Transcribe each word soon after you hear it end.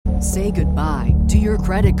Say goodbye to your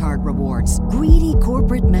credit card rewards. Greedy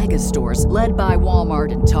corporate mega stores, led by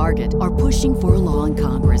Walmart and Target, are pushing for a law in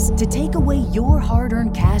Congress to take away your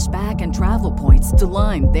hard-earned cash back and travel points to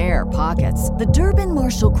line their pockets. The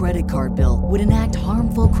Durbin-Marshall credit card bill would enact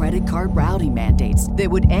harmful credit card routing mandates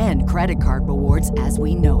that would end credit card rewards as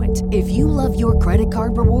we know it. If you love your credit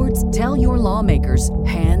card rewards, tell your lawmakers,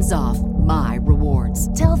 hands off my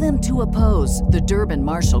rewards. Tell them to oppose the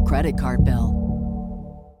Durbin-Marshall credit card bill.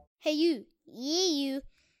 Hey you, you,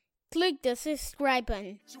 click the subscribe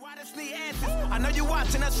button. I know you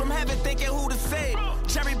watching us from heaven thinking who to save.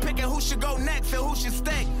 Cherry picking who should go next and who should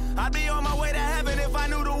stay. I'd be on my way to heaven if I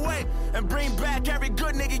knew the way. And bring back every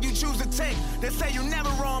good nigga you choose to take. They say you never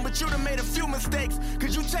wrong, but you done made a few mistakes.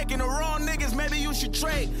 Cause you taking the wrong niggas, maybe you should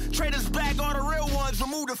trade. Trade us back all the real ones,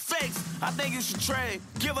 remove the fakes. I think you should trade.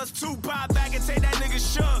 Give us 2 pop back and take that nigga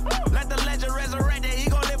shook. Let the legend resurrect that he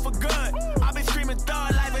gon' live for good. I been screaming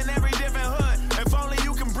thug life in every different hood. If only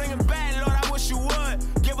you can bring him back, Lord, I wish you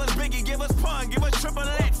would. Give us Biggie, give us Pun, give us Triple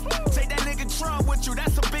X. Take that nigga Trump with you,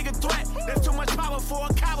 that's a bigger threat. There's too much power for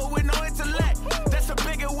a coward with no intellect. That's a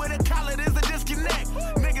bigger with a collar, there's a disconnect.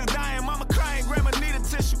 Niggas dying, mama crying, grandma need a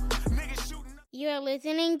tissue. Niggas shooting. You're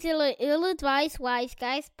listening to the Ill-Advised Wise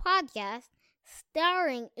Guys podcast,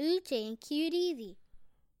 starring Uche and Cute Easy.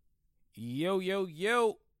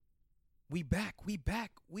 Yo. We back.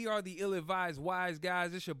 We are the Ill-Advised Wise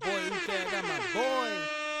Guys. It's your boy Uche. I got my boy.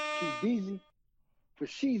 Too busy for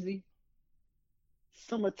sheezy.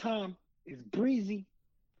 Summertime is breezy.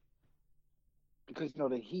 Because,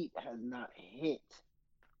 the heat has not hit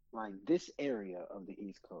like this area of the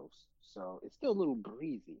East Coast. So it's still a little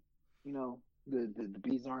breezy. The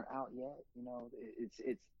bees aren't out yet.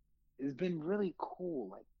 It's been really cool,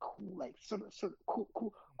 like sort of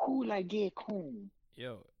cool like get cool.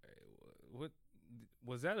 Yo, what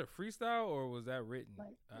was that, a freestyle or was that written?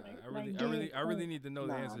 I really need to know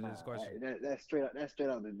the answer to this question. That's straight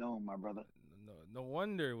out the dome, my brother. No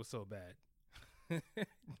wonder it was so bad.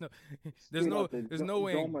 No, there's no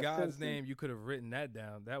way in God's name you could have written that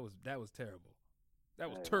down. That was terrible. That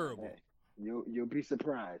was terrible. Hey. You'll be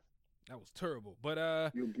surprised. That was terrible.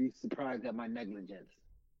 But you'll be surprised at my negligence.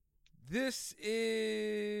 This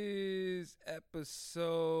is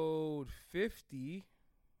episode 50.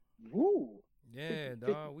 Woo! Yeah, 50.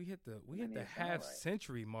 Dog. We hit the half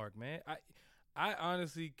century mark, man. I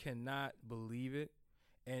honestly cannot believe it.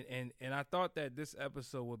 And I thought that this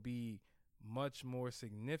episode would be much more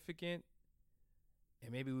significant,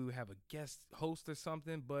 and maybe we would have a guest host or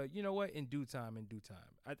something. But you know what? In due time.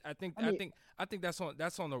 I think that's on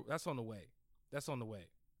the way. That's on the way.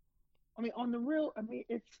 I mean, on the real,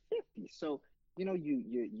 it's 50. So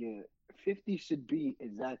you 50 should be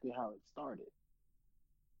exactly how it started.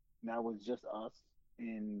 That was just us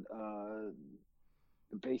in the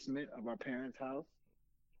basement of our parents' house,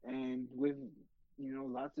 and with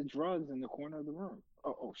lots of drugs in the corner of the room.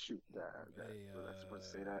 Oh shoot! That's supposed to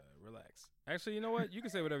say that. Relax. Actually, you know what? You can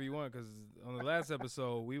say whatever you want, because on the last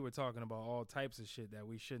episode we were talking about all types of shit that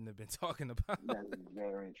we shouldn't have been talking about. That is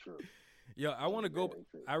very true. Yo, I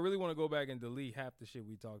really want to go back and delete half the shit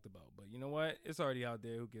we talked about, but you know what? It's already out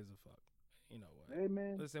there. Who gives a fuck? You know what? Hey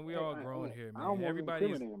man, listen, we all grown here, man.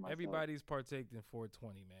 Everybody's partaked in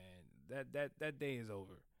 420, man. That day is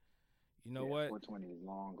over. You know what? 420 is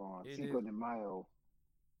long gone. Cinco de Mayo.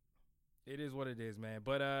 It is what it is, man.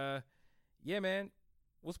 But yeah, man.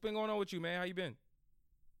 What's been going on with you, man? How you been?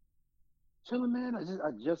 Chilling, man.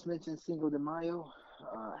 I just mentioned Cinco de Mayo.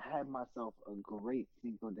 Had myself a great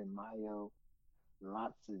Cinco de Mayo.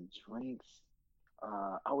 Lots of drinks.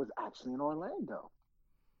 I was actually in Orlando,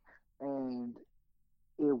 and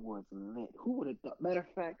it was lit. Who would have thought? Matter of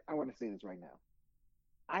fact, I want to say this right now.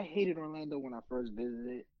 I hated Orlando when I first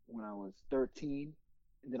visited when I was 13.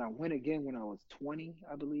 And then I went again when I was 20,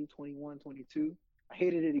 I believe, 21, 22. I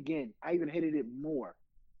hated it again. I even hated it more.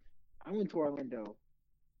 I went to Orlando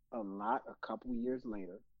a couple years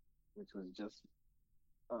later, which was just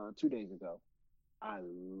 2 days ago. I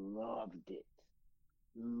loved it.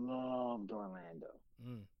 Loved Orlando.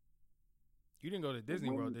 You didn't go to Disney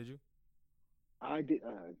World, did you? I did.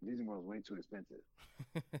 Disney World was way too expensive.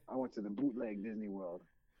 I went to the bootleg Disney World.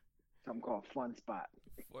 Something called Fun Spot.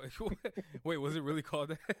 Wait, was it really called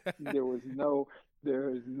that? There's no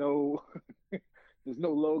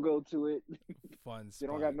logo to it. Fun Spot. They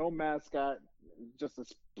don't got no mascot. Just a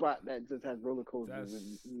spot that just has roller coasters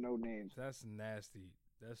and no names. That's nasty.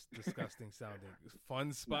 That's disgusting sounding.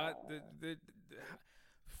 Fun Spot. The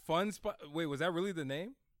Fun Spot. Wait, was that really the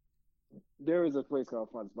name? There is a place called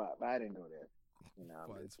Fun Spot, but I didn't go there.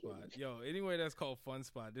 Fun Spot. Yo, anyway that's called Fun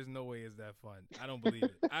Spot, there's no way it's that fun. I don't believe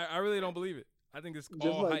it. I really don't believe it. I think it's Just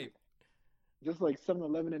all like hype. just like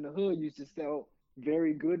 7-Eleven in the hood used to sell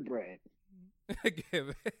very good bread, Yeah,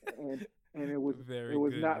 man. and it was Very it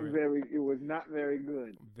was good not bread. very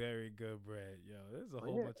good. Very good bread, yo. There's a But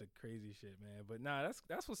whole yeah, bunch of crazy shit, man. But nah,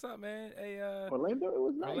 that's what's up, man. Hey, Orlando, it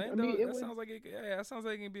was nice. I Orlando, mean, it that was sounds like that sounds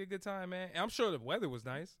like it can be a good time, man. And I'm sure the weather was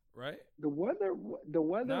nice, right? the weather. The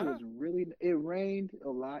weather Nah. was really. It rained a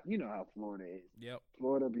lot. You know how Florida is. Yep.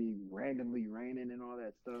 Florida be randomly raining and all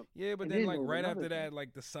that stuff. Yeah, but And then then like there was right another after thing. that,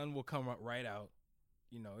 like the sun will come up right out.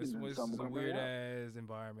 You know, it's And then it's sun will a come right weird out. ass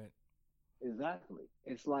environment. Exactly.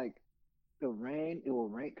 It's like the rain. It will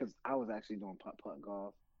rain because I was actually doing putt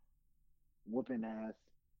golf, whooping ass.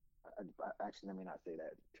 Actually, let me not say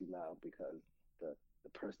that too loud because the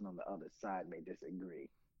person on the other side may disagree.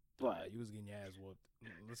 But You was getting your ass whooped.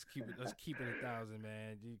 Let's keep it 1,000,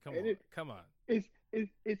 man. Dude, come and on, come on.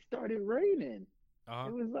 it started raining. Uh huh.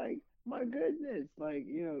 It was like, my goodness, like,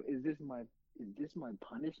 is this my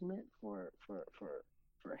punishment for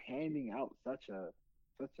handing out such a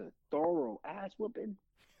thorough ass whooping?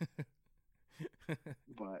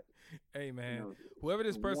 But Hey, man. know, Whoever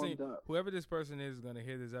this warmed up. person is gonna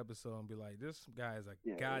hear this episode and be like, "This guy is a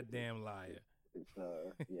Yeah, goddamn liar. It's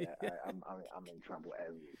yeah, I'm in trouble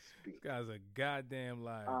as we This speak. guy's a goddamn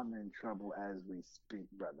liar." I'm in trouble as we speak,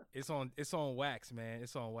 brother. It's on wax, man.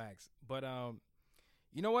 It's on wax. But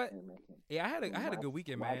you know what? Hey, man, Yeah, I had a good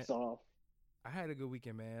weekend, man. wax off. I had a good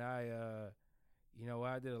weekend, man. You know,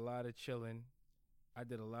 I did a lot of chilling. I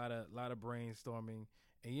did a lot of brainstorming.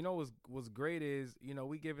 And you know what's great is, you know,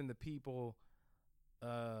 we giving the people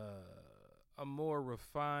a more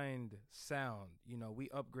refined sound. You know, we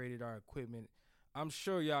upgraded our equipment. I'm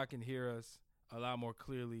sure y'all can hear us a lot more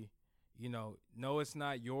clearly. You know, no, it's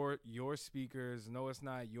not your speakers. No, it's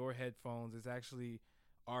not your headphones. It's actually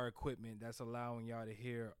our equipment that's allowing y'all to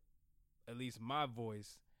hear at least my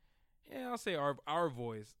voice. Yeah, I'll say our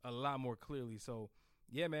voice a lot more clearly. So,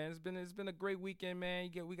 yeah, man, it's been a great weekend, man.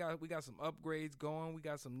 We got some upgrades going. We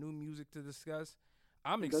got some new music to discuss.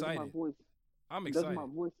 I'm excited. I'm excited. Doesn't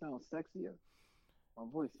my voice sound sexier? My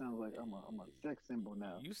voice sounds like I'm a sex symbol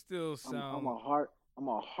now. You still sound. I'm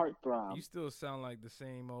a heartthrob. You still sound like the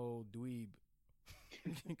same old dweeb.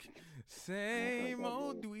 Same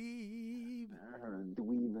old dweeb. I heard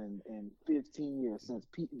dweeb in 15 years since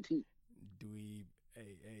Pete and Pete. Dweeb.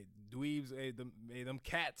 Hey, dweebs. Hey, them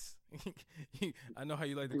cats. I know how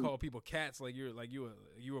you like to call people cats. Like you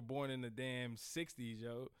were born in the damn 60s,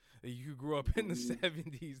 yo. You grew up in the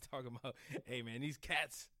 70s talking about, hey man, these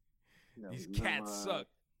cats. These cats suck.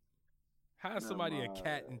 How is somebody a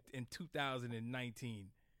cat in 2019?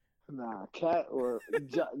 Nah, cat or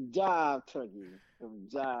job turkey.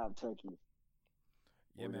 Job turkey.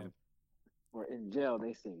 Yeah, man. Or in jail,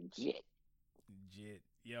 they say jit. Jit.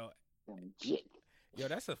 Yo. Jit. Yo,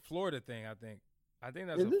 that's a Florida thing, I think. I think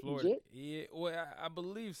that's Is a it Florida. jit? Yeah, well, I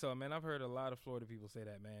believe so, man. I've heard a lot of Florida people say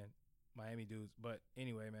that, man. Miami dudes. But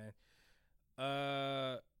anyway,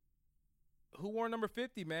 man. Who wore number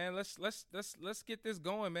 50, man? Let's get this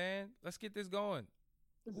going, man. Let's get this going.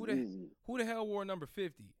 Who the hell wore number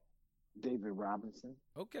 50? David Robinson.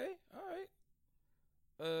 Okay, all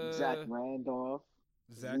right. Zach Randolph.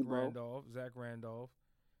 Zach Randolph.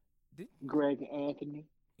 Greg Anthony.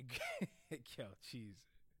 Yo, jeez.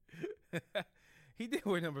 He did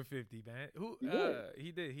wear number 50, man.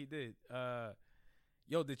 He did.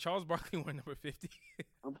 Yo, did Charles Barkley wear number 50?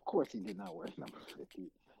 Of course he did not wear number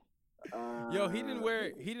 50. Yo, he didn't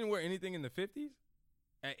wear anything in the 50s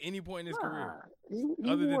at any point in his career. He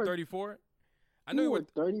other wore, than 34? I he know he wore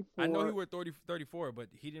wore 34. I know he wore 34, but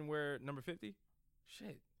he didn't wear number 50?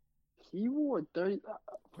 Shit. He wore 30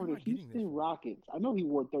 for Where am the I getting this Houston from? Rockets. I know he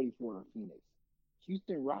wore 34 in Phoenix.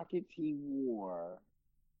 Houston Rockets, he wore.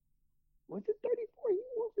 Was it 34 he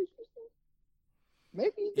wore for Houston?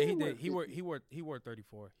 Maybe Yeah, he wear did. He 50. wore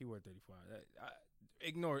 34. He wore 34.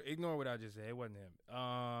 Ignore what I just said. It wasn't him.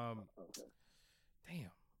 Okay.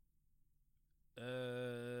 Damn.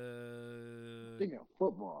 Speaking of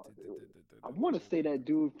football, I want to say that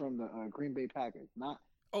dude from the Green Bay Packers, not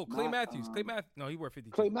Clay not, Matthews. Clay Matthews. No, he wore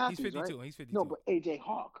 52. Clay Matthews, He's 52. right? He's 52. No, but AJ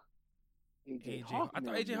Hawk. AJ Hawk. I thought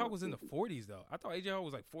never AJ Hawk wore was in the 50. 40s though. I thought AJ Hawk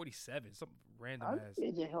was like 47. Some random ass.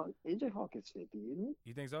 AJ Hawk is 50, isn't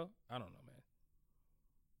You think so? I don't know, man.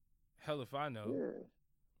 Hell if I know. he?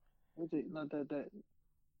 Yeah. AJ, not that.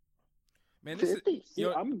 Man, this 50. is See,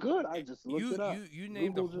 I'm good. I just looked it up. You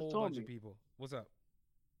named Google a just whole told bunch me. of people. What's up?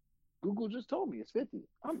 Google just told me it's 50.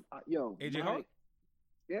 Yo. AJ Hawk?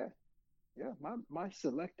 Yeah. Yeah. My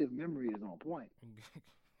selective memory is on point.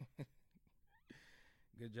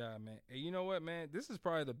 Good job, man. Hey, you know what, man? This is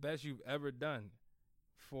probably the best you've ever done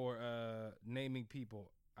for naming people.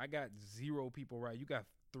 I got 0 people right. You got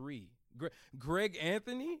 3. Greg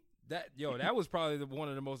Anthony? That was probably one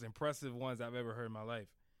of the most impressive ones I've ever heard in my life.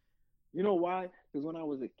 You know why? Because when I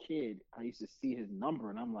was a kid, I used to see his number,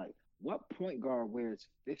 and I'm like, what point guard wears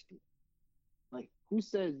 50? Like, who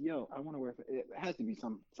says, yo, I want to wear 50? It has to be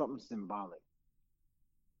something symbolic.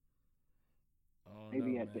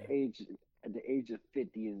 Maybe at the age of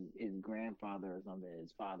 50, his grandfather or something,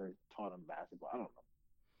 his father taught him basketball. I don't know.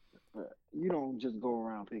 But you don't just go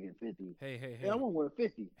around picking 50. Hey. I want to wear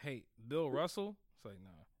 50. Hey, Bill Russell? It's like, nah,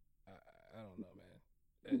 I don't know, man.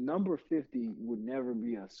 The number 50 would never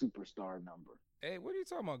be a superstar number. Hey, what are you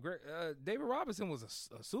talking about? David Robinson was a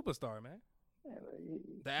superstar, man. Yeah,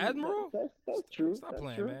 the Admiral? That's true. Stop that's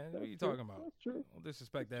playing, true. man. What are you true. talking about? That's true. Don't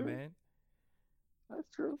disrespect That's that, true. man. That's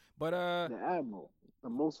true. But the Admiral, the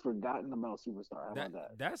most forgotten about superstar. How about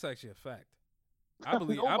that? That's actually a fact. I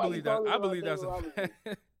believe that's a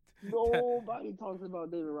fact. Nobody talks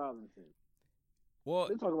about David Robinson. Well,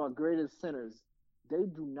 they talk about greatest centers. They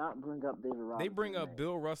do not bring up David Robinson. They bring up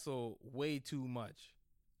Bill Russell way too much.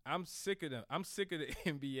 I'm sick of them. I'm sick of the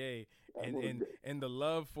NBA and the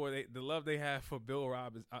love they have for Bill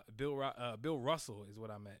Russell is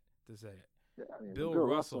what I meant to say. Yeah, Bill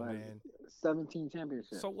Russell, man. 17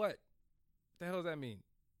 championships. So what? The hell does that mean?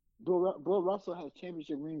 Bill Russell has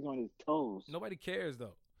championship rings on his toes. Nobody cares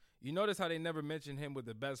though. You notice how they never mention him with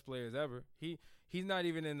the best players ever. He's not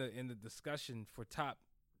even in the discussion for top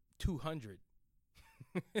 200.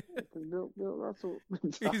 Bill Russell.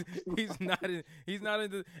 he's not in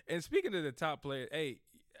the. And speaking of the top player, hey,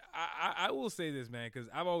 I will say this, man, because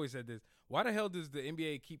I've always said this. Why the hell does the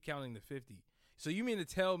NBA keep counting the 50? So you mean to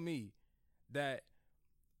tell me that?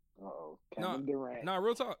 Kevin Durant. No,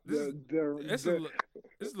 real talk. This is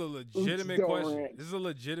a legitimate question. This is a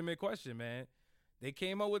legitimate question, man. They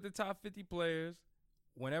came up with the top 50 players,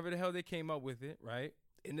 whenever the hell they came up with it, right?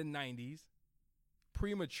 In the 90s,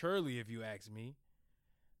 prematurely, if you ask me.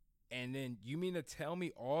 And then you mean to tell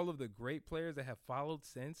me all of the great players that have followed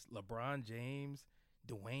since, LeBron James,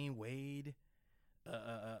 Dwayne Wade,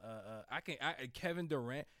 Kevin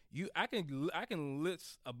Durant. I can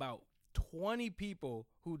list about 20 people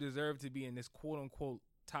who deserve to be in this quote unquote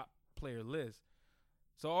top player list.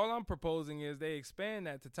 So all I'm proposing is they expand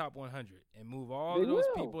that to top 100 and move all of those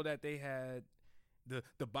people that they had,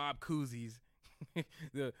 the Bob Cousy's,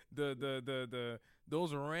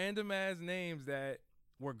 those random ass names that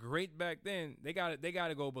were great back then. They got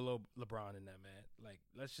to go below LeBron in that, man. Like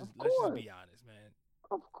let's just be honest, man.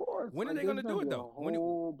 Of course. When are they going to do it though?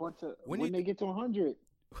 When they get to 100.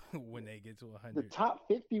 When they get to 100. The top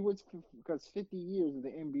 50 was because 50 years of the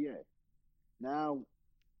NBA. Now,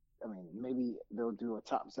 I mean, maybe they'll do a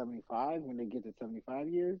top 75 when they get to 75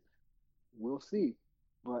 years. We'll see.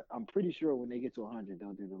 But I'm pretty sure when they get to 100,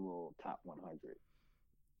 they'll do the little top 100.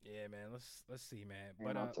 Yeah, man. Let's see, man. And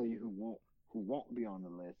but I'll tell you who won't be on the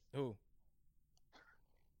list. Who?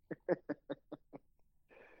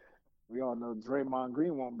 We all know Draymond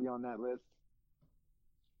Green won't be on that list.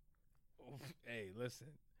 Hey, listen.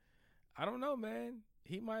 I don't know, man.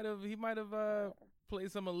 He might have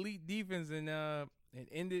played some elite defense and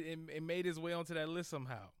ended and made his way onto that list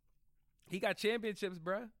somehow. He got championships,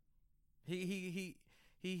 bruh. He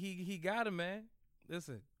got him, man.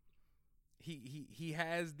 Listen. He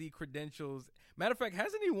has the credentials. Matter of fact,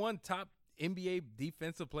 hasn't he won top NBA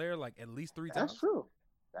defensive player like at least 3 times? That's true.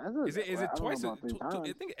 Is it twice? I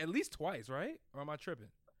think at least twice, right? Or am I tripping?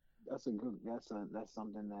 That's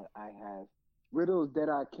something that I have riddles that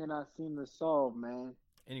I cannot seem to solve, man.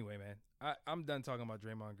 Anyway, man, I'm done talking about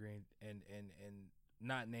Draymond Green and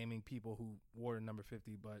not naming people who wore the number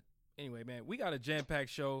 50. But anyway, man, we got a jam-packed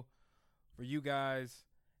show for you guys.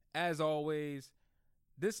 As always,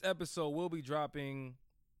 this episode will be dropping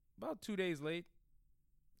about 2 days late,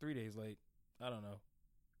 3 days late. I don't know.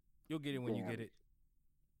 You'll get it when you get it.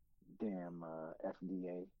 Damn,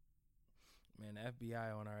 FDA. Man, the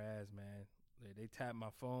FBI on our ass, man. They tapped my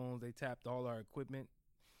phones. They tapped all our equipment.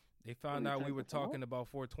 They found out we were talking about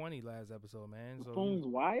 420 last episode, man. The so phone's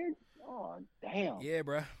wired? Oh, damn. Yeah,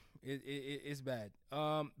 bruh. It's bad.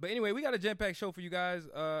 But anyway, we got a jam-packed show for you guys.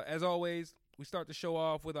 As always, we start the show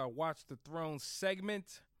off with our Watch the Throne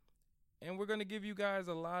segment. And we're going to give you guys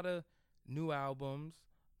a lot of new albums,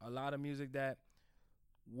 a lot of music that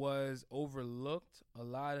was overlooked, a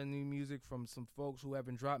lot of new music from some folks who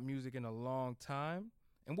haven't dropped music in a long time.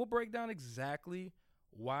 And we'll break down exactly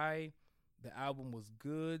why the album was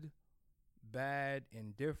good, bad,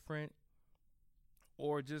 indifferent,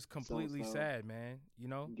 or just completely sad, man. You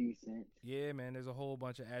know? Decent. Yeah, man. There's a whole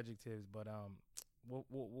bunch of adjectives, but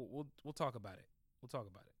we'll talk about it. We'll talk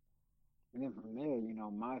about it. And then from there,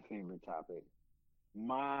 my favorite topic,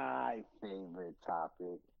 My favorite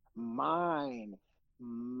topic. Mine.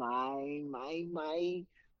 My.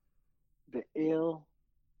 The ill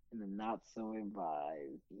and the not so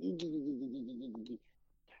advised.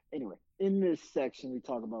 Anyway, in this section, we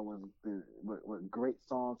talk about what great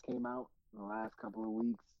songs came out in the last couple of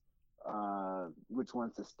weeks, which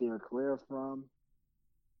ones to steer clear from,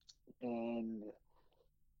 and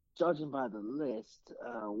judging by the list,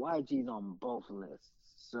 YG's on both lists,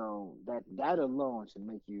 so that alone should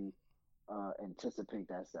make you anticipate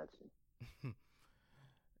that section.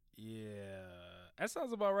 Yeah, that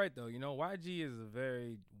sounds about right though. You know, YG is a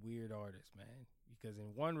very weird artist, man. Because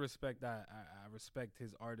in one respect, I respect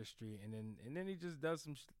his artistry, and then he just does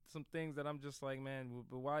some things that I'm just like, man.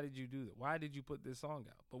 But why did you do that? Why did you put this song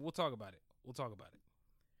out? But we'll talk about it. We'll talk about it.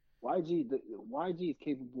 YG is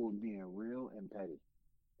capable of being real and petty.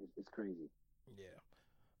 It's crazy.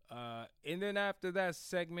 Yeah. And then after that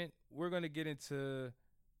segment, we're gonna get into,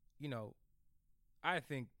 you know, I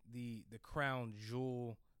think the crown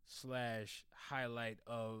jewel / highlight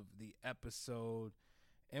of the episode,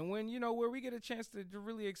 and where we get a chance to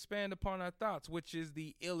really expand upon our thoughts, which is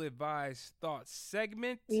the ill-advised thoughts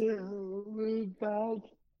segment. Ill-advised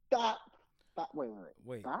thoughts.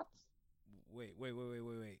 Wait. Thoughts? Wait.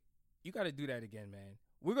 You got to do that again, man.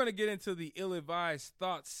 We're going to get into the ill-advised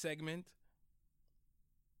thoughts segment.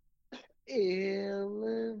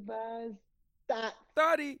 Ill-advised thoughts.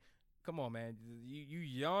 30. Come on, man. You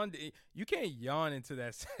yawned. You can't yawn into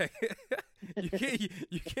that second.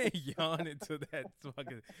 you can't yawn into that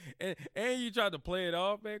fucking. And you tried to play it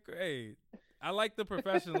off, man. Hey, I like the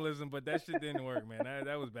professionalism, but that shit didn't work, man.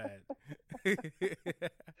 That was bad.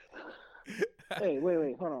 Hey,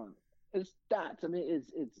 wait, hold on. It's thoughts. I mean,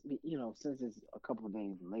 it's since it's a couple of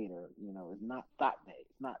days later, it's not thought day.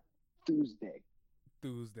 It's not Tuesday.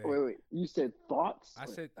 Wait. You said thoughts? I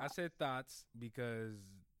said thoughts because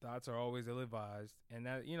thoughts are always ill-advised, and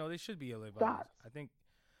that they should be ill-advised. Thoughts.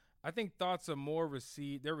 I think thoughts are more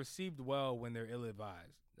received. They're received well when they're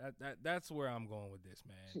ill-advised. That's where I'm going with this,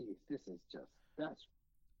 man. Jeez, that's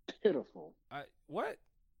pitiful. What?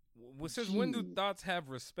 Well, since when do thoughts have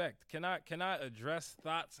respect? Can I address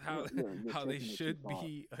thoughts how they should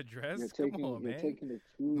be addressed? Come on, man.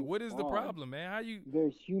 What is the problem, man? How you? They're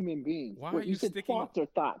human beings. Why are you sticking? Thoughts or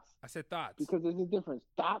thoughts? I said thoughts because there's a difference.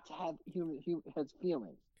 Thoughts have has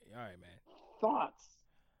feelings. All right, man. Thoughts.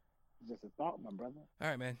 Just a thought, my brother. All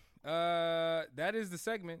right, man. That is the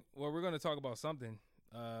segment where we're going to talk about something.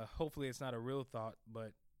 Hopefully it's not a real thought,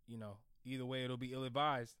 but either way it'll be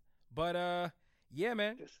ill-advised. But yeah,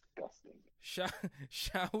 man. Disgusting.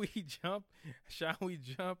 Shall we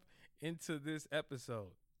jump into this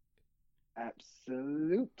episode?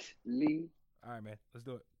 Absolutely. All right, man. Let's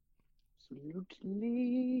do it.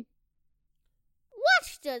 Absolutely.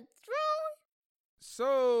 Watch the throne.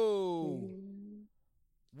 So,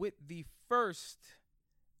 with the first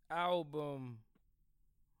album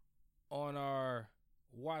on our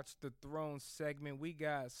Watch the Throne segment, we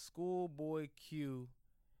got Schoolboy Q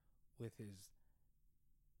with his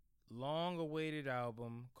long-awaited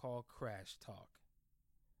album called Crash Talk.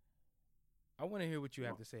 I want to hear what you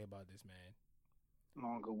have to say about this, man.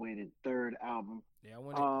 Long-awaited third album. Yeah,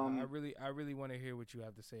 I really want to hear what you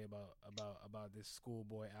have to say about this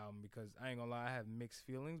Schoolboy album, because I ain't gonna lie, I have mixed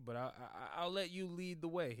feelings, but I'll let you lead the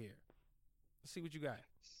way here. Let's see what you got.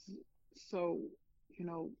 So,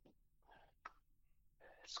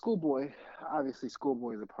 Schoolboy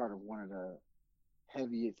is a part of one of the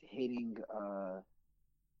heaviest hitting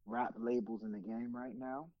rap labels in the game right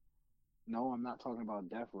now. No, I'm not talking about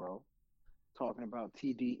Death Row. I'm talking about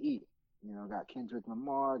TDE. Got Kendrick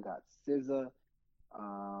Lamar, got SZA,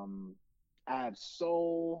 Ab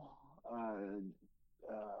Soul,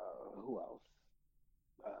 who else?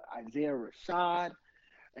 Isaiah Rashad.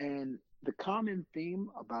 And the common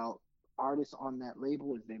theme about artists on that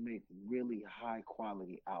label is they make really high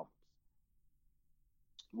quality albums.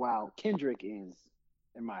 While Kendrick is,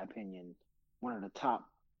 in my opinion, one of the top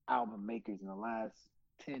album makers in the last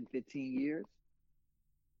 10, 15 years,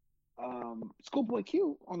 Schoolboy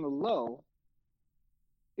Q on the low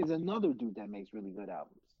is another dude that makes really good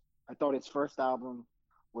albums. I thought his first album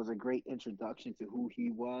was a great introduction to who he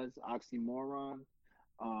was, Oxymoron.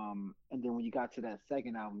 And then when you got to that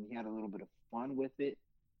second album, he had a little bit of fun with it.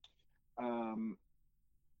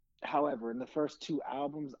 However, in the first two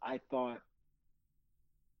albums, I thought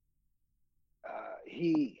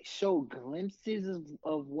he showed glimpses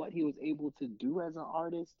of what he was able to do as an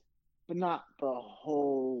artist, but not the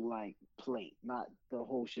whole plate, not the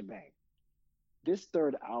whole shebang. This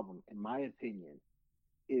third album, in my opinion,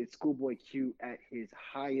 is Schoolboy Q at his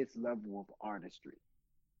highest level of artistry.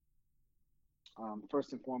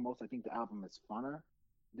 First and foremost, I think the album is funner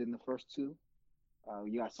than the first two.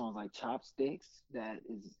 You got songs like Chopsticks that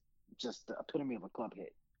is just the epitome of a club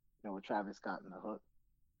hit, with Travis Scott and the hook.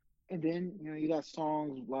 And then, you got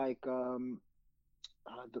songs like the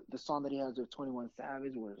song that he has with 21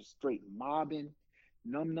 Savage, where it's straight mobbing,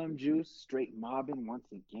 Num Num Juice, straight mobbing once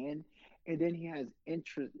again. And then he has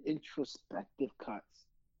introspective cuts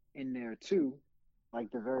in there too,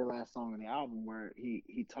 like the very last song on the album where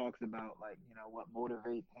he talks about like, what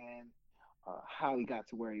motivates him, how he got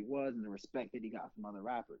to where he was, and the respect that he got from other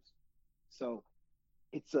rappers. So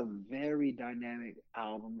it's a very dynamic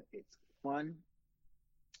album. It's fun.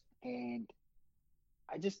 And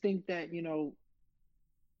I just think that,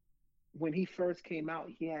 when he first came out,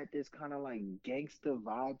 he had this kind of like gangster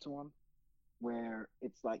vibe to him where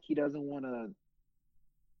it's like he doesn't want to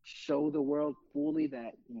show the world fully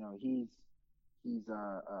that, he's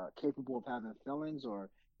capable of having feelings, or,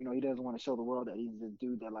 he doesn't want to show the world that he's a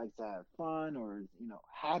dude that likes to have fun or,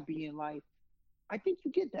 happy in life. I think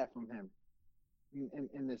you get that from him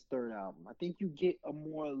in this third album. I think you get a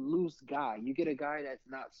more loose guy. You get a guy that's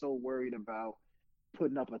not so worried about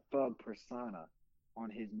putting up a thug persona on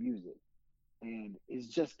his music. And it's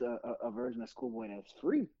just a version of Schoolboy that's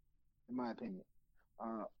free, in my opinion.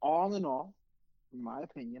 All in all, in my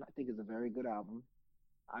opinion, I think it's a very good album.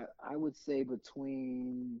 I would say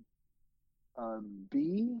between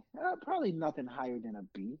B, probably nothing higher than a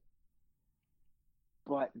B.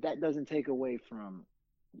 But that doesn't take away from,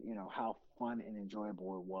 how fun and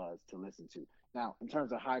enjoyable it was to listen to. Now, in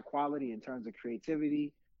terms of high quality, in terms of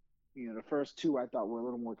creativity, the first two I thought were a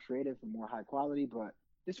little more creative and more high quality, but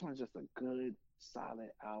this one's just a good,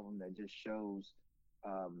 solid album that just shows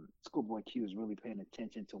Schoolboy Q is really paying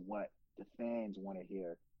attention to what the fans want to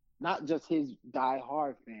hear. Not just his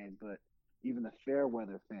die-hard fans, but even the fair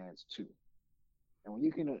weather fans too. And when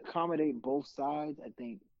you can accommodate both sides, I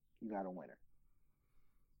think you got a winner.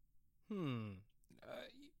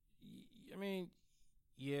 I mean,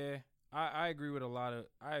 yeah, I agree with a lot of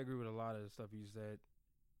the stuff you said.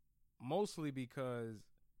 Mostly because,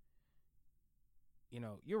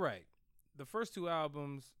 you're right. The first two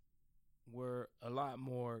albums were a lot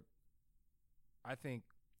more, I think,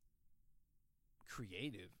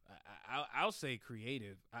 creative. I'll say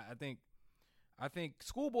creative. I think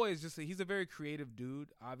Schoolboy is he's a very creative dude,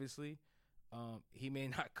 obviously. He may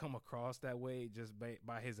not come across that way just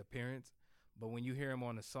by his appearance, but when you hear him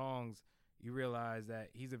on the songs, you realize that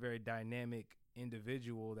he's a very dynamic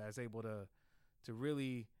individual that's able to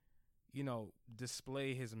really,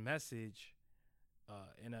 display his message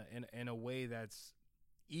in a way that's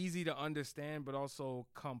easy to understand, but also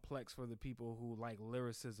complex for the people who like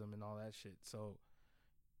lyricism and all that shit. So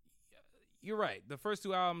you're right. The first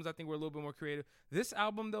two albums, I think, were a little bit more creative. This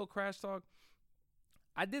album, though, Crash Talk,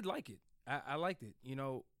 I did like it. I liked it.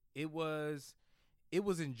 It was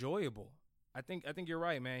enjoyable. I think you're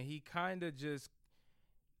right, man. He kind of just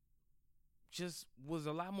was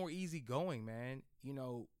a lot more easygoing, man.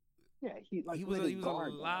 Yeah, he was a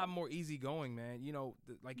lot more easygoing, man.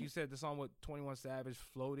 Like you said, the song with 21 Savage,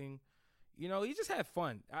 Floating. He just had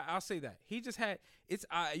fun. I'll say that. He just had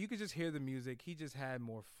you could just hear the music. He just had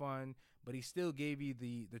more fun, but he still gave you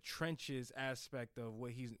the trenches aspect of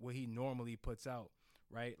what he normally puts out,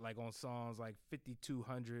 right? Like on songs like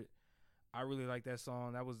 5200. I really like that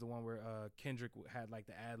song. That was the one where Kendrick had like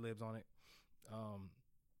the ad-libs on it.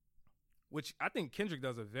 Which I think Kendrick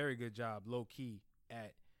does a very good job, low key,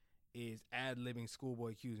 at is ad-libbing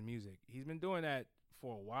Schoolboy Q's music. He's been doing that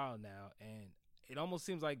for a while now, and it almost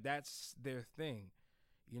seems like that's their thing.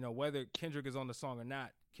 Whether Kendrick is on the song or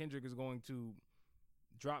not, Kendrick is going to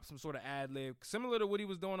drop some sort of ad-lib, similar to what he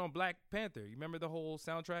was doing on Black Panther. You remember the whole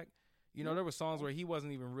soundtrack? There were songs where he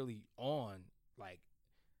wasn't even really on, like,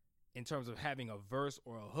 in terms of having a verse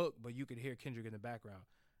or a hook, but you could hear Kendrick in the background.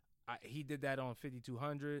 He did that on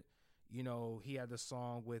 5200. He had the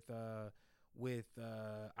song with I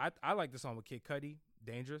like the song with Kid Cudi,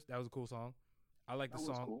 Dangerous. That was a cool song. I like the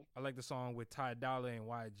song. Cool. I like the song with Ty Dolla and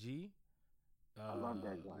YG. I love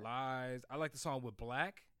that guy. Lies. I like the song with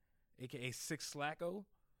Black, aka Six Slacko.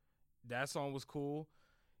 That song was cool.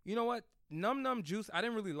 You know what? Num Num Juice, I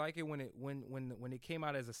didn't really like it when it came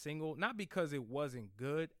out as a single. Not because it wasn't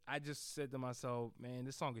good. I just said to myself, man,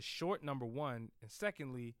 this song is short, number one. And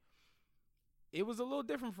secondly, it was a little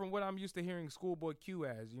different from what I'm used to hearing Schoolboy Q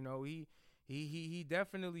as. He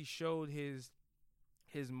definitely showed his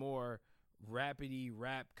more rapidy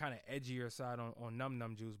rap, kind of edgier side on Num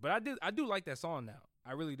Num Juice. But I do like that song now.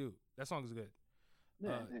 I really do. That song is good.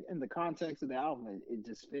 Yeah, in the context of the album, it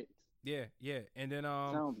just fits. Yeah. And then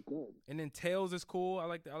sounds good. And then Tales is cool. I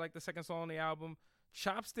like the second song on the album.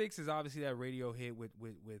 Chopsticks is obviously that radio hit with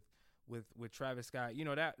Travis Scott. You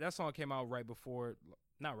know, that song came out a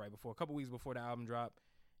couple weeks before the album dropped.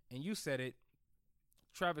 And you said it,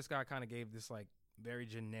 Travis Scott kind of gave this like very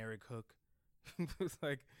generic hook. It's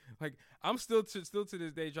like I'm still to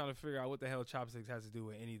this day trying to figure out what the hell Chopsticks has to do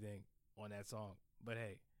with anything on that song. But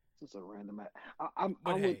hey, it's just a random. I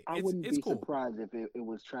wouldn't be cool. Surprised if it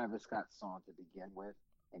was Travis Scott's song to begin with,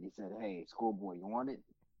 and he said, "Hey, Schoolboy, you want it?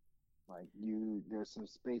 Like there's some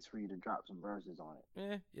space for you to drop some verses on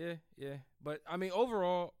it." Yeah. But I mean,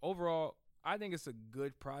 overall, I think it's a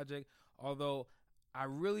good project. Although I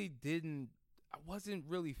wasn't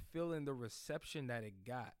really feeling the reception that it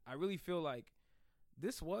got. I really feel like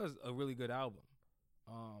this was a really good album.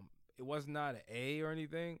 It was not an A or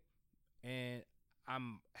anything, and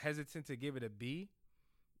I'm hesitant to give it a B,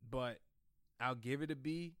 but I'll give it a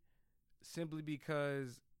B simply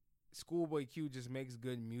because Schoolboy Q just makes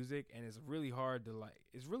good music, and it's really hard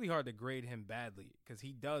to grade him badly because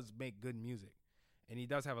he does make good music, and he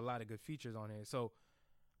does have a lot of good features on here. So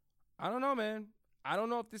I don't know, man. I don't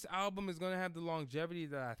know if this album is going to have the longevity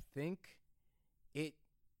that I think it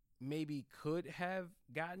maybe could have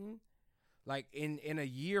gotten. Like in a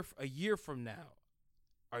year from now,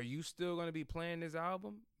 are you still going to be playing this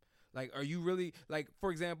album? Like, are you really, like,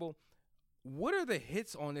 for example, what are the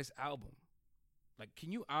hits on this album? Like,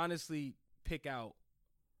 can you honestly pick out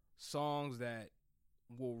songs that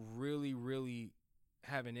will really, really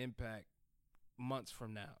have an impact months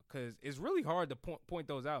from now? Because it's really hard to point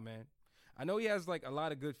those out, man. I know he has like a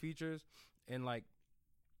lot of good features and like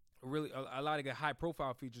really a lot of good high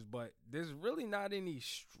profile features, but there's really not any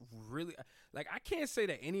really, like, I can't say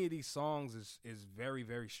that any of these songs is very,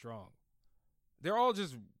 very strong. They're all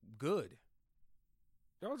just good.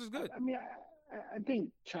 I mean, I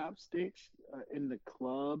think Chopsticks in the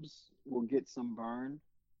clubs will get some burn.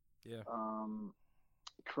 Yeah.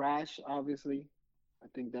 Crash, obviously, I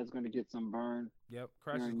think that's going to get some burn. Yep,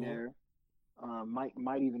 Crash is cool. There.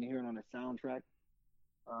 Might even hear it on the soundtrack.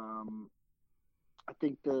 I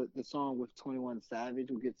think the song with 21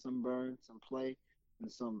 Savage will get some burn, some play,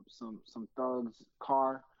 and some Thugs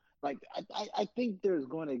car. Like I think there's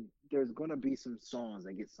gonna be some songs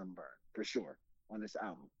that get some burn for sure on this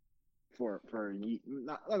album for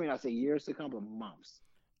let me not say years to come, but months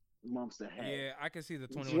ahead. Yeah, I can see the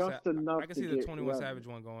 21 Savage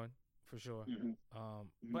one going for sure. Mm-hmm.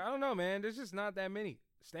 But I don't know, man. There's just not that many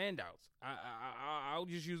standouts. I'll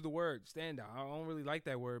just use the word standout. I don't really like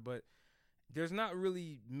that word, but there's not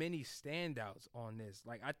really many standouts on this.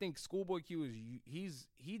 Like, I think Schoolboy Q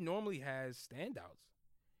he normally has standouts.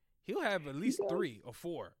 He'll have at least 3 or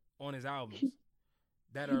 4 on his albums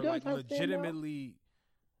that are like legitimately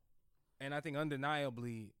and I think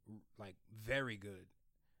undeniably like very good.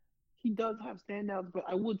 He does have standouts, but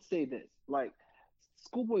I would say this: like,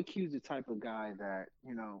 Schoolboy Q is the type of guy that,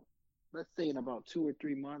 you know, let's say in about 2 or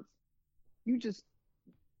 3 months, you just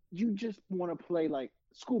want to play like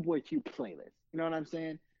Schoolboy Q playlist. You know what I'm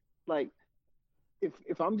saying? Like,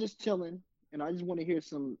 if I'm just chilling and I just want to hear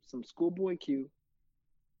some Schoolboy Q,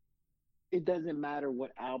 it doesn't matter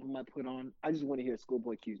what album I put on. I just want to hear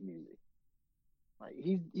Schoolboy Q's music. Like,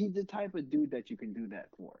 he's the type of dude that you can do that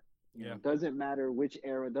for. You know, doesn't matter which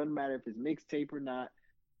era, doesn't matter if it's mixtape or not.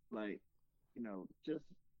 Like, you know, just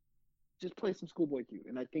play some Schoolboy Q.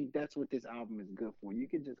 And I think that's what this album is good for. You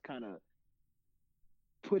can just kind of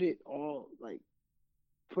put all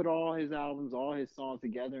his albums, all his songs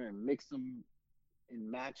together and mix them and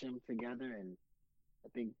match them together, and I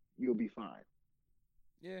think you'll be fine.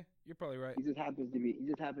 Yeah, you're probably right. He just happens to be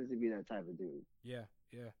that type of dude. Yeah.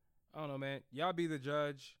 I don't know, man. Y'all be the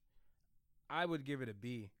judge. I would give it a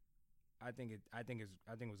B. I think it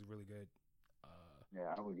was really good.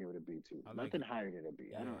 Yeah, I would give it a B too. Nothing higher than a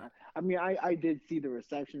B. Yeah. I don't. I mean, I did see the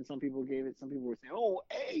reception. Some people gave it. Some people were saying, "Oh,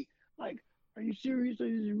 A! Like, are you serious?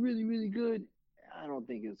 Like, this is really, really good." I don't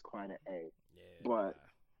think it's quite an A. Yeah. But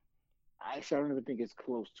actually, I don't even think it's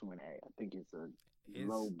close to an A. I think it's a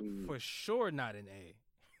low B. For sure, not an A.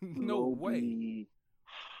 No way. B,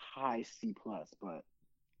 high C plus, but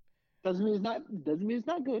doesn't mean it's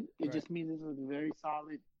not good. It just means it's a very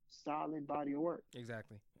solid body of work.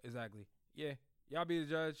 Exactly. Yeah. Y'all be the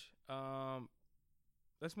judge.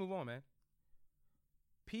 Let's move on, man.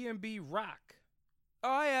 PNB Rock.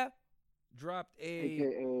 Oh yeah. Dropped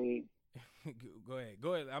AKA. Go ahead.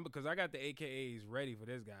 Because I got the AKAs ready for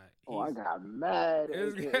this guy. I got mad.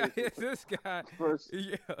 This guy. First,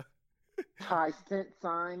 yeah. Ty Cent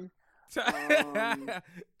sign. Ty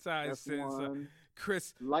Cent.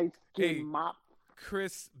 Chris. Light skin mop.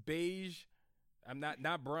 Chris Beige. I'm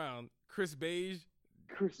not brown. Chris Beige.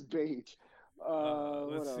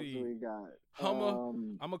 What else see. do we got? Hummer.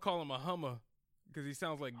 I'm gonna call him a Hummer because he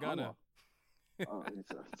sounds like Gunna. Oh,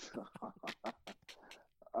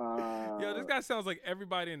 Yo, this guy sounds like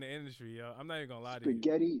everybody in the industry, yo. I'm not even gonna lie to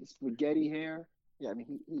you. Spaghetti hair. Yeah, I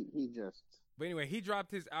mean he just. But anyway, he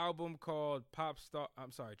dropped his album called Trap Star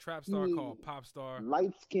called Pop Star.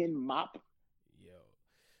 Light Skin Mop. Yo,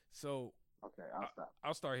 so okay, I'll stop.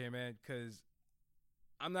 I'll start here, man, because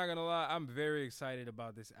I'm not gonna lie, I'm very excited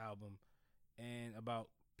about this album and about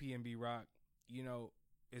PNB Rock. You know,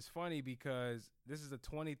 it's funny because this is a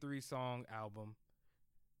 23-song album.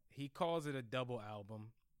 He calls it a double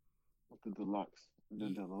album. The deluxe. The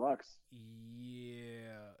deluxe.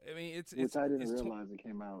 Yeah, I mean it's. Which I didn't realize it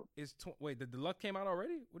came out. Wait, the deluxe came out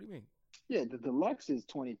already? What do you mean? Yeah, the deluxe is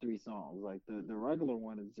 23 songs. Like the regular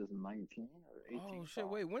one is just 19 or 18. Oh shit!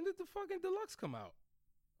 songs. Wait, when did the fucking deluxe come out?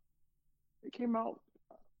 It came out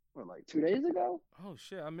like 2 days ago. Oh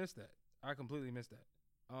shit! I missed that. I completely missed that.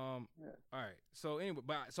 Yeah. All right. So anyway,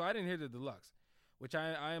 so I didn't hear the deluxe, which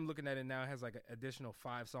I am looking at it now. It has like an additional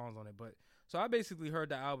 5 songs on it. But so I basically heard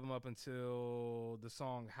the album up until the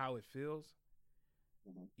song "How It Feels."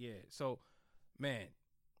 Mm-hmm. Yeah. So, man,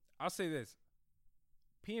 I'll say this: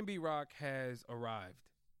 PNB Rock has arrived.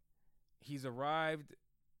 He's arrived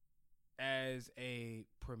as a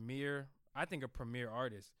premier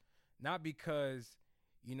artist, not because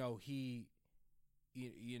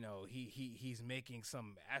he's making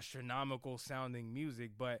some astronomical sounding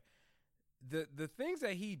music, but the things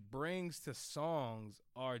that he brings to songs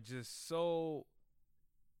are just so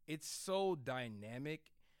dynamic,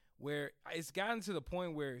 where it's gotten to the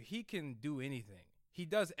point where he can do anything. He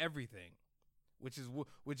does everything,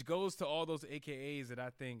 which goes to all those AKAs that I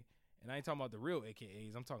think, and I ain't talking about the real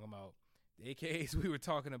AKAs. I'm talking about the AKAs we were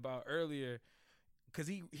talking about earlier, because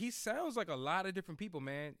he sounds like a lot of different people,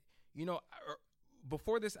 man.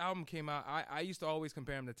 Before this album came out, I used to always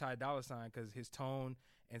compare him to Ty Dolla $ign because his tone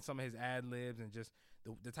and some of his ad libs and just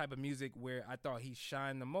the type of music where I thought he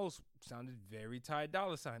shined the most sounded very Ty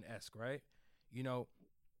Dolla $ign-esque, right?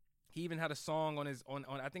 He even had a song on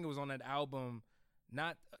I think it was on that album,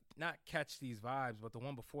 not Catch These Vibes, but the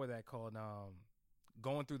one before that called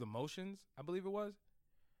Going Through the Motions, I believe it was.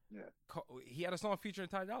 Yeah. He had a song featuring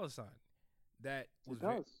Ty Dolla $ign that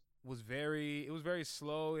was very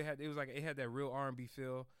slow. It had that real R&B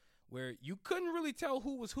feel where you couldn't really tell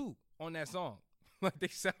who was who on that song. Like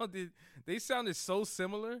they sounded so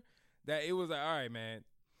similar that it was like, all right, man,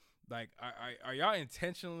 like are y'all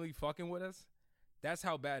intentionally fucking with us? That's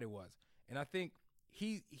how bad it was. And I think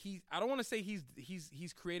I don't want to say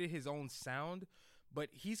he's created his own sound, but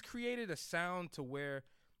he's created a sound to where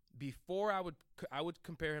before I would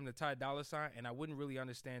compare him to Ty Dolla $ign and I wouldn't really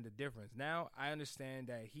understand the difference. Now I understand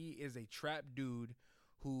that he is a trap dude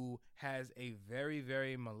who has a very,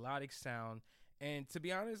 very melodic sound, and to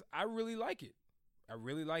be honest, I really like it. I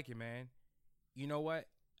really like it, man. You know what?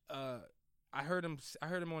 I heard him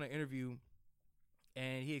on an interview,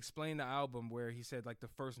 and he explained the album where he said like the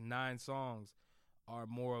first 9 songs are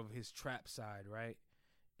more of his trap side, right?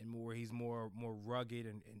 And where he's more rugged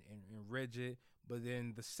and rigid. But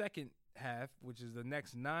then the second half, which is the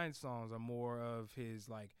next 9 songs, are more of his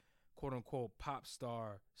like quote unquote pop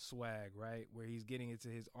star swag, right? Where he's getting into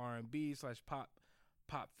his R&B /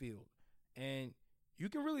 pop field. And you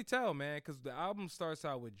can really tell, man, because the album starts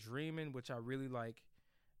out with Dreamin', which I really like.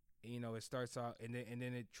 It starts out and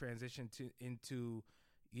then it transitioned into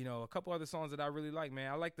a couple other songs that I really like,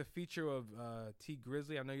 man. I like the feature of T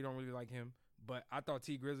Grizzly. I know you don't really like him, but I thought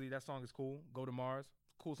T Grizzly, that song is cool. Go to Mars,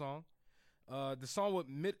 cool song. The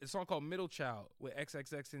song called Middle Child with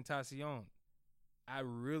XXXTentacion. I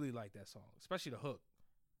really like that song, especially the hook.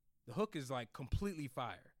 The hook is like completely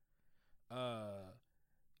fire. And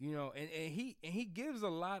he gives a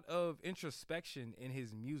lot of introspection in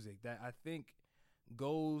his music that I think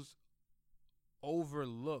goes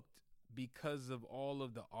overlooked because of all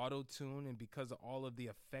of the auto-tune and because of all of the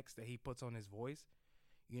effects that he puts on his voice.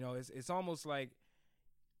 It's almost like,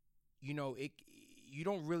 you don't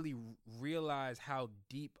really realize how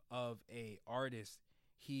deep of a artist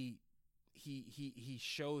he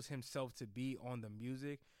shows himself to be on the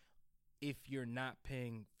music if you're not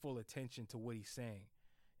paying full attention to what he's saying.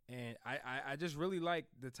 And I just really like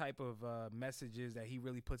the type of messages that he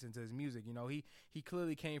really puts into his music. He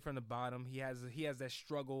clearly came from the bottom. He has that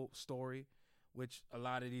struggle story, which a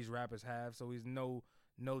lot of these rappers have. So he's no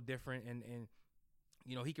different, and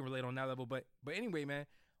he can relate on that level. But anyway, man,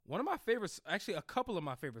 one of my favorites, actually a couple of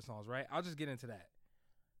my favorite songs, right? I'll just get into that.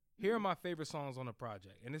 Here are my favorite songs on the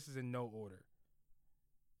project, and this is in no order.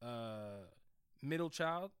 Middle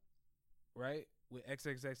Child, right, with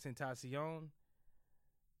XXXTentacion.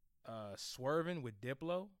 Swerving with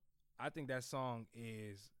Diplo. I think that song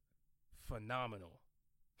is phenomenal.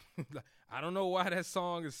 I don't know why that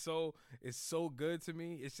song is so good to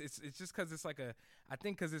me. It's just because it's like I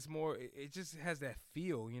think because it's more. It just has that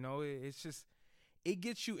feel, you know. It's just it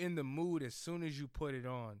gets you in the mood as soon as you put it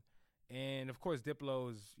on, and of course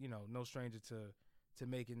Diplo is no stranger to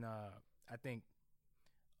making I think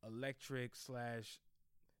electric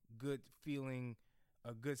 / good feeling,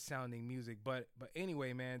 good sounding music. But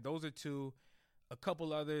anyway, man, those are two. A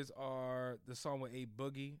couple others are the song with A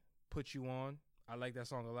Boogie, Put You On. I like that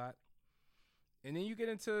song a lot. And then you get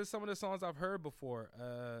into some of the songs I've heard before.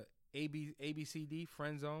 ABCD,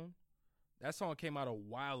 Friend Zone. That song came out a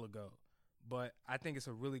while ago, but I think it's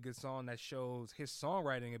a really good song that shows his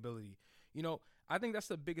songwriting ability. I think that's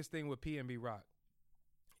the biggest thing with PNB Rock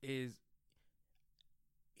is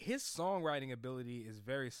his songwriting ability is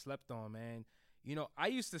very slept on, man. I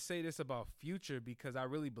used to say this about Future because I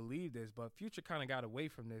really believe this, but Future kind of got away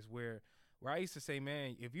from this where I used to say,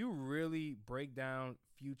 man, if you really break down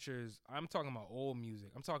Future's, I'm talking about old music.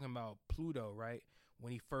 I'm talking about Pluto, right?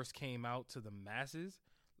 When he first came out to the masses,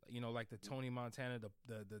 like the Tony Montana,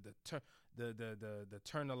 the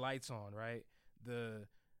Turn the Lights On, right?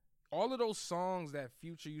 All of those songs that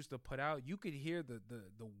Future used to put out, you could hear the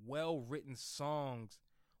well-written songs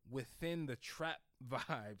within the trap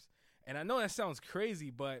vibes. And I know that sounds crazy,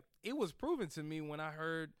 but it was proven to me when I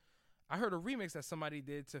heard a remix that somebody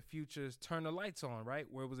did to Future's Turn the Lights On, right?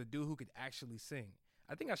 Where it was a dude who could actually sing.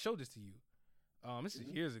 I think I showed this to you. This is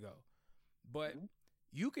years ago. But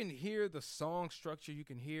you can hear the song structure. You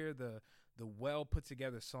can hear the well put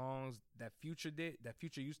together songs that Future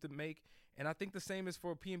used to make. And I think the same is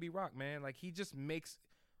for PNB Rock, man. Like, he just makes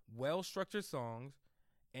well structured songs,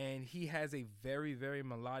 and he has a very, very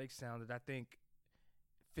melodic sound that I think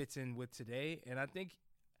fits in with today. And I think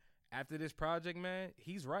after this project, man,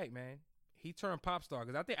 he's right, man. He turned pop star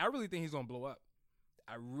because I really think he's gonna blow up.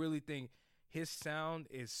 I really think his sound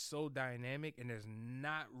is so dynamic, and there's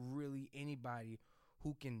not really anybody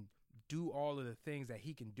who can do all of the things that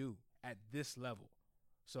he can do at this level.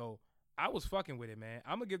 So I was fucking with it, man.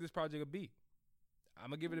 I'm gonna give this project a B.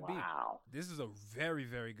 I'm gonna give it a B. Wow. This is a very,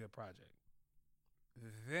 very good project.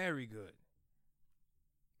 Very good.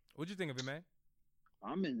 What'd you think of it, man?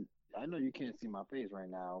 I know you can't see my face right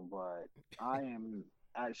now, but I am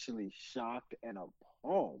actually shocked and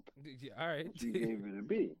appalled. Yeah, all right. You gave it a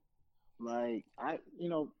B. Like, I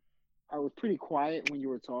was pretty quiet when you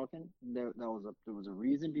were talking. There was a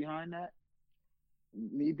reason behind that.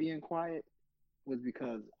 Me being quiet was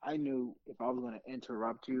because I knew if I was going to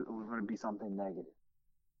interrupt you, it was going to be something negative.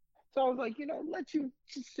 So I was like, let you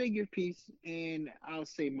just say your piece, and I'll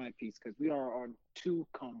say my piece, because we are on two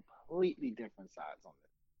completely different sides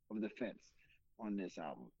of the fence on this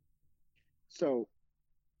album. So,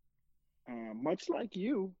 much like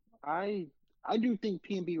you, I do think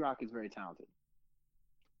PNB Rock is very talented.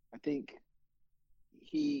 I think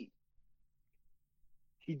he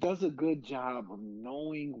does a good job of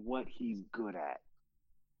knowing what he's good at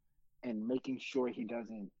and making sure he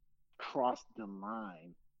doesn't cross the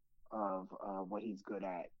line of what he's good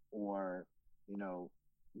at, or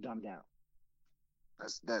dumb down.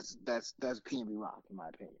 That's PNB Rock, in my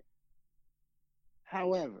opinion.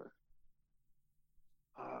 However,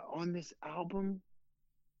 on this album,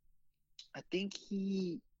 I think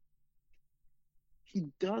he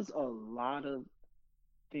does a lot of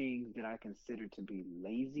things that I consider to be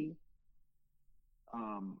lazy.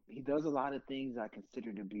 He does a lot of things I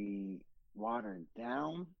consider to be watered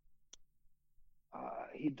down.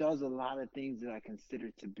 He does a lot of things that I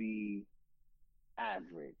consider to be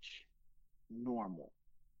average, normal.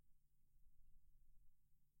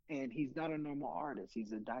 And he's not a normal artist.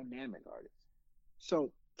 He's a dynamic artist.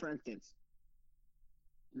 So, for instance,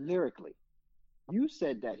 lyrically, you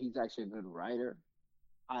said that he's actually a good writer.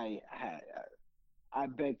 I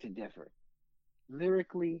beg to differ.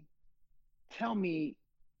 Lyrically, tell me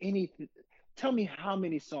how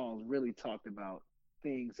many songs really talked about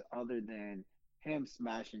things other than him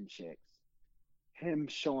smashing chicks, him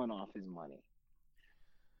showing off his money,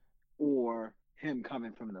 or him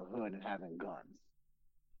coming from the hood and having guns.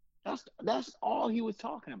 That's all he was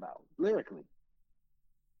talking about lyrically.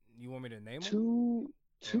 You want me to name them?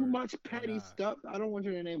 Too much petty stuff. I don't want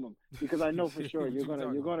you to name them because I know for sure you're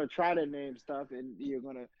gonna try to name stuff, and you're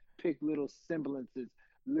gonna pick little semblances,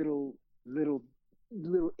 little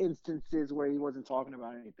instances where he wasn't talking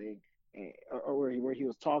about anything, or where he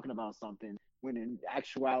was talking about something when in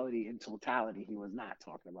actuality, in totality, he was not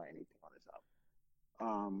talking about anything on this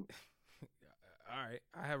album. All right,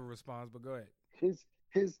 I have a response, but go ahead.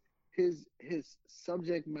 his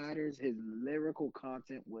subject matters, his lyrical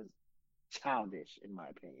content was childish, in my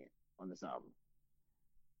opinion, on this album.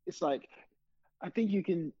 It's like I think you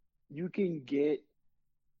can get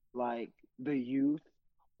like the youth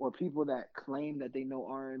or people that claim that they know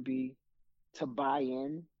R&B to buy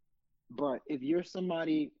in, but if you're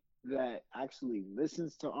somebody that actually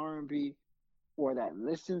listens to R&B or that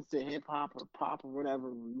listens to hip hop or pop or whatever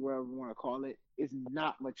you want to call it, it's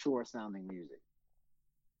not mature sounding music.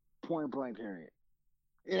 Point blank, period.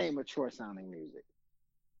 It ain't mature sounding music.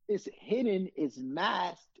 It's hidden, it's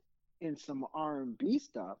masked in some R&B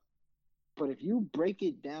stuff, but if you break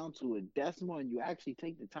it down to a decimal and you actually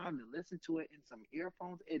take the time to listen to it in some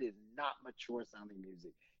earphones, it is not mature sounding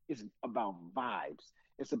music. It's about vibes.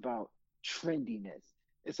 It's about trendiness.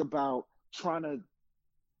 It's about trying to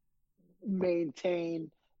maintain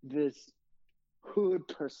this hood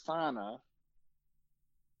persona,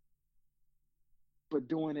 but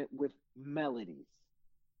doing it with melodies.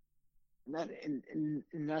 And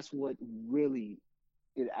that's what really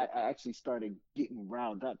I actually started getting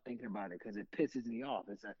riled up thinking about it because it pisses me off.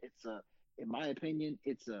 It's a in my opinion,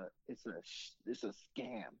 it's a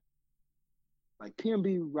scam. Like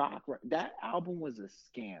PNB Rock, that album was a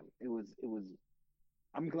scam. It was.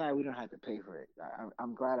 I'm glad we don't have to pay for it.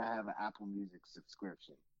 I'm glad I have an Apple Music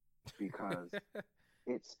subscription because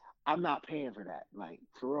I'm not paying for that. Like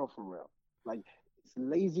for real. Like it's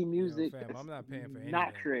lazy music. Fam, I'm not paying for anything.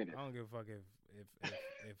 Not creative. I don't give a fuck if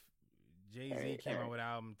Jay-Z came out with an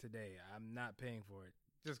album today. I'm not paying for it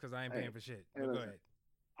just because I ain't paying for shit. But go ahead.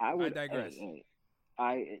 I digress.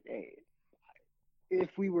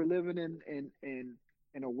 If we were living in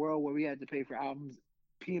a world where we had to pay for albums,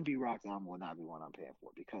 PNB Rock's album will not be one I'm paying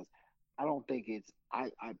for because I don't think it's.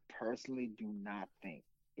 I personally do not think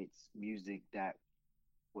it's music that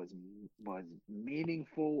was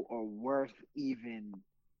meaningful or worth even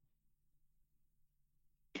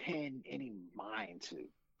paying any mind to.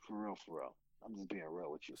 For real. I'm just being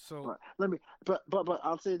real with you. So but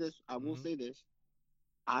I'll say this. I will say this.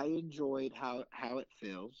 I enjoyed how it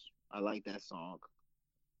feels. I like that song.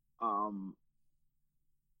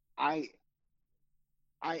 I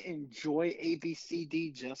enjoy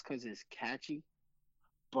ABCD just because it's catchy,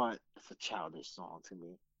 but it's a childish song to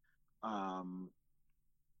me.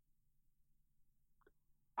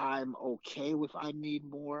 I'm okay with I Need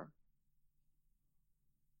More.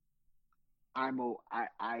 I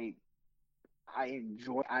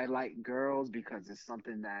like Girls because it's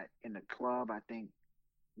something that in the club I think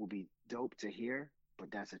will be dope to hear,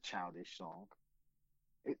 but that's a childish song.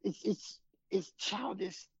 It's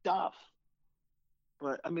childish stuff.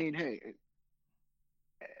 But I mean, hey,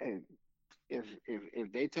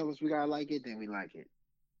 if they tell us we gotta like it, then we like it.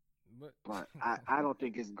 But I don't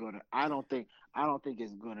think it's good. I don't think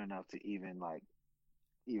it's good enough to even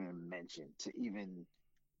mention, to even.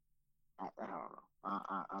 I don't know.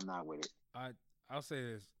 I'm not with it. I'll say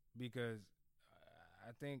this because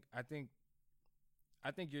I think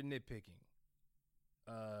you're nitpicking.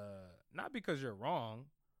 Not because you're wrong,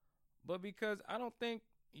 but because I don't think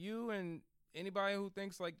you and anybody who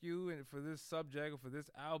thinks like you and for this subject or for this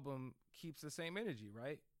album keeps the same energy,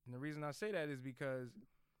 right? And the reason I say that is because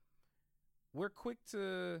we're quick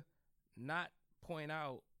to not point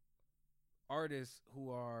out artists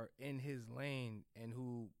who are in his lane and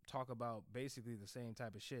who talk about basically the same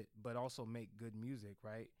type of shit, but also make good music,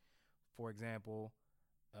 right? For example,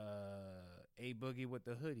 A Boogie with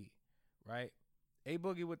the Hoodie, right? A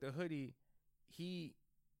Boogie with the Hoodie, he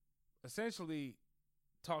essentially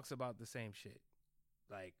talks about the same shit,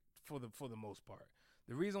 like for the most part.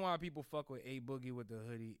 The reason why people fuck with A Boogie with the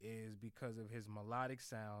Hoodie is because of his melodic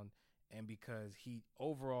sound and because he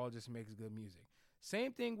overall just makes good music.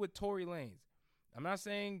 Same thing with Tory Lanez. I'm not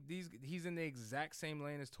saying he's in the exact same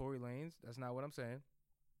lane as Tory Lanez. That's not what I'm saying.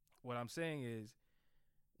 What I'm saying is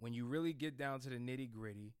when you really get down to the nitty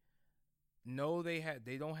gritty, no, they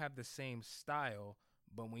don't have the same style,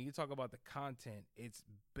 but when you talk about the content, it's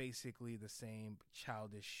basically the same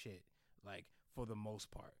childish shit, like for the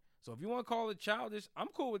most part. So if you want to call it childish, I'm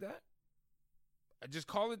cool with that. I just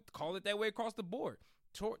call it that way across the board.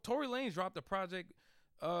 Tory Lanez dropped a project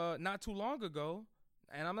not too long ago,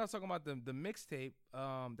 and I'm not talking about the mixtape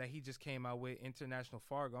that he just came out with, International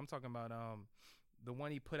Fargo. I'm talking about the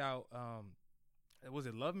one he put out. Was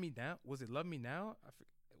it Love Me Now? Was it Love Me Now?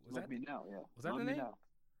 Love Me Now, yeah. Was that Love the Me name? Now.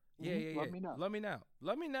 Yeah. Love Me Now. Love Me Now.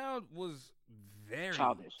 Love Me Now was very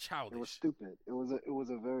childish. It was stupid. It was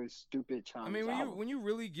a very stupid childish. I mean, when you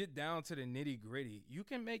really get down to the nitty gritty, you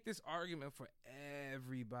can make this argument for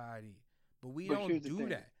everybody, but we don't do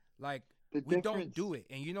that. Like we don't do it,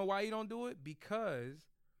 and you know why you don't do it? Because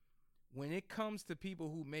when it comes to people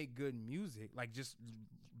who make good music, like just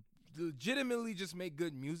legitimately just make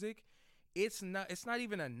good music, it's not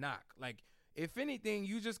even a knock. Like, if anything,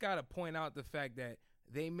 you just got to point out the fact that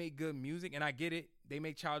they make good music, and I get it. They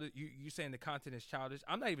make childish. You saying the content is childish.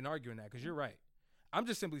 I'm not even arguing that because you're right. I'm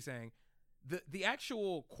just simply saying the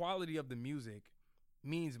actual quality of the music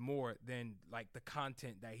means more than like the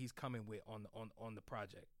content that he's coming with on the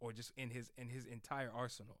project or just in his entire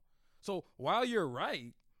arsenal. So while you're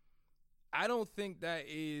right, I don't think that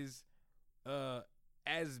is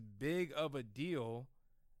as big of a deal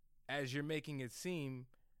as you're making it seem,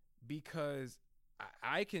 because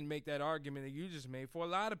I can make that argument that you just made for a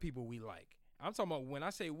lot of people we like. I'm talking about, when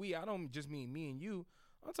I say we, I don't just mean me and you.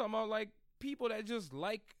 I'm talking about like people that just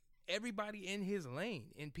like everybody in his lane,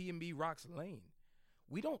 in PNB Rock's lane.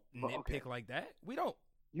 We don't nitpick like that. We don't.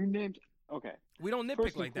 You named okay. We don't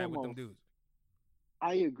nitpick like that with them dudes.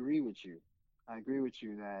 I agree with you. I agree with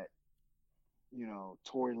you that, you know,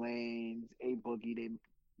 Tory Lanez, A Boogie,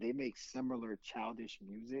 they make similar childish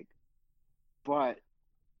music, but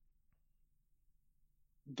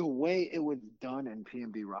the way it was done in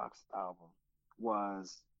PNB Rock's album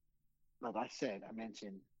was, like I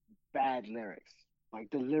mentioned, bad lyrics. Like,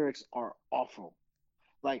 the lyrics are awful.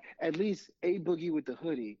 Like, at least A Boogie with the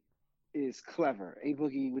Hoodie is clever. A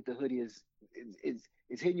Boogie with the Hoodie is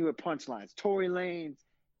hitting you with punchlines. Tory Lanez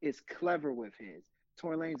is clever with his.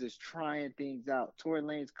 Tory Lanez is trying things out. Tory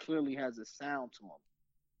Lanez clearly has a sound to him.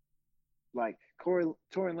 Like, Tory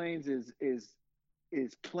Lanez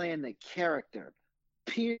is playing the character.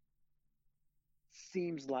 Pierce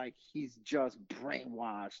seems like he's just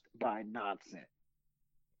brainwashed by nonsense.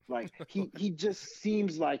 Like, he just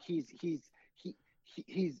seems like he's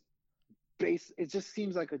based. It just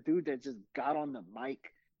seems like a dude that just got on the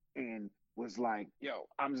mic and was like, yo,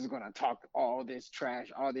 I'm just gonna talk all this trash,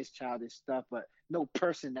 all this childish stuff, but no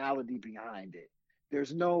personality behind it.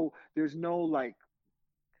 There's no like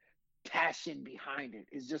passion behind it.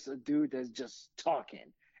 It's just a dude that's just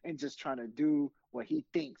talking and just trying to do what he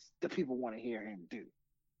thinks the people want to hear him do.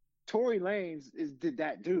 Tory Lanez did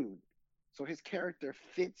that dude. So his character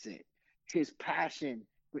fits it. His passion,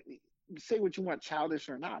 say what you want, childish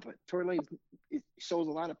or not, but Tory Lanez shows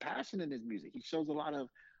a lot of passion in his music. He shows a lot of,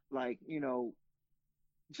 like, you know,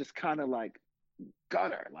 just kind of like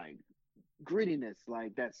gutter, like grittiness,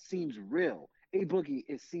 like that seems real. A Boogie,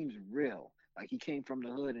 it seems real. Like, he came from the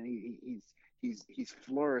hood and he's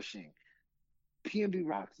flourishing. PNB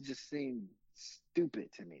Rocks just seemed stupid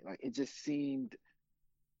to me. Like, it just seemed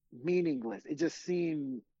meaningless. It just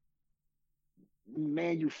seemed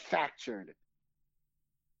manufactured.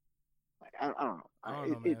 Like, I don't know. I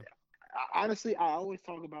don't know, man. Honestly, I always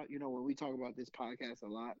talk about, you know, when we talk about this podcast a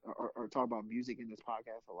lot, or talk about music in this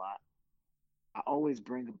podcast a lot, I always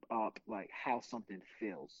bring up like how something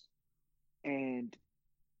feels, and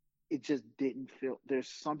it just didn't feel. There's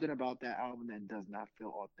something about that album that does not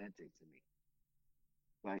feel authentic to me.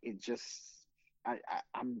 Like, it just,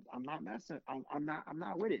 I'm not messing. I'm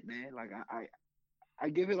not with it, man. Like, I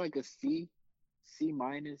give it like a C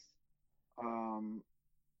minus.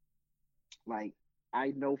 Like,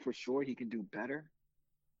 I know for sure he can do better,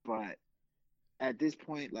 but at this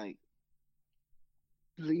point, like,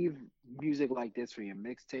 leave music like this for your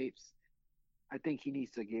mixtapes. I think he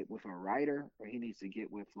needs to get with a writer, or he needs to get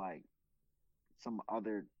with like some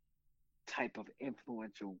other type of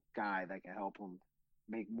influential guy that can help him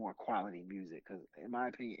make more quality music. Because in my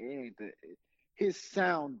opinion, his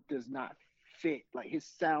sound does not fit. Like, his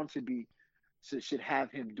sound should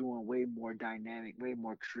have him doing way more dynamic, way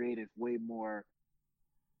more creative, way more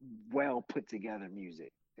well put together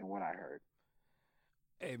music than what I heard.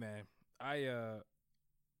 Hey, man,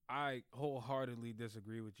 I wholeheartedly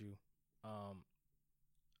disagree with you.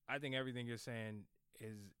 I think everything you're saying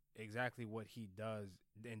is exactly what he does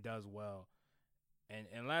and does well.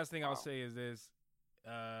 And last thing I'll say is this: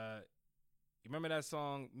 you remember that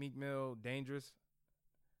song Meek Mill, "Dangerous"?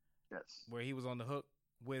 Yes. Where he was on the hook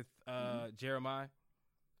with Jeremiah.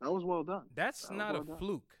 That was well done. That's not a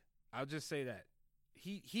fluke. I'll just say that.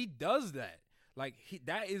 He does that. Like,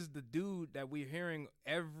 that is the dude that we're hearing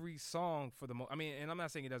every song for the most. I mean, and I'm not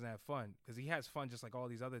saying he doesn't have fun, because he has fun just like all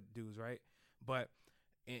these other dudes, right? But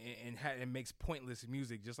and makes pointless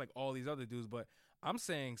music just like all these other dudes. But I'm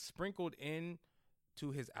saying sprinkled in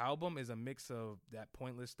to his album is a mix of that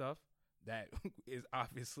pointless stuff that is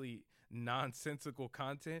obviously nonsensical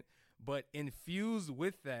content, but infused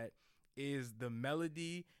with that is the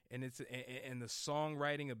melody and the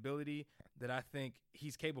songwriting ability that I think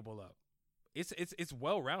he's capable of. It's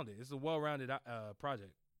well rounded. It's a well rounded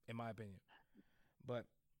project, in my opinion. But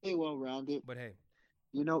well rounded. But hey,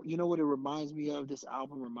 You know what it reminds me of? This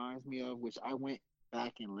album reminds me of, which I went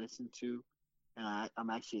back and listened to, and I'm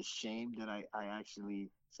actually ashamed that I actually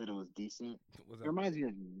said it was decent. What's It up? reminds me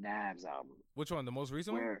of Nav's album, Which one? The most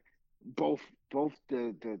recent one? where both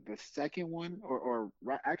the second one,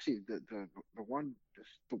 actually the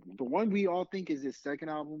one we all think is his second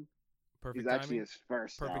album is Perfect actually timing. his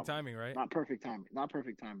first Perfect album. timing, right? Not perfect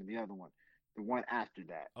timing. The other one, the one after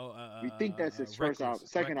that. Oh, We think that's his first reckless, album,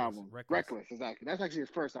 second reckless, album. reckless. Reckless, exactly. That's actually his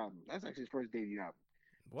first album. That's actually his first debut album.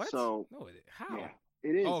 What? So No, how? yeah,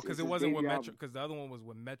 it is. Oh, It's because it his wasn't with debut Metro. album. Because the other one was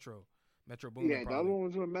with Metro. Metro Boomin, Yeah, the other probably. one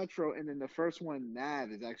was with Metro, and then the first one,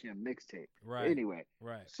 Nav, is actually a mixtape. But Right. anyway,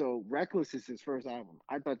 Right. so Reckless is his first album.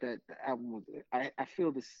 I thought that the album was. I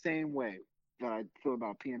feel the same way that I feel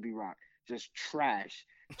about PNB Rock. Just trash,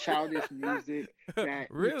 childish music that you think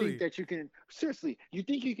Really? that you can seriously. You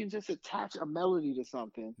think you can just attach a melody to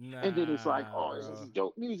something, and then it's like, Nah, oh, this bro. is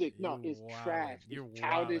dope music. No, You it's wildin'. trash. You're It's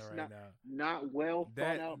childish, wildin' right now. not well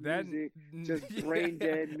thought out That music. Just brain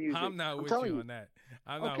dead music. I'm not I'm with telling you you. on that.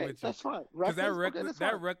 I'm not Okay, with you. that's fine. Because that Reckless, okay, that's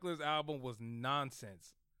fine. Reckless album was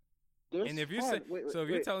nonsense. There's And if you're fun. so if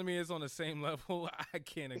you're telling me it's on the same level, I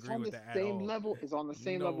can't it's agree on with the that at same all. level. It's on the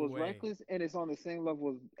same No level as way. Reckless, and it's on the same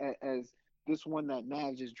level as this one that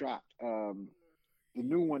Nav just dropped. The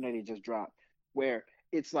new one that he just dropped, where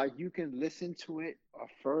it's like you can listen to it a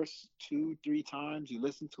first 2, 3 times. You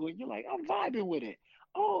listen to it, you're like, I'm vibing with it.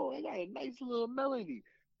 Oh, it got a nice little melody.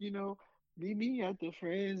 You know, meet me at the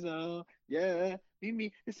friend zone. Yeah, meet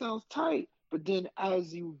me. It sounds tight. But then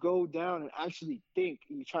as you go down and actually think,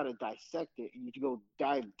 and you try to dissect it, and you go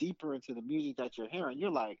dive deeper into the music that you're hearing, you're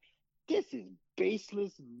like, this is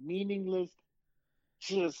baseless, meaningless,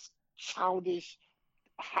 just childish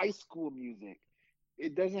high school music.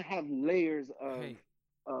 It doesn't have layers Hey,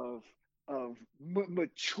 of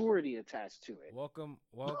maturity attached to it. welcome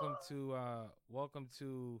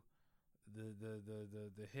to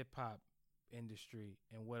the hip hop industry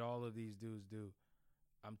and what all of these dudes do.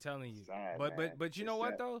 I'm telling you. Sad, But man. but you It's know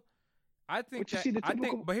what sad. though? I think But you that see the I think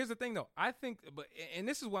typical. but here's the thing though. I think but and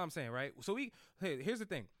this is what I'm saying, right? So here's the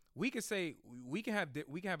thing. We could say we can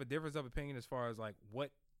have a difference of opinion as far as like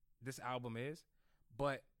what this album is,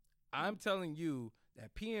 but I'm telling you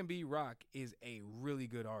that PNB Rock is a really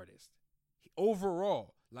good artist.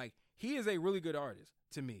 Overall, like he is a really good artist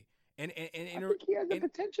to me. I think he has the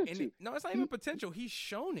potential to. No, it's not He even potential. He's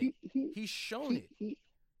shown it. He's shown it.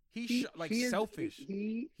 Like he is- selfish.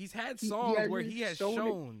 He He's had he songs where hasn't he has shown it-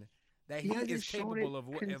 shown that he he hasn't is shown capable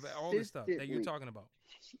it of all this stuff that you're consistently. talking about.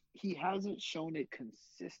 he hasn't shown it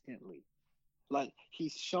consistently. Like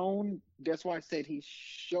he's shown. That's why I said he's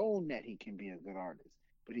shown that he can be a good artist,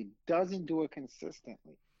 but he doesn't do it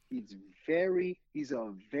consistently. He's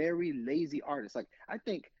a very lazy artist. Like I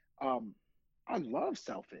think I love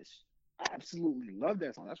Selfish. I absolutely love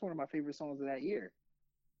that song. That's one of my favorite songs of that year.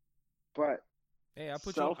 But Hey, I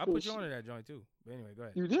put Selfish, you on to that joint too. But anyway, go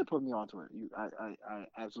ahead. you did put me onto it. I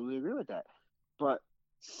absolutely agree with that. But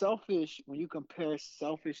Selfish, when you compare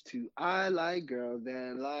Selfish to I like girls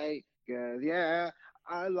that like girls, yeah,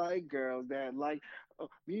 I like girls that like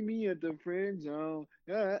meet me at the friend zone.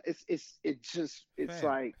 Yeah, it's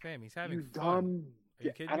like Fam, he's having you fun. dumb. Are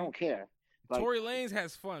you kidding I me? don't care. Like, Tory Lanez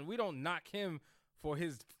has fun. We don't knock him for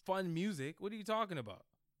his fun music. What are you talking about?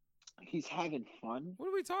 he's having fun. What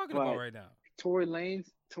are we talking But about right now? Tory Lanez,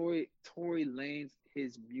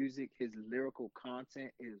 his music, his lyrical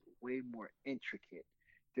content is way more intricate.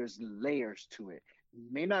 There's layers to it.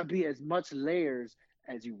 May not be as much layers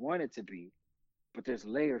as you want it to be, but there's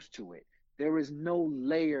layers to it. There is no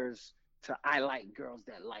layers to I like girls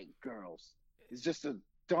that like girls. It's just a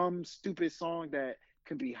dumb, stupid song that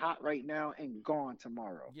can be hot right now and gone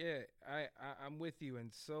tomorrow. Yeah, I'm with you,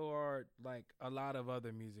 and so are like a lot of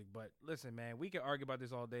other music. But listen, man, we can argue about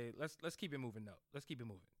this all day. Let's keep it moving though. Let's keep it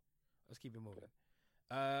moving.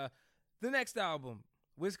 The next album,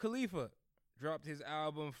 Wiz Khalifa dropped his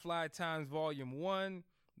album Fly Times Volume 1,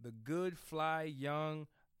 The Good Fly Young.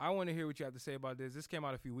 I want to hear what you have to say about this. This came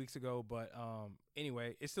out a few weeks ago, but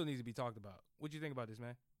anyway, it still needs to be talked about. What do you think about this,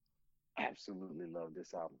 man? Absolutely love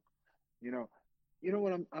this album. You know, you know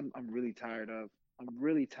what I'm really tired of? I'm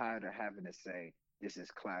really tired of having to say this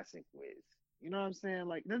is classic Wiz. You know what I'm saying?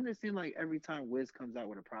 Like, doesn't it seem like every time Wiz comes out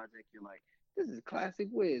with a project, you're like, this is classic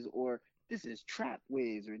Wiz, or this is trap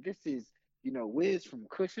Wiz, or this is, Wiz from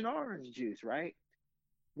Kush and Orange Juice, right?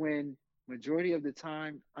 When majority of the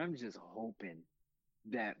time, I'm just hoping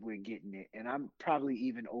that we're getting it, and I'm probably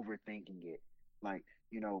even overthinking it. Like,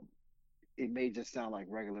 it may just sound like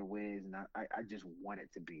regular Wiz, and I just want it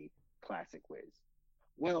to be classic Wiz.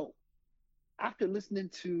 Well, after listening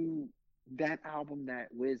to that album that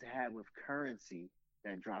Wiz had with Currency,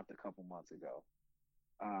 that dropped a couple months ago.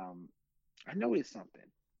 I noticed something.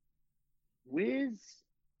 Wiz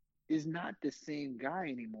is not the same guy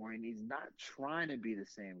anymore, and he's not trying to be the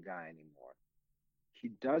same guy anymore. He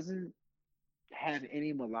doesn't have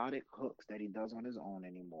any melodic hooks that he does on his own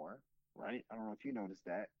anymore, right? I don't know if you noticed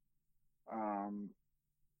that. Um,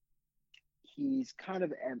 he's kind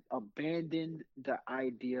of abandoned the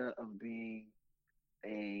idea of being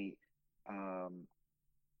a um,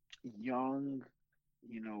 young,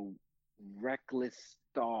 you know, reckless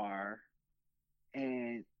star,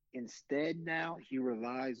 and instead now he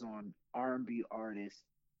relies on R&B artists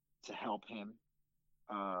to help him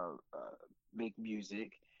uh, uh, make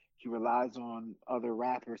music. He relies on other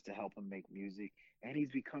rappers to help him make music, and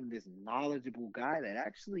he's become this knowledgeable guy that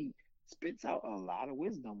actually spits out a lot of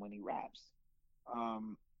wisdom when he raps.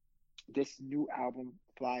 Um, this new album,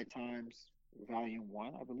 Fly Times Volume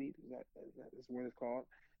One, I believe is what it's called.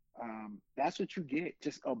 That's what you get,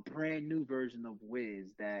 just a brand new version of Wiz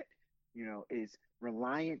that is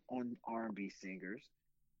reliant on R&B singers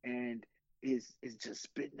and is just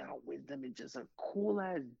spitting out wisdom and just a cool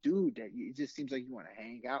ass dude that it just seems like you want to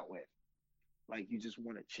hang out with, like you just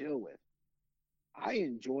want to chill with. I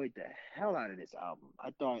enjoyed the hell out of this album. I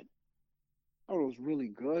thought it was really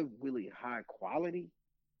good, really high quality,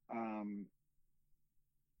 um,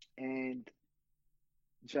 and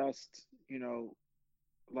just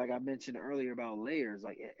like I mentioned earlier about layers,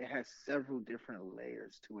 like it has several different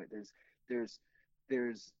layers to it. There's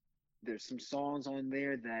there's there's some songs on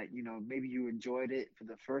there that maybe you enjoyed it for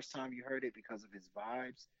the first time you heard it because of his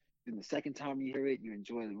vibes. Then the second time you hear it, you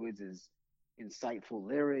enjoy the Wiz's insightful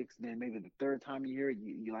lyrics. Then maybe the third time you hear it,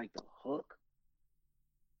 you like the hook.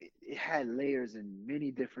 It had layers and many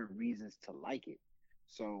different reasons to like it.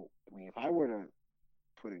 So I mean, if I were to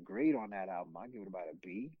put a grade on that album, I'd give it about a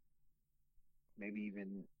B, maybe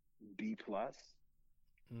even B plus.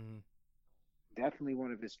 Mm-hmm. Definitely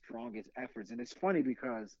one of his strongest efforts. And it's funny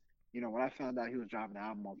because, when I found out he was dropping an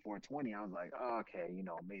album on 420, I was like, oh, okay,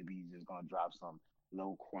 maybe he's just gonna drop some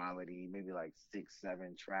low quality, maybe like 6,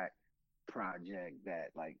 7 track project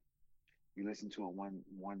that like you listen to it one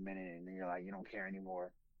minute and then you're like, you don't care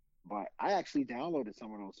anymore. But I actually downloaded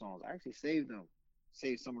some of those songs. I actually saved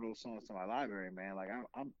some of those songs to my library, man. Like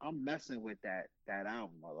I'm messing with that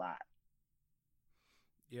album a lot.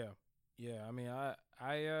 Yeah. Yeah, I mean, I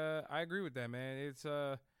agree with that, man. It's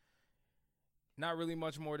not really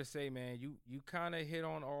much more to say, man. You kind of hit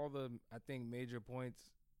on all the, I think, major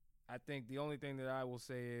points. I think the only thing that I will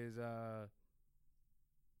say is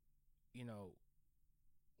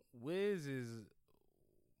Wiz is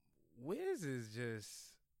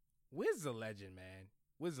a legend, man.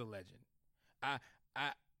 Wiz a legend. I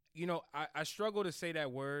I I struggle to say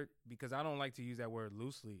that word because I don't like to use that word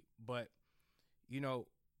loosely, but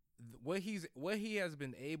what he has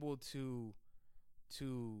been able to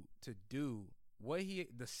do, the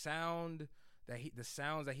sounds that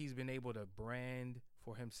he's been able to brand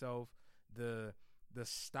for himself, the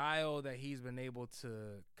style that he's been able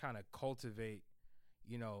to kind of cultivate,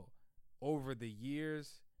 over the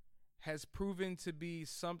years, has proven to be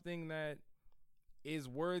something that is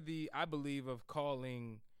worthy, I believe, of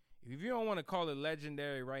calling. If you don't want to call it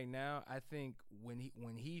legendary right now, I think when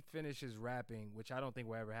he finishes rapping, which I don't think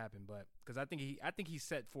will ever happen, but because I think he's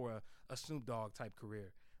set for a Snoop Dogg type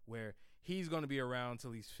career where he's going to be around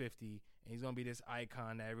till he's 50 and he's going to be this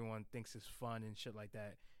icon that everyone thinks is fun and shit like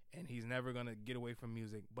that, and he's never going to get away from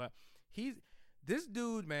music. But this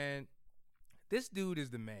dude, man. This dude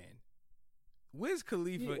is the man. Wiz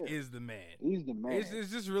Khalifa is the man. He's the man. It's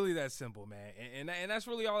just really that simple, man. And that's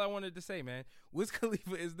really all I wanted to say, man. Wiz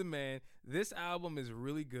Khalifa is the man. This album is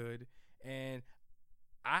really good. And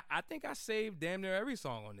I think I saved damn near every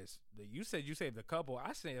song on this. You said you saved a couple.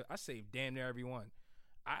 I saved damn near every one.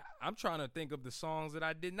 I'm trying to think of the songs that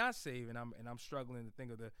I did not save, and I'm struggling to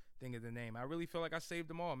think of the name. I really feel like I saved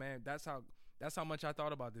them all, man. That's how much I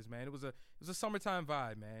thought about this, man. It was a summertime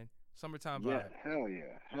vibe, man. Summertime vibe. Yeah,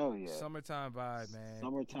 hell yeah. Summertime vibe, man.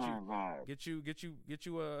 Summertime vibe. Get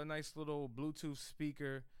you a nice little Bluetooth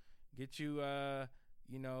speaker. Get you a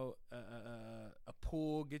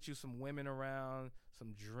pool. Get you some women around,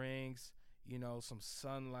 some drinks. Some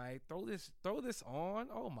sunlight. Throw this on.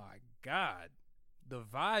 Oh my God, the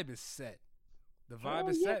vibe is set. The vibe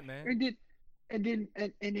is set, man. And then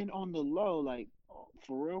on the low, like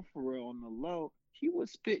for real, on the low, he was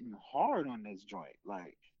spitting hard on this joint,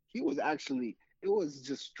 like. He was actually, it was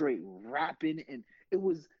just straight rapping, and it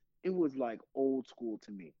was like old school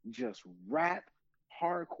to me. Just rap,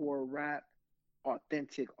 hardcore rap,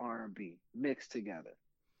 authentic R&B mixed together.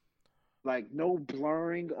 Like no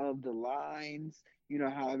blurring of the lines, You know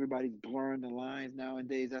how everybody's blurring the lines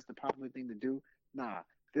nowadays? That's the popular thing to do. Nah,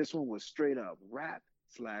 this one was straight up rap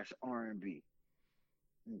slash R&B.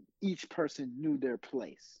 Each person knew their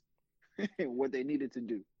place and what they needed to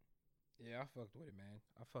do. Yeah, I fucked with it, man.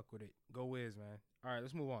 I fuck with it. Go Wiz, man. All right,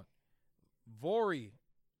 let's move on. Vory,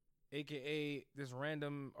 aka this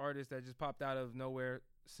random artist that just popped out of nowhere,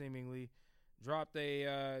 seemingly, dropped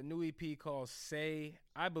a new EP called Say.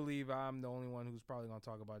 I believe I'm the only one who's probably gonna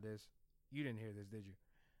talk about this. You didn't hear this, did you?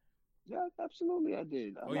 Yeah, absolutely, I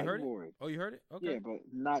did. I Oh, you heard Vory. it? Oh, you heard it? Okay. Yeah, but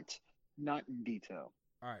not in detail.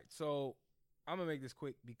 All right, so I'm gonna make this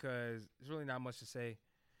quick because there's really not much to say.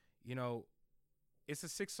 You know, it's a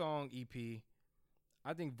 6-song EP.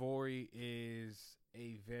 I think Vory is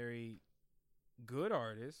a very good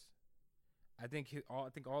artist. I think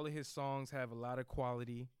all of his songs have a lot of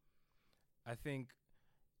quality. I think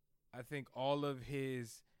all of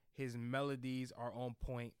his melodies are on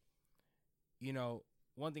point. You know,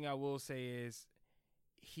 one thing I will say is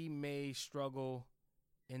he may struggle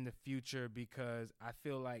in the future because I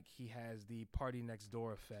feel like he has the Party Next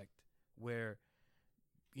Door effect where,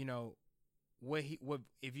 you know, what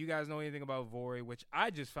if you guys know anything about Vory, which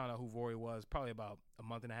I just found out who Vory was probably about a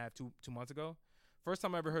month and a half, 2 months ago. First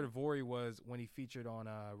time I ever heard of Vory was when he featured on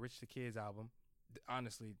Rich the Kid's album.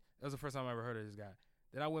 Honestly, that was the first time I ever heard of this guy.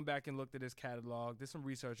 Then I went back and looked at his catalog, did some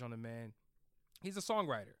research on the man. He's a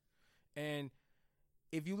songwriter. And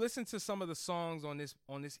if you listen to some of the songs on this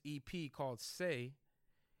EP called Say,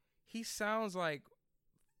 he sounds like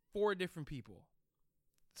 4 different people.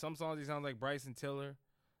 Some songs he sounds like Bryson Tiller.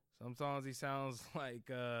 Some songs he sounds like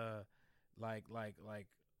Gunna. I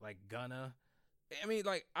mean,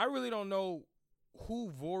 like, I really don't know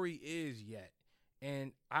who Vory is yet.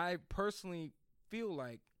 And I personally feel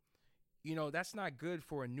like, you know, that's not good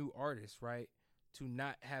for a new artist, right? To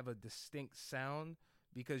not have a distinct sound,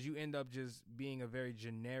 because you end up just being a very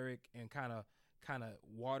generic and kind of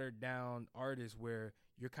watered down artist where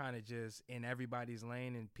you're kind of just in everybody's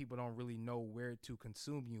lane and people don't really know where to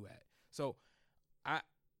consume you at. So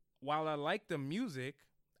while I like the music,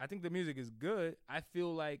 I think the music is good. I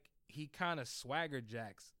feel like he kind of swagger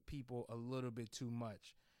jacks people a little bit too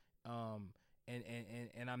much.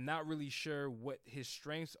 And I'm not really sure what his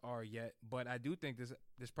strengths are yet, but I do think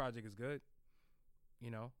this project is good.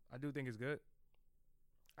 You know, I do think it's good.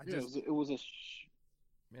 It was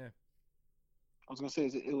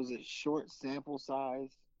a short sample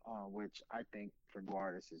size, which I think for new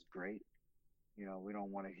artists is great. You know, we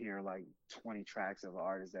don't want to hear like 20 tracks of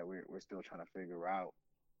artists that we're still trying to figure out,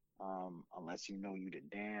 unless you know you the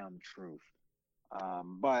damn truth.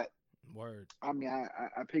 But word. I mean,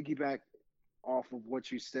 I piggyback off of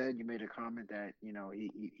what you said. You made a comment that, you know,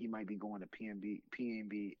 he might be going to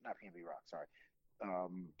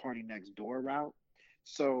Party Next Door route.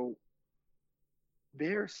 So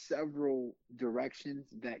there are several directions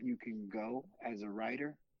that you can go as a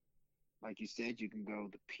writer. Like you said, you can go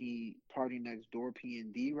the Party Next Door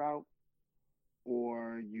P&D route,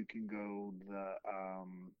 or you can go the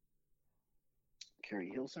Carrie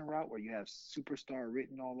Hilson route, where you have superstar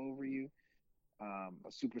written all over you, a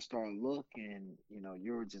superstar look, and you know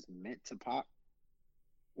you're just meant to pop.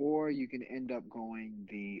 Or you can end up going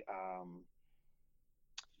the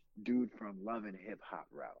dude from Love and Hip Hop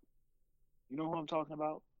route. You know who I'm talking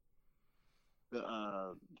about?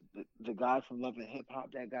 The guy from Love and Hip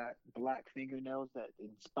Hop that got black fingernails, that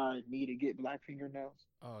inspired me to get black fingernails.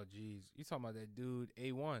 Oh, geez. You talking about that dude,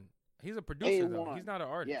 A1. He's a producer, though. He's not an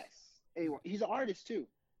artist. Yes. A1. He's an artist, too.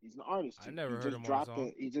 He's an artist, too. I never heard him on a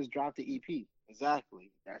song. He just dropped the EP.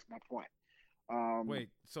 Exactly. That's my point. Wait,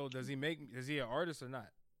 so is he an artist or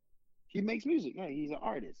not? He makes music. Yeah, he's an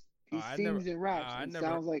artist. He sings and raps.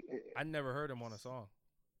 I never heard him on a song.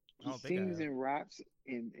 He sings and raps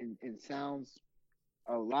and sounds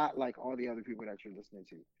a lot like all the other people that you're listening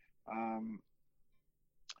to.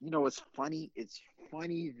 You know, it's funny. It's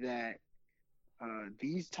funny that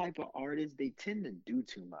these type of artists, they tend to do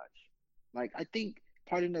too much. Like, I think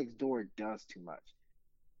Party Next Door does too much.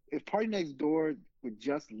 If Party Next Door would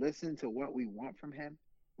just listen to what we want from him,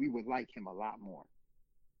 we would like him a lot more.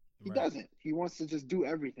 He doesn't. He wants to just do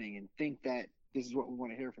everything and think that this is what we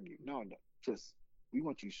want to hear from you. No, just we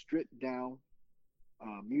want you stripped down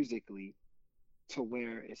musically to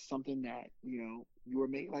where it's something that, you know, you were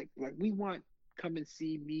made like we want Come and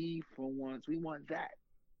See Me for once. We want that.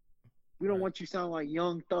 We don't want you sound like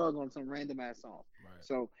Young Thug on some random ass song. Right.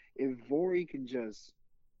 So if Vory can just,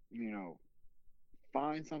 you know,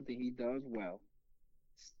 find something he does well,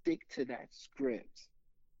 stick to that script,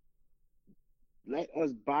 let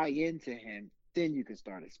us buy into him, then you can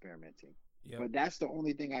start experimenting. Yep. But that's the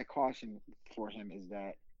only thing I caution for him, is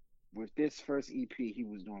that with this first EP, he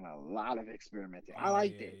was doing a lot of experimenting. I Oh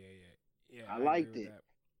liked it. yeah. I I agree liked with it. that.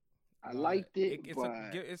 I No, liked it,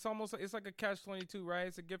 it's almost it's like a catch-22, right?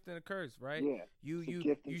 It's a gift and a curse, right? yeah, You it's a you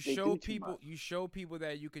gift and you they show do too people much.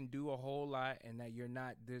 that you can do a whole lot and that you're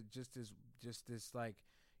not just this like,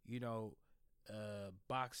 you know,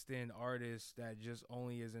 boxed in artist that just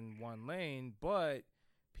only is in one lane, but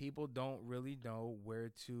people don't really know where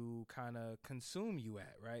to kind of consume you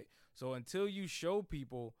at, right? So until you show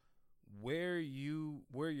people where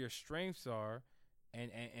your strengths are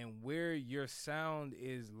and where your sound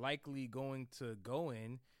is likely going to go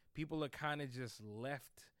in, people are kind of just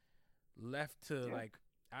left to Yeah. like,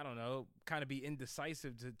 I don't know, kind of be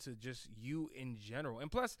indecisive to just you in general. And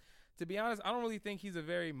plus, to be honest, I don't really think he's a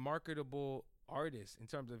very marketable artist in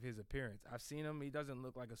terms of his appearance. I've seen him; he doesn't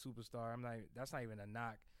look like a superstar. That's not even a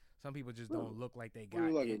knock. Some people just don't look like they What are got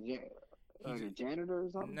you like it. like a janitor or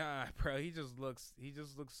something? Nah, bro, he just looks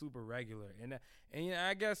super regular. And yeah,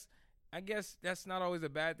 I guess that's not always a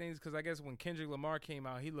bad thing, because I guess when Kendrick Lamar came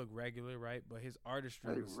out, he looked regular, right? But his artistry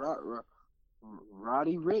Like was,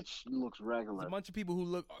 Roddy Rich looks there's regular. a bunch of people who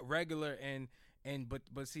look regular,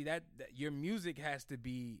 but see that your music has to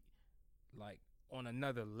be like on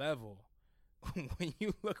another level when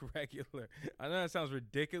you look regular. I know that sounds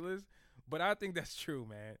ridiculous, but I think that's true,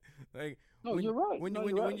 man. Like, No, you're right. When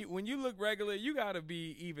you look regular, you gotta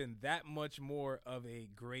be even that much more of a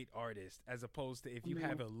great artist, as opposed to if you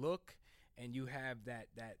have a look and you have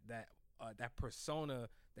that persona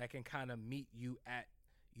that can kind of meet you at,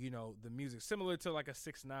 you know, the music, similar to like a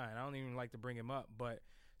 6ix9ine. I don't even like to bring him up, but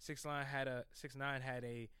 6ix9ine had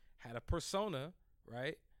a persona,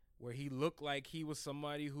 right, where he looked like he was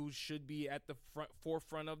somebody who should be at the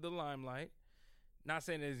forefront of the limelight. Not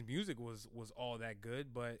saying that his music was all that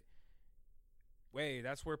good, but wait,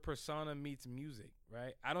 that's where persona meets music,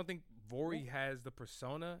 right? I don't think Vori has the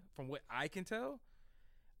persona, from what I can tell.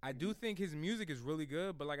 I do think his music is really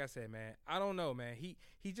good, but like I said, man, I don't know, man. He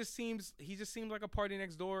just seems like a Party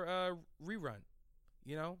Next Door rerun.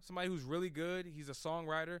 You know, somebody who's really good. He's a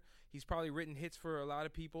songwriter. He's probably written hits for a lot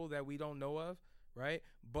of people that we don't know of, right?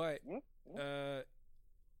 But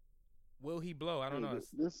will he blow? I don't know.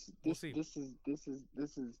 We'll see.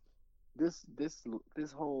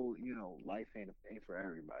 This whole, you know, life ain't for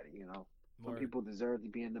everybody. You know, some people deserve to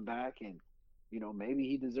be in the back, and you know, maybe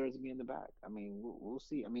he deserves to be in the back. I mean, we'll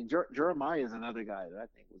see. I mean, Jeremiah is another guy that I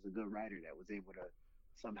think was a good writer that was able to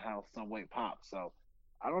somehow, some way pop. So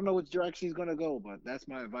I don't know which direction he's gonna go, but that's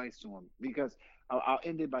my advice to him. Because I'll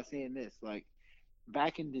end it by saying this: like,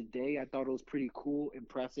 back in the day, I thought it was pretty cool,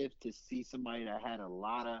 impressive to see somebody that had a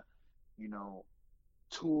lot of, you know,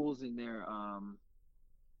 tools in their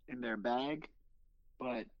bag.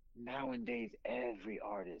 But nowadays, every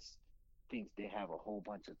artist thinks they have a whole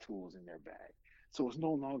bunch of tools in their bag. So it's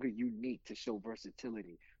no longer unique to show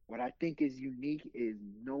versatility. What I think is unique is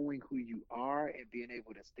knowing who you are and being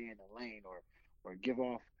able to stay in the lane, or give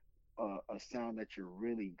off a sound that you're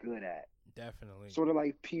really good at. Definitely. Sort of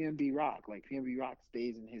like PNB Rock. Like, PNB Rock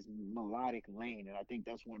stays in his melodic lane, and I think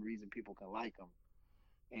that's one reason people can like him.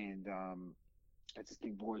 And I just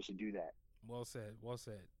think boys should do that. Well said. Well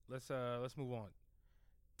said. Let's move on.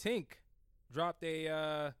 Tink dropped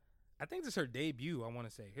a I think this is her debut, I want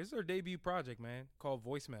to say. Here's her debut project, man, called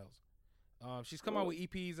Voicemails. She's come out with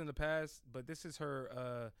EPs in the past, but this is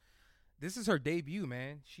her debut,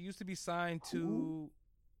 man. She used to be signed to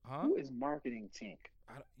Who is marketing Tink?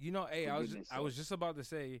 I was just about to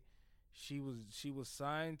say she was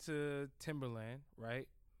signed to Timberland, right?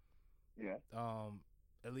 Yeah.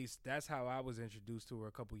 At least that's how I was introduced to her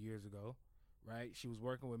a couple years ago, right? She was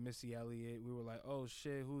working with Missy Elliott. We were like, "Oh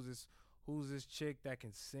shit, who's this chick that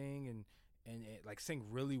can sing and like sing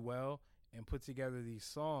really well and put together these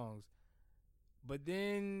songs?" But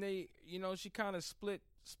then she kind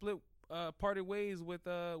of parted ways with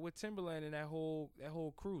Timberland and that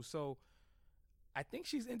whole crew. So I think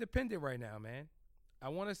she's independent right now, man. I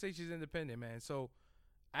want to say she's independent, man. So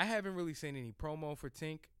I haven't really seen any promo for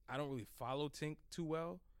Tink. I don't really follow Tink too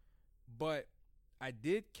well, but I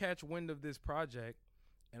did catch wind of this project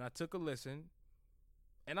and I took a listen.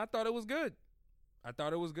 And I thought it was good. I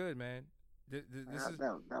thought it was good, man. That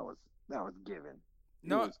was given.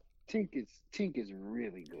 No, Tink is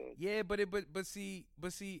really good. Yeah, but see,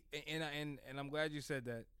 and I'm glad you said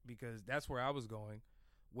that, because that's where I was going,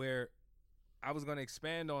 where I was going to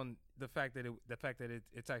expand on the fact that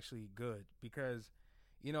it's actually good, because,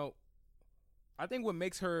 you know, I think what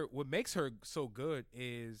makes her so good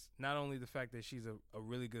is not only the fact that she's a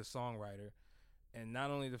really good songwriter, and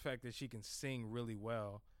not only the fact that she can sing really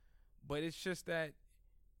well, but it's just that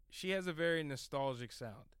she has a very nostalgic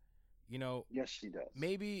sound. You know, Yes, she does.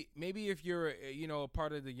 maybe if you're a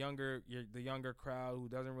part of the younger crowd who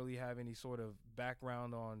doesn't really have any sort of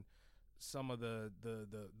background on some of the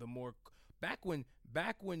more back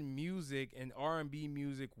when music and R&B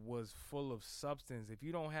music was full of substance. If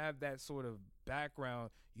you don't have that sort of background,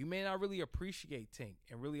 you may not really appreciate Tink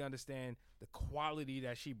and really understand the quality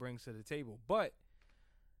that she brings to the table. But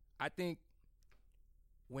I think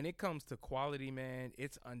when it comes to quality, man,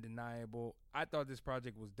 it's undeniable. I thought this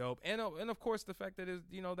project was dope, and of course the fact that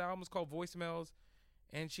the album's called Voicemails,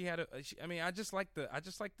 and she had I just like the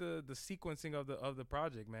sequencing of the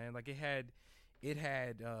project, man. Like it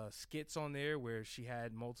had skits on there where she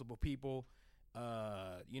had multiple people,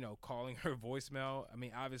 calling her voicemail. I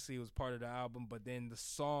mean, obviously it was part of the album, but then the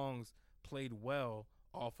songs played well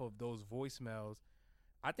off of those voicemails.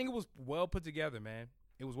 I think it was well put together, man.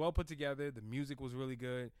 It was well put together. The music was really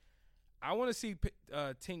good. I want to see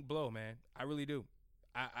Tink blow, man. I really do.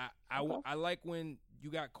 I like when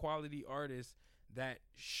you got quality artists that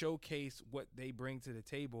showcase what they bring to the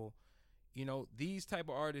table. You know, these type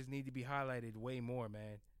of artists need to be highlighted way more,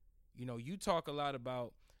 man. You know, you talk a lot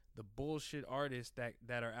about the bullshit artists that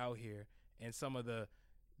are out here and some of the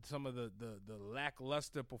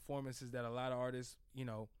lackluster performances that a lot of artists,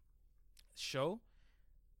 show.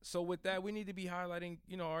 So with that, we need to be highlighting,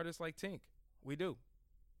 artists like Tink. We do.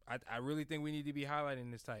 I really think we need to be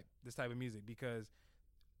highlighting this type of music, because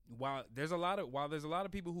while there's a lot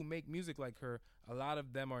of people who make music like her, a lot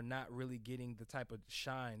of them are not really getting the type of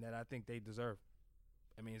shine that I think they deserve.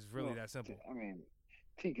 I mean, it's really that simple. I mean,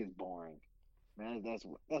 Tink is boring, man. That's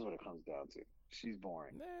what it comes down to. She's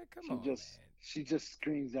boring. Man, she just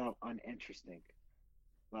screams out uninteresting.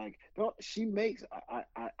 Like, no, she makes. I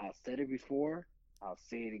said it before. I'll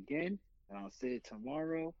say it again, and I'll say it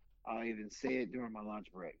tomorrow. I'll even say it during my lunch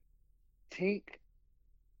break. Tink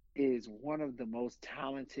is one of the most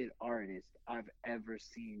talented artists I've ever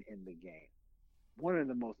seen in the game. One of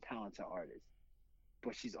the most talented artists.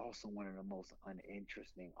 But she's also one of the most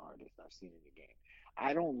uninteresting artists I've seen in the game.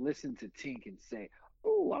 I don't listen to Tink and say,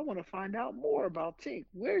 oh, I want to find out more about Tink,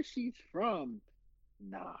 where she's from.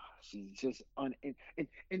 Nah, she's just and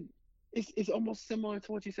it's almost similar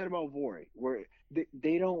to what you said about Vori, where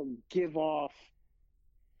they don't give off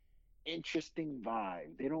interesting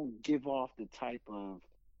vibe. They don't give off the type of,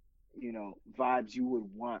 vibes you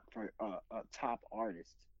would want for a top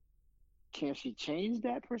artist. Can she change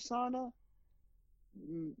that persona?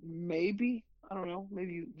 Maybe. I don't know.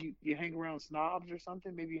 Maybe you hang around snobs or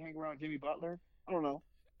something. Maybe you hang around Jimmy Butler. I don't know.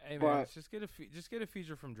 Hey man, just get a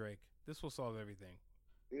feature from Drake. This will solve everything.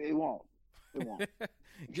 It won't.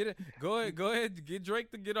 Go ahead. Get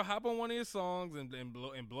Drake to hop on one of his songs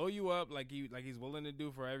and blow you up like he's willing to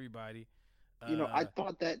do for everybody. I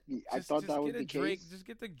thought that was the case. Just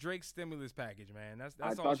get the Drake stimulus package, man.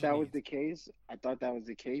 I thought that was the case. I thought that was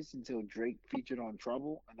the case until Drake featured on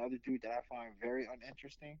Trouble, another dude that I find very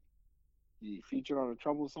uninteresting. He featured on a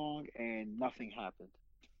Trouble song, and nothing happened.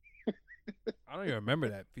 I don't even remember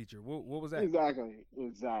that feature. What was that? Exactly.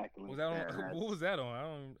 Was that on? What was that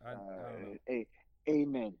on? I don't know.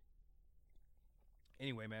 Amen.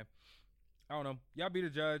 Anyway, man, I don't know. Y'all be the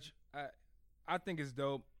judge. I think it's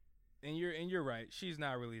dope, and you're right. She's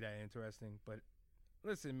not really that interesting. But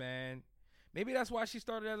listen, man, maybe that's why she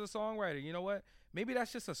started as a songwriter. You know what? Maybe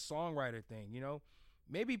that's just a songwriter thing.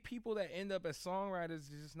 Maybe people that end up as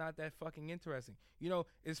songwriters is just not that fucking interesting.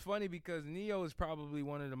 It's funny because Ne-Yo is probably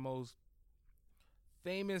one of the most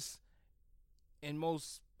famous and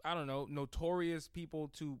most, I don't know, notorious people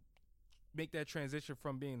to make that transition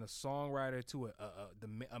from being a songwriter to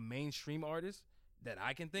a mainstream artist that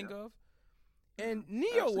I can think of. And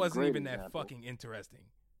Ne-Yo wasn't even that fucking interesting.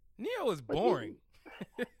 Ne-Yo was boring.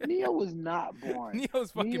 Ne-Yo was not boring. Ne-Yo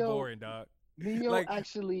was fucking boring, dog. Ne-Yo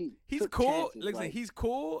actually he's cool. Listen, he's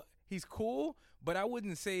cool. He's cool, but I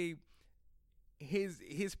wouldn't say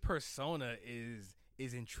his persona is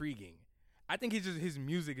intriguing. I think his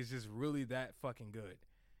music is just really that fucking good.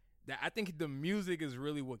 That I think the music is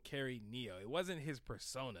really what carried Ne-Yo. It wasn't his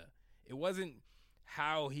persona. It wasn't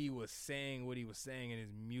how he was saying what he was saying in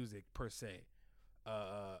his music per se.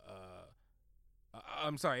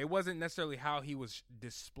 I'm sorry. It wasn't necessarily how he was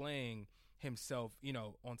displaying himself,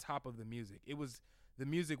 on top of the music. The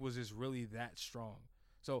music was just really that strong.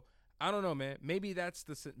 So I don't know, man. Maybe that's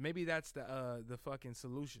the fucking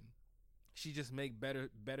solution. She just make better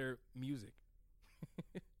music.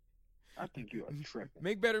 I think you are tripping.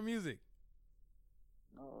 Make better music.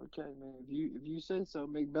 Oh, okay, man. If you say so,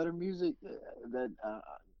 make better music. That I'm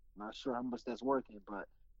not sure how much that's working, but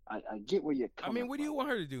I get where you're coming. I mean, what do you want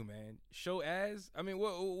her to do, man? Show as? I mean,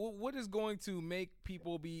 what is going to make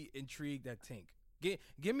people be intrigued at Tink?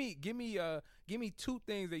 Give me 2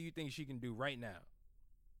 things that you think she can do right now.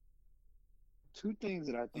 2 things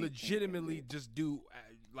that I think legitimately just do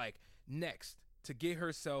like next to get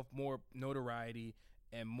herself more notoriety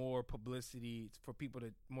and more publicity for people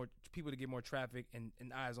to get more traffic and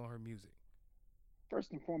eyes on her music.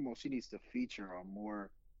 First and foremost, she needs to feature on more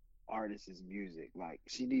artists' music. Like,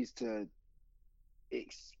 she needs to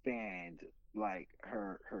expand like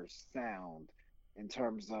her sound in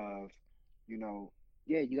terms of, you know,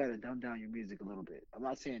 yeah, you got to dumb down your music a little bit. I'm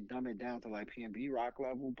not saying dumb it down to like P&B rock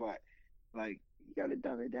level, but like you got to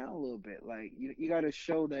dumb it down a little bit. Like you got to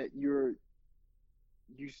show that you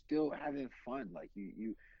still having fun. Like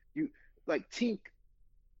you like Tink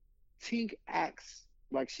acts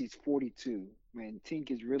like she's 42 when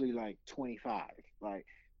Tink is really like 25. Like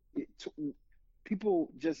people,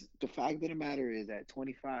 just the fact of the matter is at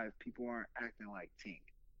 25, people aren't acting like Tink.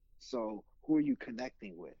 So who are you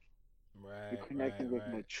connecting with? Right. You're connecting with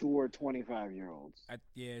mature 25-year-olds.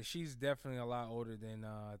 Yeah, she's definitely a lot older than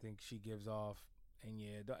I think she gives off. And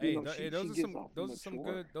those are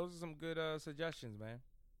some good suggestions, man.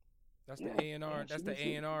 That's the A&R. That's the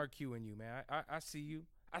A&R cue in you, man. I see you.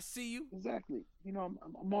 I see you. Exactly. You know,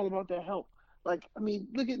 I'm all about that help. Like, I mean,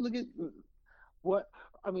 look at what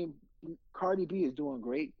I mean. Cardi B is doing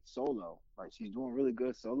great solo. Like, she's doing really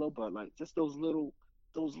good solo. But like, just those little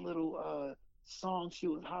songs she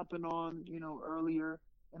was hopping on, you know, earlier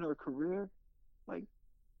in her career, like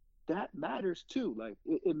that matters too. Like,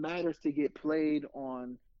 it matters to get played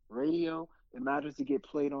on radio. It matters to get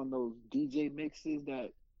played on those DJ mixes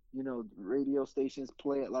that, you know, radio stations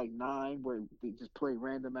play at like 9, where they just play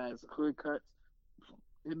random ass hood cuts.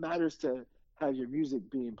 It matters to have your music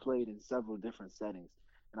being played in several different settings.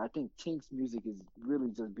 And I think Tink's music is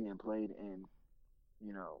really just being played in,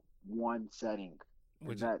 you know, one setting.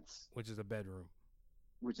 Which is a bedroom.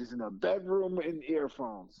 Which is in a bedroom and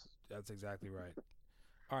earphones. That's exactly right.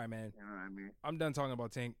 All right, man. You know what I mean? I'm done talking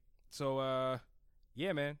about Tink. So,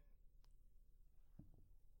 yeah, man.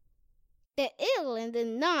 The ill and the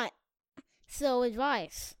not so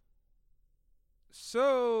advice.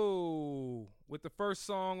 So, with the first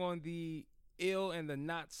song on the ill and the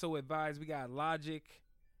not so advised, we got Logic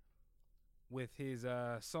with his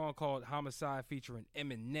song called Homicide featuring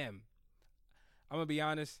Eminem. I'm gonna be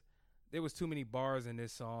honest, there was too many bars in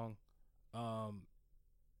this song. I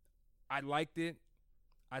liked it.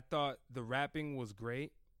 I thought the rapping was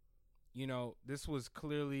great. You know, this was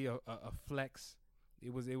clearly a flex.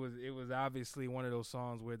 It was obviously one of those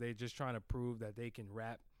songs where they're just trying to prove that they can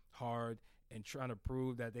rap hard and trying to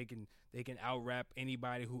prove that they can out rap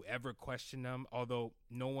anybody who ever questioned them. Although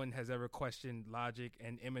no one has ever questioned Logic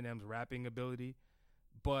and Eminem's rapping ability,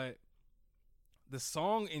 but the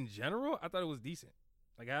song in general, I thought it was decent.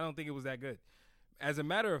 Like, I don't think it was that good. As a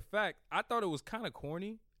matter of fact, I thought it was kind of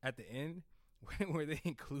corny at the end where they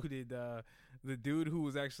included the dude who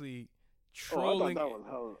was actually trolling. I thought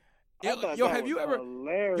that was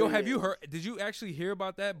hilarious. Have you heard? Did you actually hear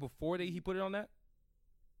about that before he put it on that?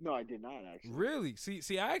 No, I did not actually. Really?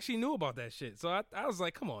 See, I actually knew about that shit. So I was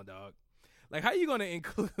like, come on, dog. Like, how you gonna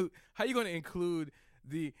include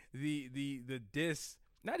the diss?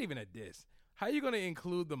 Not even a diss. How you gonna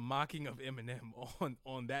include the mocking of Eminem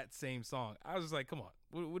on that same song? I was just like, come on,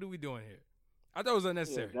 what are we doing here? I thought it was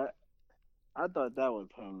unnecessary. Yeah, I thought that was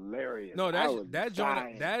hilarious. No, that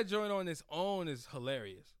joint on its own is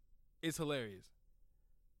hilarious. It's hilarious.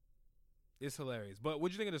 It's hilarious. But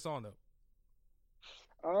what'd you think of the song though?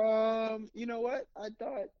 You know what? I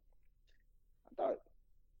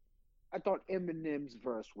thought Eminem's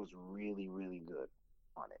verse was really, really good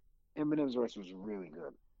on it. Eminem's verse was really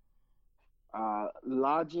good.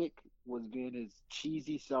 Logic was being his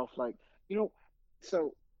cheesy self, like, you know.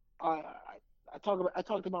 So I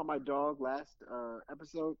talked about my dog last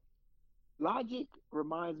episode. Logic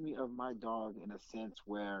reminds me of my dog in a sense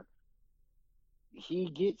where he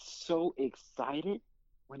gets so excited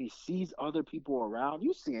when he sees other people around.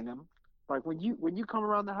 You seeing him, like when you come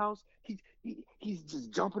around the house, he's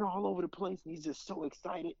just jumping all over the place and he's just so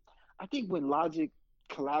excited. I think when Logic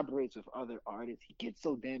collaborates with other artists, he gets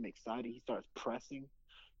so damn excited. He starts pressing.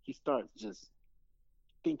 He starts just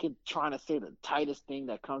thinking, trying to say the tightest thing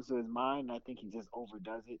that comes to his mind. And I think he just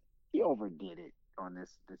overdoes it. He overdid it on this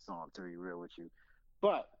song, to be real with you.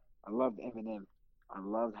 But I loved Eminem. I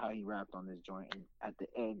loved how he rapped on this joint. And at the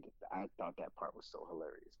end, I thought that part was so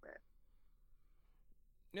hilarious, man.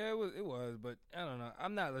 Yeah, it was, but I don't know.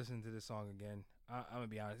 I'm not listening to this song again. I'm gonna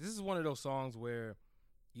be honest. This is one of those songs where,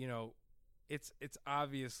 you know, it's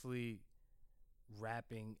obviously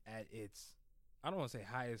rapping at its, I don't want to say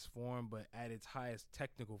highest form, but at its highest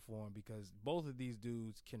technical form, because both of these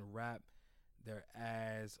dudes can rap their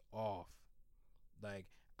ass off. Like,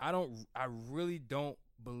 I really don't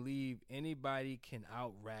believe anybody can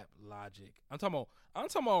out rap Logic. I'm talking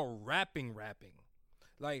about rapping.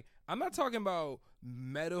 Like, I'm not talking about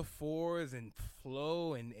metaphors and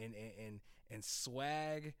flow and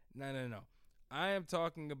swag. No. I am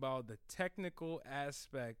talking about the technical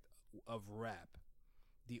aspect of rap,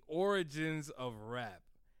 the origins of rap,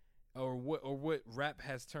 or what rap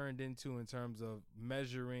has turned into in terms of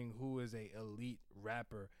measuring who is a elite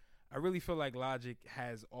rapper. I really feel like Logic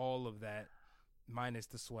has all of that, minus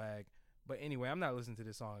the swag. But anyway, I'm not listening to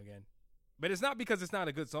this song again. But it's not because it's not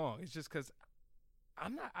a good song. It's just because I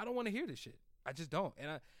don't want to hear this shit. I just don't.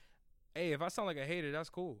 And if I sound like a hater, that's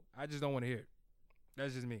cool. I just don't want to hear it.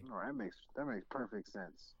 That's just me. No, that makes perfect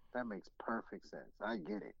sense. That makes perfect sense. I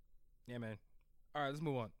get it. Yeah, man. All right, let's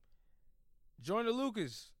move on. Joyner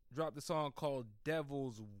Lucas dropped a song called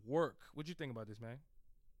Devil's Work. What you think about this, man?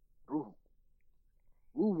 Ooh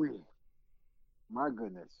wee. My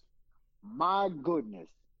goodness.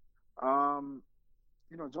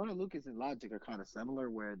 Joyner Lucas and Logic are kind of similar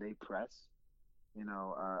where they press.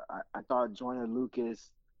 I thought Joyner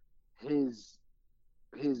Lucas, his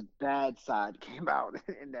bad side came out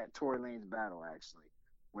in that Tory Lanez battle, actually,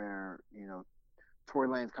 where, Tory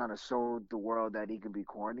Lanez kind of showed the world that he could be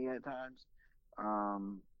corny at times.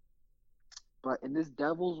 But in this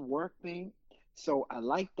Devil's Work thing, so I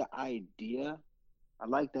like the idea. I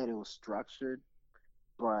like that it was structured,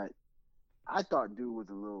 but I thought dude was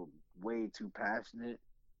a little way too passionate,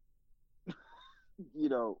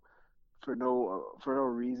 for no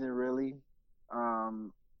reason really. The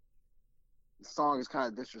song is kind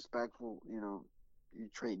of disrespectful. You're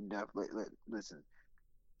trading death. Listen,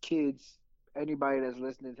 kids, anybody that's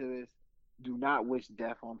listening to this, do not wish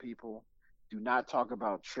death on people. Do not talk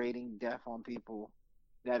about trading death on people.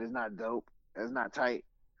 That is not dope. That's not tight.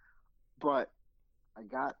 But I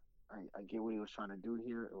get what he was trying to do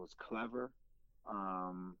here. It was clever.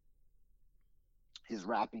 His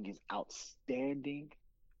rapping is outstanding.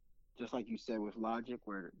 Just like you said with Logic,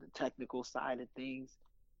 where the technical side of things,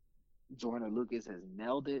 Joyner Lucas has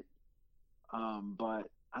nailed it. But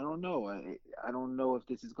I don't know. I don't know if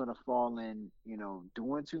this is going to fall in,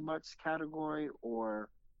 doing too much category or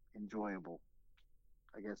enjoyable.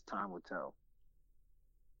 I guess time will tell.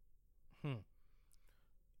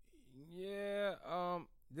 Yeah,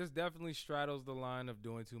 this definitely straddles the line of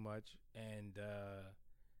doing too much and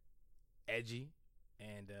edgy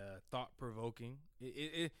and thought-provoking.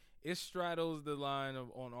 It straddles the line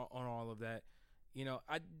of on all of that.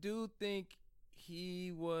 I do think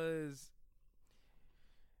he was,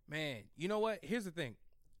 man, you know what? Here's the thing.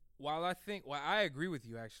 While I agree with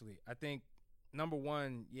you, actually, I think number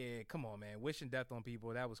one, yeah, come on, man, wishing death on people,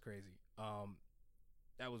 that was crazy.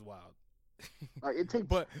 That was wild. It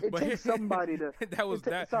takes somebody to. That was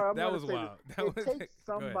wild. It takes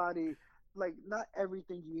somebody. Like, not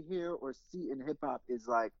everything you hear or see in hip hop is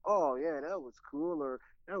like, oh yeah, that was cool or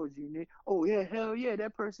that was unique. Oh yeah, hell yeah,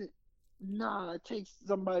 that person. Nah, it takes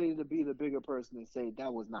somebody to be the bigger person and say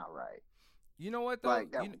that was not right. You know what though?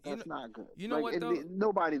 Like, that's not good. You know what though?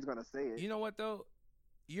 Nobody's gonna say it. You know what though?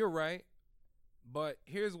 You're right, but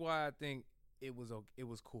here's why I think it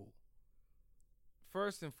was cool.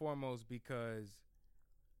 First and foremost, because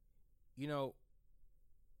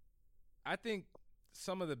I think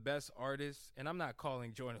some of the best artists, and I'm not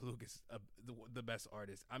calling Joyner Lucas the best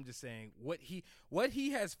artist. I'm just saying what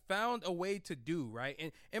he has found a way to do,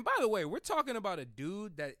 right? And by the way, we're talking about a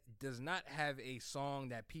dude that does not have a song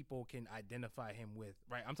that people can identify him with,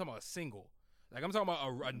 right? I'm talking about a single. Like, I'm talking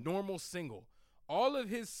about a normal single. All of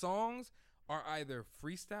his songs are either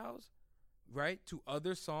freestyles, right, to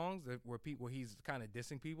other songs where he's kind of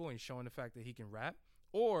dissing people and showing the fact that he can rap,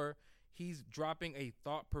 or he's dropping a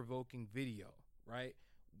thought-provoking video, right,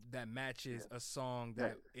 that matches a song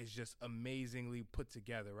that is just amazingly put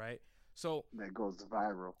together, right? So that goes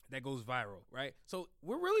viral, right? So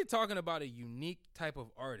we're really talking about a unique type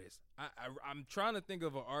of artist. I'm trying to think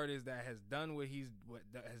of an artist that has done what he's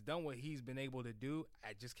been able to do.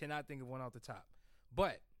 I just cannot think of one off the top.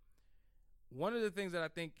 But one of the things that I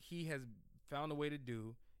think he has found a way to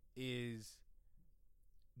do is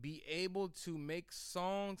be able to make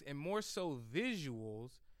songs, and more so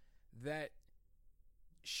visuals, that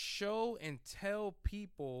show and tell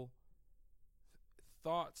people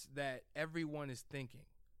thoughts that everyone is thinking,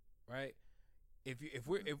 right? If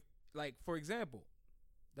like, for example,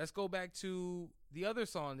 let's go back to the other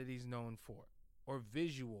song that he's known for, or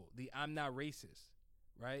visual, the I'm Not Racist,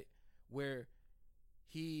 right? Where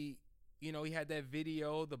he had that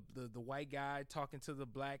video, the white guy talking to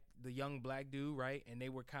the young black dude, right? And they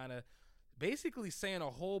were kind of basically saying a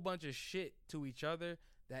whole bunch of shit to each other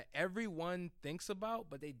that everyone thinks about,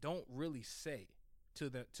 but they don't really say to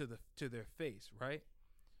their face, right?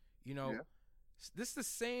 You know, this is the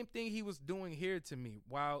same thing he was doing here to me.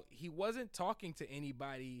 While he wasn't talking to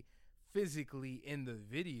anybody physically in the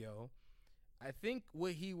video, I think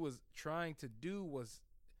what he was trying to do was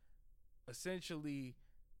essentially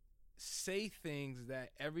say things that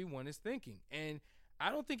everyone is thinking. And I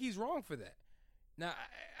don't think he's wrong for that. Now,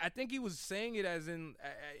 I think he was saying it as in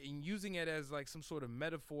using it as like some sort of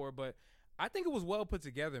metaphor, but I think it was well put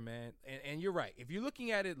together, man. And you're right. If you're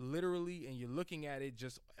looking at it literally and you're looking at it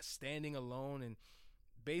just standing alone and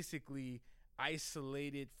basically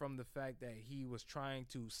isolated from the fact that he was trying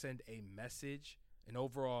to send a message, an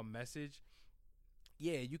overall message,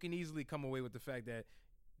 yeah, you can easily come away with the fact that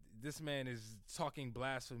this man is talking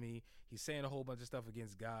blasphemy. He's saying a whole bunch of stuff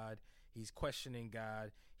against God. He's questioning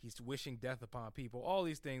God. He's wishing death upon people. All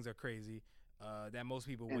these things are crazy that most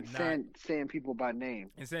people would not. Saying people by name.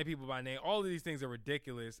 And saying people by name. All of these things are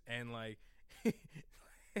ridiculous. And like,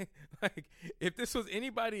 like if this was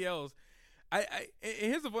anybody else, and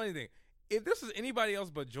here's the funny thing. If this was anybody else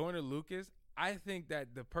but Joyner Lucas, I think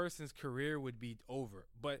that the person's career would be over.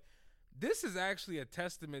 But this is actually a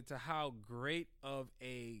testament to how great of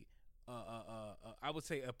I would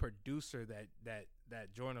say a producer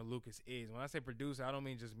that Joyner Lucas is. When I say producer, I don't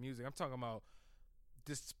mean just music. I'm talking about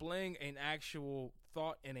displaying an actual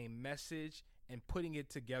thought and a message and putting it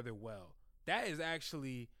together well. That is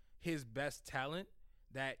actually his best talent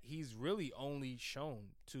that he's really only shown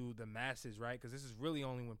to the masses, right? Because this is really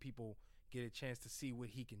only when people get a chance to see what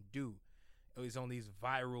he can do. It was on these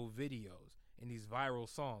viral videos and these viral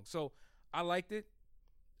songs. So I liked it.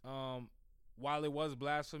 While it was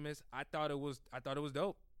blasphemous, I thought it was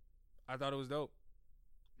dope. I thought it was dope.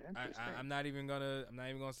 I'm not even gonna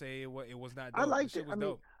say it was not dope. I liked it. Was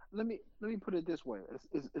dope. Let me put it this way.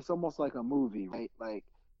 It's almost like a movie, right? Like,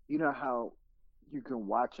 you know how you can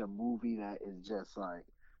watch a movie that is just like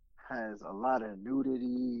has a lot of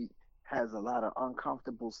nudity, has a lot of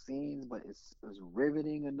uncomfortable scenes, but it's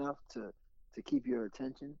riveting enough to keep your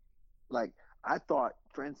attention. Like, I thought,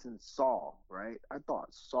 for instance, Saw, right? I thought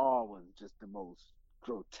Saw was just the most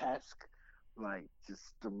grotesque, like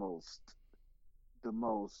just the most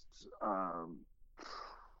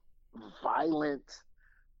violent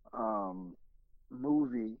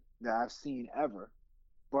movie that I've seen ever.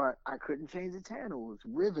 But I couldn't change the channel. It was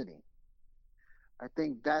riveting. I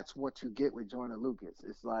think that's what you get with Joyner Lucas.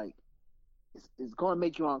 It's like it's going to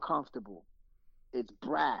make you uncomfortable. It's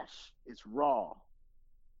brash. It's raw.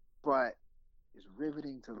 But it's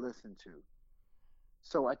riveting to listen to.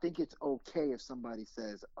 So I think it's okay if somebody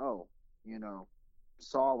says, oh, you know,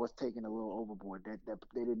 Saul was taking a little overboard. That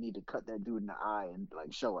they didn't need to cut that dude in the eye and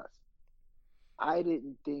like show us. I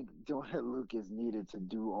didn't think Joyner Lucas needed to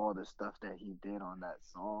do all the stuff that he did on that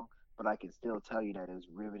song, but I can still tell you that it's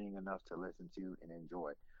riveting enough to listen to and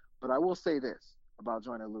enjoy. But I will say this about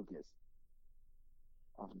Joyner Lucas.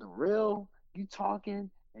 Off the real, you talking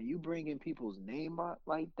and you bringing people's name up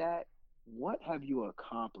like that, what have you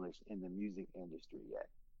accomplished in the music industry yet?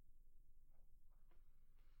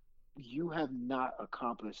 You have not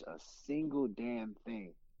accomplished a single damn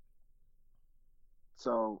thing.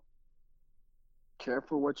 So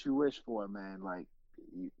careful what you wish for, man. Like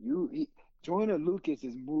Joyner Lucas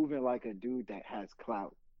is moving like a dude that has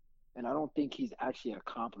clout. And I don't think he's actually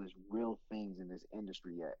accomplished real things in this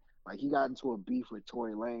industry yet. Like, he got into a beef with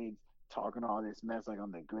Tory Lanez, talking all this mess like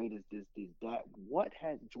I'm the greatest, this, that. What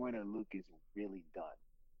has Joyner Lucas really done?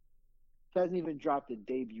 He hasn't even dropped a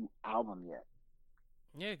debut album yet.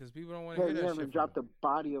 Yeah, because people don't want to hear that shit. He hasn't dropped a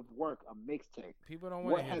body of work, a mixtape. People don't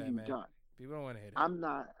want to hear that, man. What have you done? People don't want to hear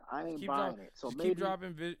that. I ain't buying it. So maybe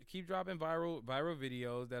keep dropping viral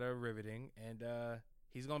videos that are riveting, and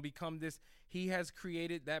he's gonna become this. He has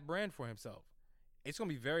created that brand for himself. It's gonna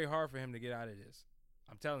be very hard for him to get out of this.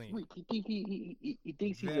 I'm telling you. He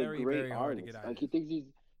thinks he's a great artist. Like, he thinks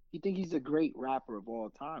he's a great rapper of all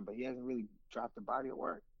time, but he hasn't really dropped a body of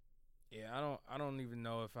work. Yeah, I don't even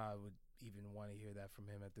know if I would even want to hear that from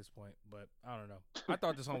him at this point, but I don't know. I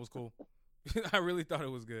thought the song was cool. I really thought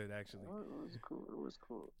it was good, actually. It was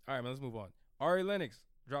cool. All right, man, let's move on. Ari Lennox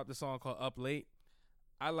dropped a song called Up Late.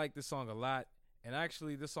 I like this song a lot, and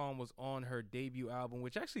actually this song was on her debut album,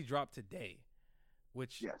 which actually dropped today,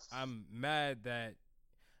 which yes. I'm mad that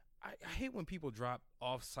I hate when people drop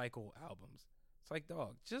off-cycle albums. It's like,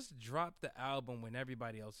 dog, just drop the album when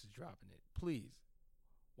everybody else is dropping it, please.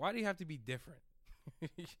 Why do you have to be different?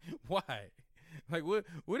 Why? Like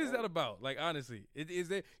what is that about? Like honestly, is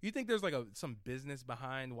there, you think there's like some business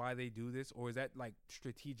behind why they do this, or is that like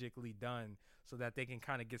strategically done so that they can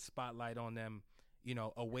kind of get spotlight on them, you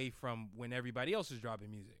know, away from when everybody else is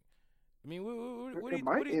dropping music? I mean, what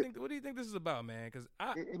do you think this is about, man? Because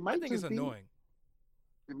I think it's annoying.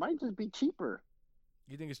 It might just be cheaper.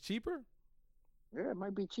 You think it's cheaper? Yeah, it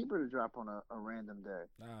might be cheaper to drop on a random day.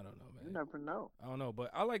 I don't know, man. You never know. I don't know,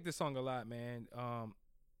 but I like this song a lot, man.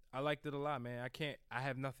 I liked it a lot, man. I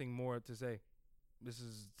have nothing more to say. This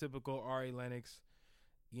is typical Ari Lennox,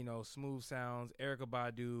 you know, smooth sounds, Erykah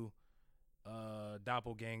Badu,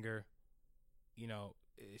 doppelganger. You know,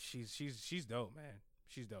 she's dope, man.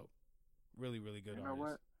 She's dope. Really, really good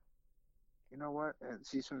artist. You know what? And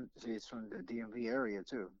she's from the DMV area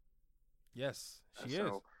too. Yes, she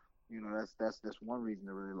is. You know, that's one reason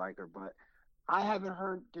to really like her. But I haven't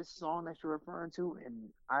heard this song that you're referring to, and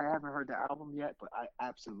I haven't heard the album yet. But I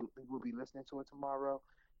absolutely will be listening to it tomorrow,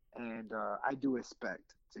 and I do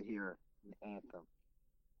expect to hear an anthem.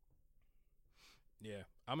 Yeah,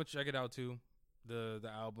 I'm gonna check it out too, the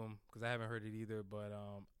album, because I haven't heard it either. But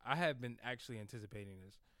I have been actually anticipating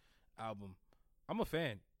this album. I'm a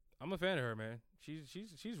fan of her, man.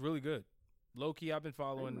 She's really good. Low key, I've been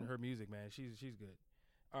following her music, man. She's good.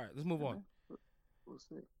 All right, let's move on. We'll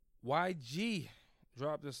see. YG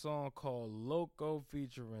dropped a song called Loco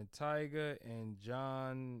featuring Tyga and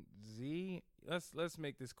John Z. Let's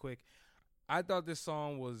make this quick. I thought this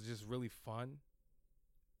song was just really fun.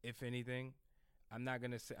 If anything, I'm not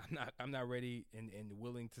gonna say I'm not ready and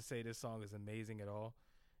willing to say this song is amazing at all.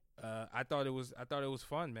 I thought it was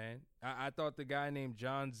fun, man. I thought the guy named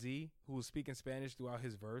John Z, who was speaking Spanish throughout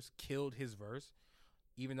his verse, killed his verse.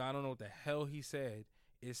 Even though I don't know what the hell he said,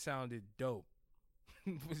 it sounded dope.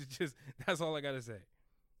 That's all I gotta say.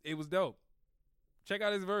 It was dope. Check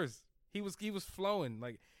out his verse. He was flowing.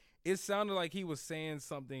 Like, it sounded like he was saying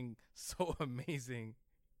something so amazing.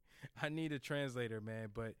 I need a translator, man.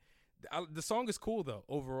 But the song is cool though.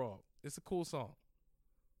 Overall, it's a cool song.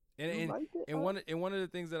 And one of the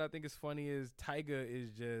things that I think is funny is Tyga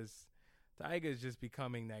is just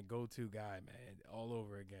becoming that go-to guy, man, all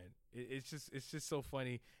over again. It's just so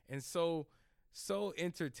funny and so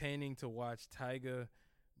entertaining to watch Tyga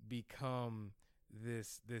become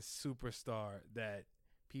this superstar that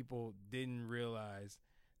people didn't realize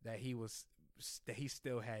that he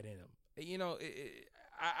still had in him. You know,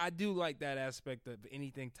 I do like that aspect of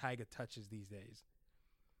anything Tyga touches these days.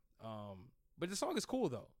 But the song is cool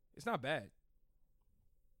though. It's not bad.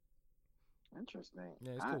 Interesting.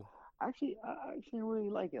 Yeah, it's cool. I actually really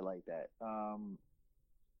like it like that.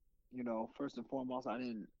 You know, first and foremost, I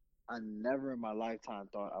never in my lifetime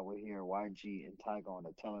thought I would hear YG and Tyga on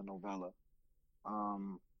a telenovela.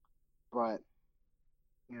 But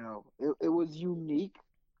you know, it was unique.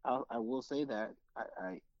 I will say that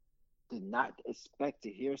I did not expect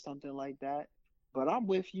to hear something like that. But I'm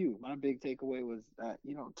with you. My big takeaway was that,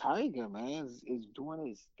 you know, Tyga, man, is doing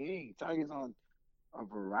his thing. Tyga's on a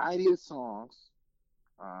variety of songs.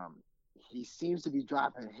 He seems to be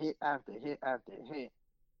dropping hit after hit after hit.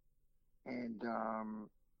 And,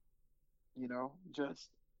 you know, just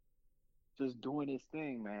doing his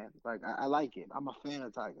thing, man. Like, I like it. I'm a fan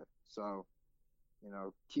of Tyga. So, you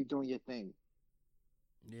know, keep doing your thing.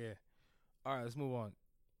 Yeah. All right, let's move on.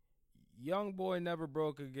 Youngboy Never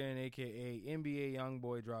Broke Again, a.k.a. NBA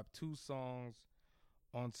Youngboy, dropped 2 songs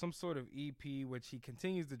on some sort of EP, which he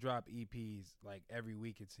continues to drop EPs like every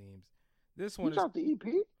week, it seems. This one dropped the EP?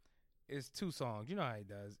 It's 2 songs. You know how he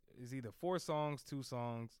does. It's either 4 songs, 2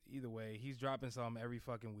 songs. Either way, he's dropping some every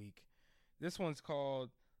fucking week. This one's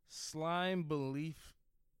called Slime Belief.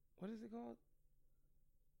 What is it called?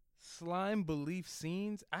 Slime Belief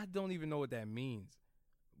Scenes? I don't even know what that means.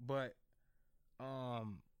 But,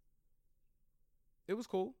 it was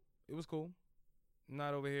cool. It was cool. I'm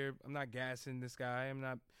not over here. I'm not gassing this guy. I'm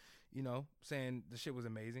not, you know, saying the shit was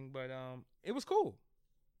amazing. But it was cool.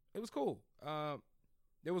 It was cool.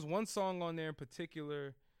 There was one song on there in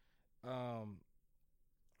particular,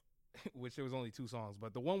 which there was only 2 songs,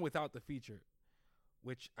 but the one without the feature,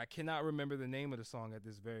 which I cannot remember the name of the song at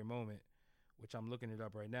this very moment, which I'm looking it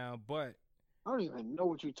up right now. But I don't even know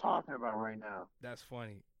what you're talking about right now. That's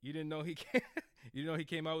funny. You didn't know he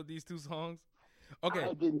came out with these 2 songs? Okay.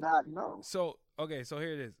 I did not know. So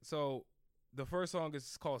here it is. So the first song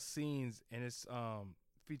is called Scenes, and it's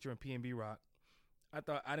featuring PNB Rock.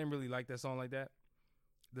 I didn't really like that song like that.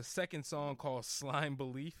 The second song called Slime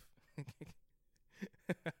Belief.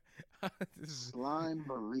 Slime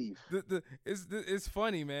Belief. It's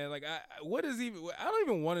funny, man. Like I don't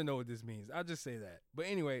even want to know what this means. I'll just say that. But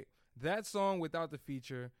anyway, that song without the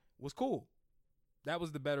feature was cool. That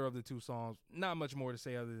was the better of the two songs. Not much more to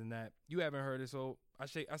say other than that. You haven't heard it, so I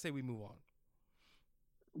say we move on.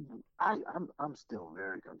 I'm still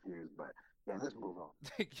very confused, but yeah, let's move on.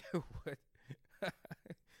 What?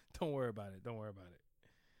 Don't worry about it. Don't worry about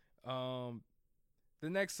it. The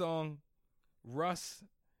next song, Russ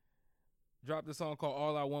dropped a song called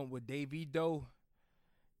 "All I Want" with Davido.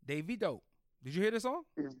 Davido, did you hear the song?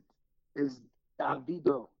 It's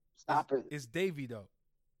Davido. Stop it. It's Davido.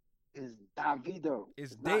 It's Davido.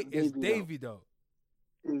 It's Davido. Davido.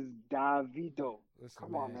 It's Davido. Listen,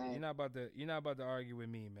 Come man, on, man. You're not about to argue with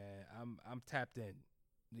me, man. I'm tapped in.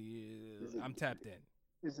 I'm tapped in.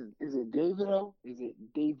 Is it Davido? Is it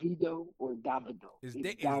Davido or Davido? It's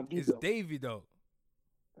Davido. Davido.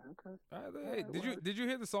 Okay. Hey, did you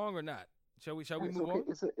hear the song or not? Shall we move okay.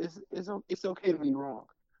 on? It's okay to be wrong.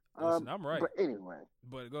 Listen, I'm right. But anyway.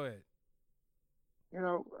 But go ahead.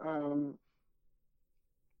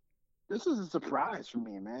 This was a surprise for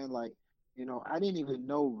me, man. Like, I didn't even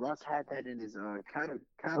know Russ had that in his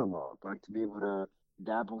catalog, like to be able to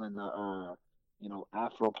dabble in the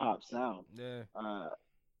Afro pop sound. Yeah.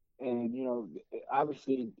 And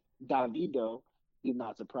obviously Davido did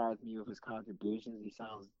not surprise me with his contributions. He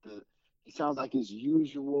sounds like his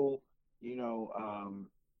usual,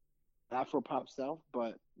 Afro pop self,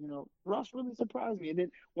 but Russ really surprised me. And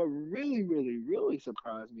then what really, really, really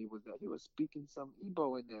surprised me was that he was speaking some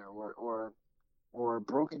Igbo in there, or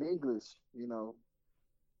broken English.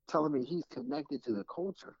 Telling me he's connected to the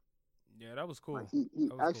culture. Yeah, that was cool. Like he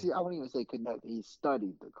actually, cool. I wouldn't even say connected. He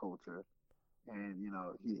studied the culture, and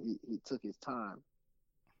he took his time,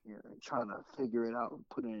 trying to figure it out and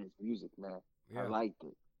put it in his music. Man, yeah. I liked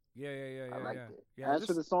it. Yeah. I liked it. Yeah, as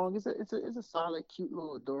for the song, it's a solid, cute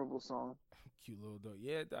little adorable song. Cute little dog.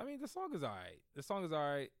 Yeah, I mean the song is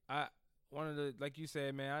alright. I wanted to, like you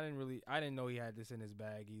said, man, I didn't know he had this in his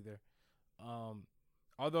bag either.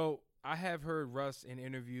 Although I have heard Russ in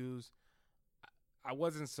interviews, I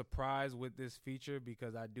wasn't surprised with this feature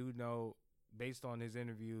because I do know, based on his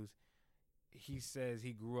interviews, he says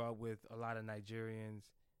he grew up with a lot of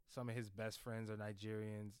Nigerians. Some of his best friends are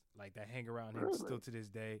Nigerians, like that hang around him still to this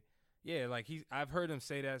day. Yeah, like I've heard him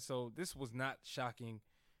say that, so this was not shocking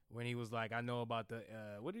when he was like, I know about the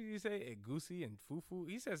what did he say? Egusi and fufu.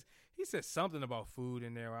 He says something about food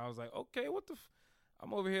in there. Where I was like, okay, what the?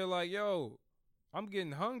 I'm over here like, yo, I'm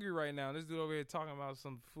getting hungry right now. This dude over here talking about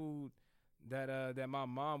some food that my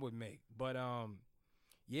mom would make. But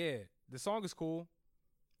yeah, the song is cool.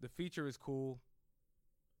 The feature is cool.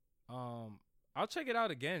 I'll check it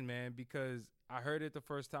out again, man, because I heard it the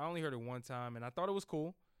first time. I only heard it one time, and I thought it was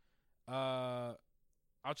cool. I'll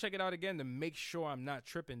check it out again to make sure I'm not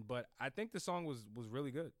tripping, but I think the song was really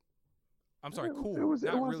good. I'm sorry, cool.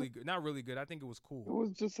 Not really good. Not really good. I think it was cool. It was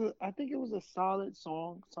just I think it was a solid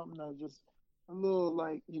song, something that just a little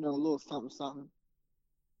like, a little something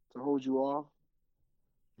to hold you off.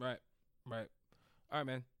 Right. All right,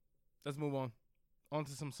 man. Let's move on. On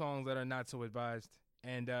to some songs that are not so advised.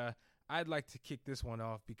 And I'd like to kick this one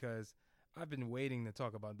off because I've been waiting to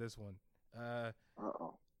talk about this one.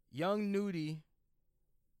 Young Nudy,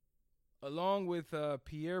 along with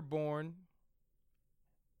Pierre Bourne,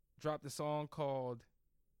 dropped a song called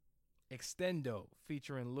Extendo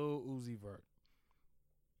featuring Lil Uzi Vert.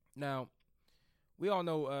 Now, we all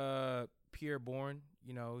know Pierre Bourne.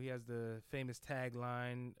 He has the famous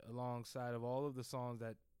tagline alongside of all of the songs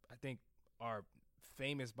that I think are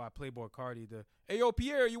famous by Playboi Carti. The "Hey yo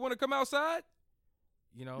Pierre, you want to come outside?"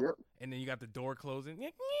 Yep. And then you got the door closing.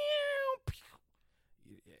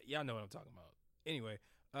 Y'all know what I'm talking about. Anyway,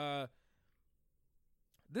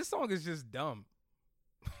 this song is just dumb.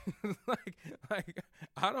 like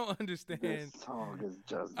I don't understand. This song is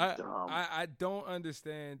just dumb. I don't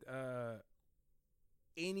understand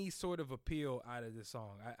any sort of appeal out of this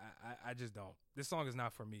song. I just don't. This song is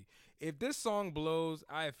not for me. If this song blows,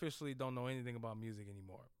 I officially don't know anything about music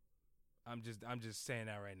anymore. I'm just saying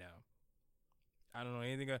that right now. I don't know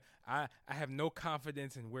anything. I have no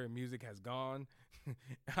confidence in where music has gone.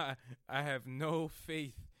 I have no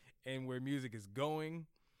faith in where music is going.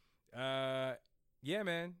 Yeah,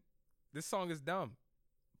 man. This song is dumb.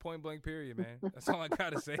 Point blank period, man. That's all I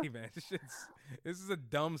gotta say, man. This is a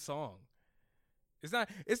dumb song. It's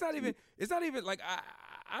not even like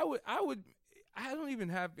I don't even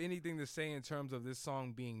have anything to say in terms of this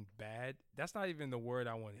song being bad. That's not even the word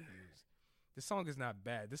I want to use. This song is not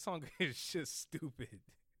bad. This song is just stupid.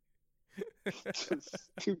 Just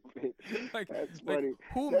stupid. That's funny. Like,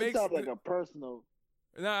 who that makes sounds like a personal?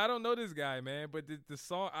 No, I don't know this guy, man. But the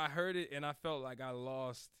song, I heard it and I felt like I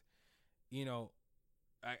lost,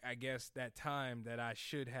 I guess that time that I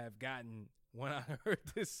should have gotten when I heard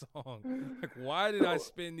this song. Like, why did I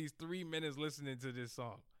spend these 3 minutes listening to this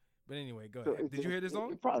song? But anyway, go ahead. Did you hear this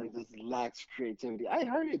song? It probably just lacks creativity. I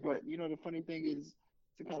heard it, but the funny thing is,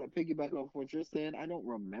 to kind of piggyback off what you're saying, I don't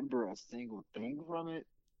remember a single thing from it.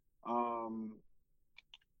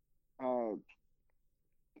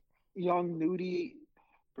 Young Nudy,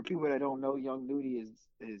 for people that don't know, Young Nudy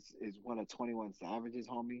is one of 21 Savage's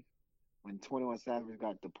homie. When 21 Savage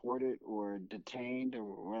got deported or detained or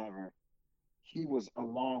whatever, he was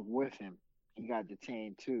along with him. He got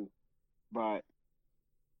detained too, but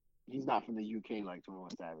he's not from the UK like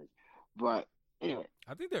 21 Savage. But anyway,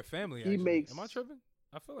 I think they're family. Actually. Am I tripping?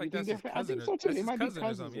 I feel like that's his cousin. I think so too. They might be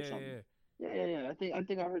cousins or something. Yeah. I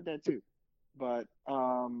think I heard that too. But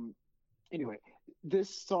anyway, this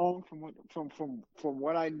song from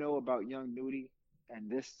what I know about Young Nudy and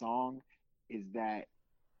this song is that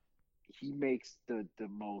he makes the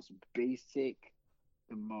most basic,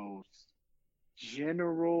 the most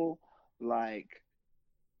general, like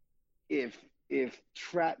if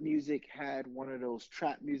trap music had one of those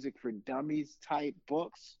trap music for dummies type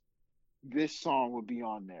books, this song would be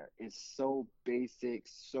on there. It's so basic,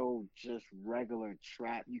 so just regular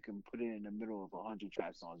trap. You can put it in the middle of 100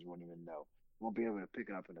 trap songs, you won't even know. You won't be able to pick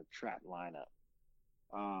it up in a trap lineup.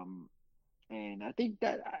 And I think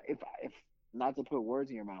that if not to put words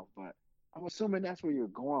in your mouth, but I'm assuming that's where you're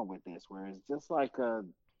going with this, where it's just like a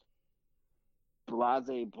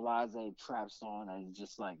blase trap song that is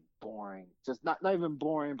just like boring. Just not even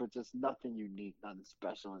boring, but just nothing unique, nothing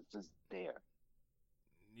special. It's just there.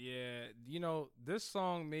 Yeah, this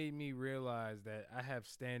song made me realize that I have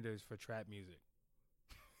standards for trap music.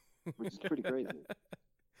 Which is pretty crazy.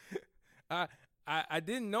 I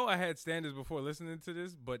didn't know I had standards before listening to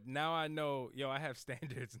this, but now I know, I have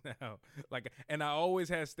standards now. Like, and I always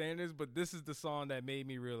had standards, but this is the song that made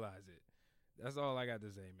me realize it. That's all I got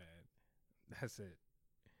to say, man. That's it.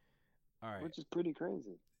 All right. Which is pretty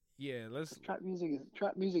crazy. Yeah, trap music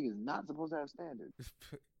is not supposed to have standards.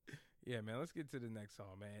 Yeah, man, let's get to the next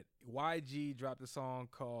song, man. YG dropped a song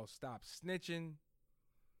called Stop Snitching.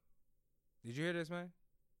 Did you hear this, man?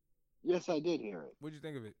 Yes, I did hear it. What'd you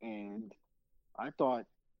think of it? And I thought,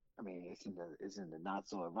 it's in the not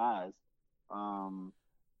so advised.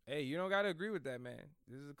 Hey, you don't gotta agree with that, man.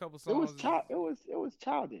 This is a couple songs. It was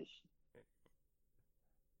childish.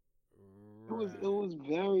 Right. It was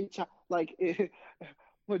very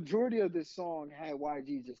majority of this song had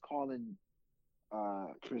YG just calling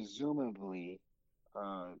presumably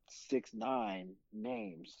 6ix9ine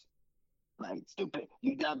names, like stupid,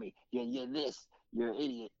 you dummy, you're this, you're an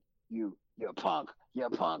idiot, you're punk.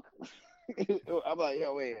 I'm like,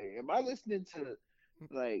 yo, wait, am I listening to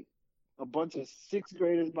like a bunch of 6th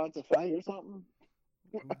graders about to fight or something?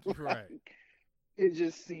 Right. It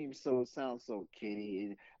just sounds so kiddie.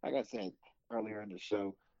 And like I said earlier in the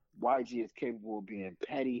show, YG is capable of being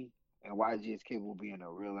petty, and YG is capable of being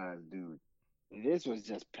a real ass dude. This was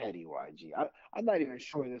just petty YG. I'm not even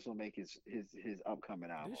sure this will make his upcoming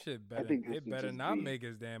album. This shit better. It better not make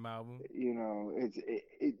his damn album.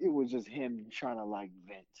 It was just him trying to like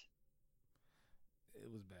vent. It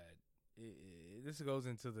was bad. This goes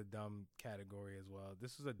into the dumb category as well.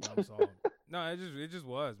 This was a dumb song. No, it just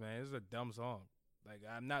was, man. It was a dumb song. Like,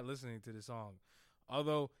 I'm not listening to the song,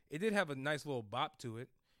 although it did have a nice little bop to it.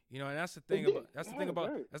 And that's the thing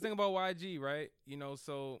about YG, right?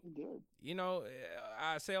 So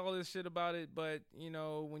I say all this shit about it, but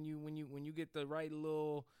when you get the right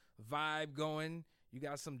little vibe going, you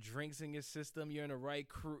got some drinks in your system, you're in the right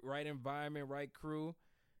crew, right environment, right crew,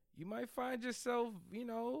 you might find yourself,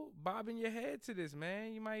 bobbing your head to this,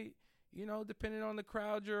 man. You might, depending on the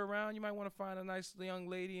crowd you're around, you might want to find a nice young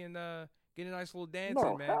lady and get a nice little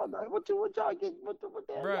dancing, man. No. What y'all get? What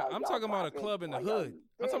Bruh, I'm talking about a club in the hood.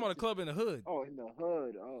 I'm talking about a club in the hood. Oh, in the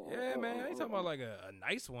hood. Oh. Yeah, man. I ain't talking about like a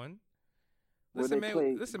nice one. Listen, man.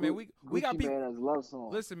 We got people. Love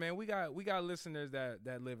songs. Listen, man. We got listeners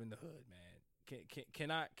that live in the hood, man.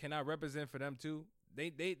 Can I represent for them too?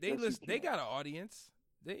 They listen. They got an audience.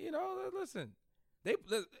 Listen.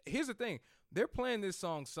 Here's the thing. They're playing this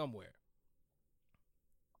song somewhere.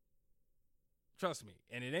 Trust me.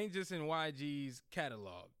 And it ain't just in YG's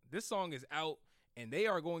catalog. This song is out, and they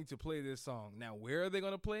are going to play this song. Now, where are they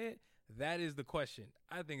going to play it? That is the question.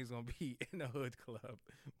 I think it's going to be in a hood club,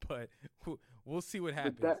 but we'll see what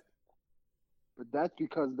happens. But that's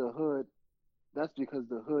because the hood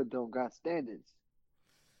don't got standards.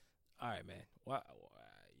 All right, man.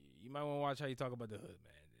 You might want to watch how you talk about the hood,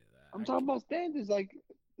 man. I'm talking about standards. Like,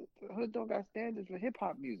 the hood don't got standards for hip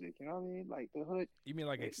hop music. You know what I mean? Like the hood. You mean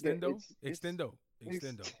like Extendo? Extendo.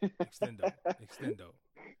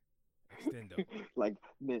 Extendo. Like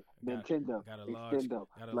Nintendo. Got a Extendo.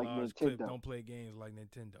 Like large clip. Nintendo. Don't play games like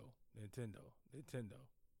Nintendo. Jesus.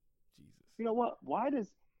 You know what?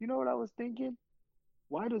 You know what I was thinking?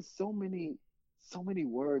 Why does so many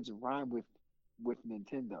words rhyme with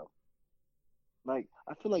Nintendo? Like,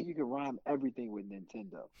 I feel like you can rhyme everything with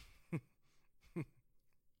Nintendo.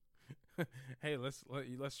 Hey, let's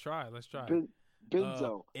try.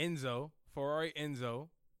 Benzo. Enzo. Ferrari Enzo.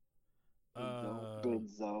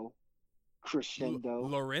 Benzo. Crescendo.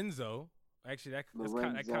 Lorenzo. Actually, that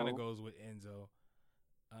kind of goes with Enzo.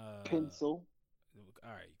 Pencil.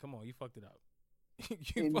 All right, come on, you fucked it up.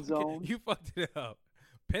 You fucked it up.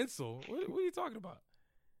 Pencil? What are you talking about?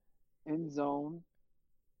 End zone.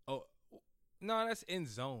 Oh, no, that's End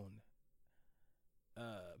Zone.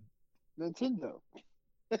 Nintendo.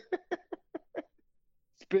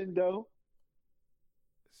 Spendo.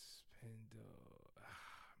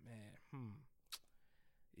 Man.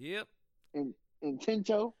 Yep.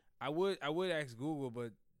 Intento. I would ask Google,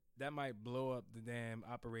 but that might blow up the damn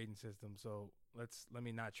operating system. So let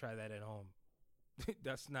me not try that at home.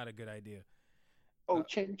 That's not a good idea.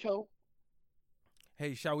 Ochencho.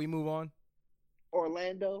 Hey, shall we move on?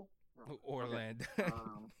 Orlando. Orlando. Okay.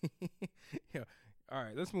 Yeah. All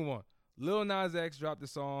right, let's move on. Lil Nas X dropped the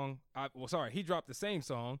song. He dropped the same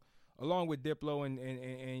song along with Diplo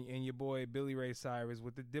and your boy Billy Ray Cyrus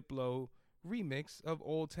with the Diplo remix of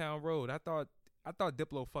Old Town Road. I thought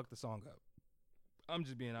Diplo fucked the song up. I'm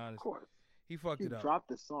just being honest. Of course. He fucked it up. He dropped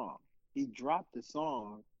the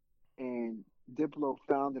song, and Diplo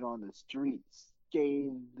found it on the streets,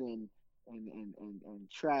 scathed and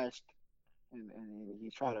trashed, and he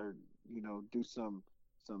tried to do some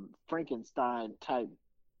Frankenstein type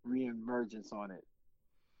reemergence on it.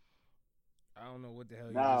 I don't know what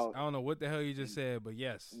the hell you just said, but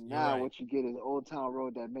yes. Now right. What you get is Old Town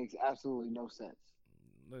Road that makes absolutely no sense.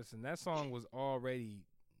 Listen, that song was already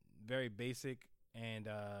very basic and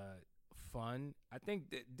fun. I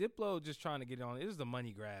think Diplo just trying to get on. It was the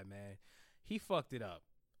money grab, man. He fucked it up.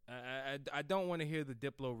 I don't want to hear the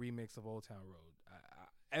Diplo remix of Old Town Road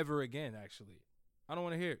ever again. Actually, I don't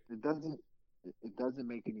want to hear it. It doesn't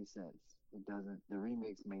make any sense. It doesn't. The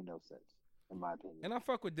remix made no sense, in my opinion. And I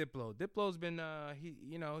fuck with Diplo. Diplo's been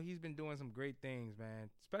he's been doing some great things, man.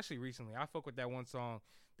 Especially recently. I fuck with that one song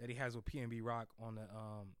that he has with PNB Rock on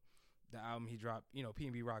the album he dropped.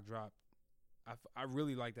 PNB Rock dropped. I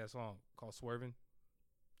really like that song called Swervin'.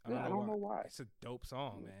 I don't know why. It's a dope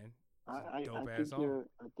song, man. It's a dope ass song.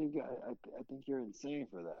 I think you're insane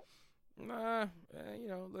for that. Nah,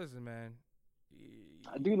 listen, man.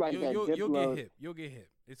 I do like that Diplo. You'll get hip.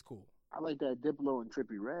 It's cool. I like that Diplo and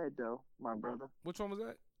Trippie Redd though, my brother. Which one was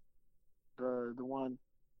that? The one.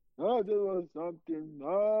 Oh, there was something.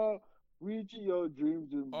 Reaching your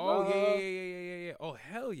dreams. Oh yeah. Oh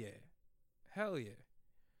hell yeah.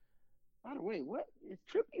 By the way, what is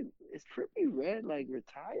Trippie Redd like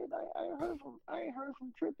retired? I ain't heard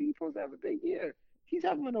from Trippie. He's supposed to have a big year. He's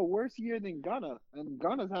having a worse year than Gunna, and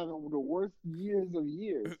Gunna's having the worst years of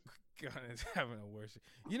years. Gunna's having a worse.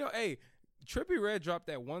 Hey, Trippie Redd dropped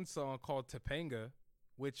that one song called Topanga,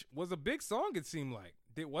 which was a big song. It seemed like,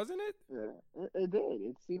 wasn't it? Yeah, it did.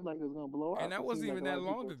 It seemed like it was gonna blow up. And that wasn't even that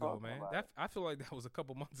long ago, man. I feel like that was a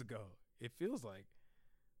couple months ago. It feels like.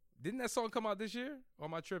 Didn't that song come out this year, or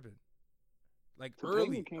am I tripping? Like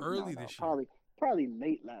early this year. Probably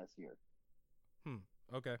late last year.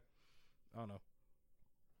 Okay. I don't know.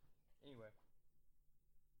 Anyway.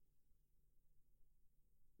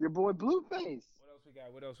 Your boy Blueface.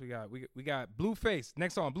 What else we got? We got Blueface.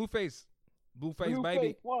 Next song, Blueface. Blueface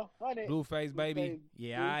baby. Blueface baby.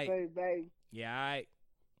 Yeah, Blueface baby. Yeah, all right.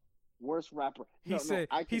 Worst rapper. He said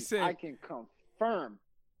I can confirm.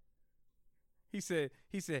 He said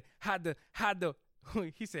hide the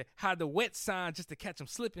wet sign just to catch him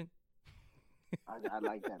slipping. I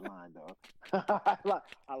like that line though. I like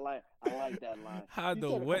that line. Hide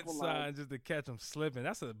the wet sign just to catch him slipping.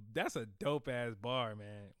 That's a dope ass bar,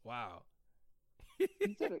 man. Wow.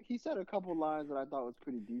 he said a couple lines that I thought was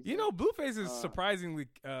pretty decent. Blueface is surprisingly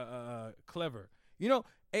clever.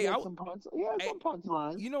 Hey, some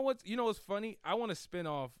punchlines. You know what's funny? I want to spin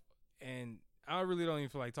off, and I really don't even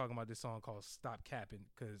feel like talking about this song called "Stop Capping"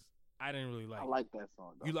 because I didn't really like it. I like that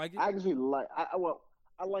song, though. You like it? I actually like.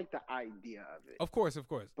 I like the idea of it. Of course.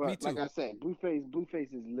 But me too. Like I said,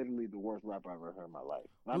 Blueface is literally the worst rapper I've ever heard in my life.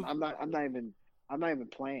 I'm not even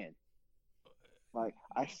playing. Like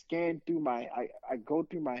I go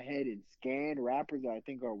through my head and scan rappers that I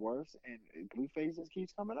think are worse, and Blueface just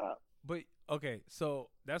keeps coming up. But okay, so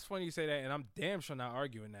that's funny you say that, and I'm damn sure not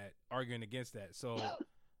arguing against that. So,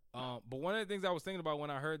 but one of the things I was thinking about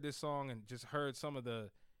when I heard this song and just heard some of the,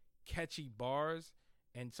 catchy bars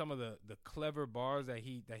and some of the clever bars that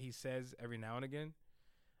he says every now and again,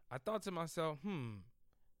 I thought to myself, you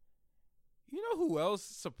know who else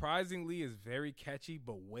surprisingly is very catchy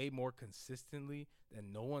but way more consistently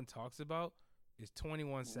than no one talks about is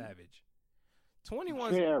 21 Savage.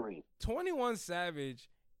 21 Savage,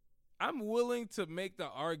 I'm willing to make the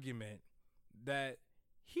argument that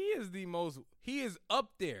he is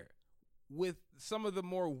up there with some of the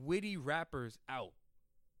more witty rappers out.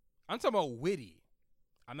 I'm talking about witty.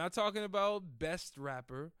 I'm not talking about best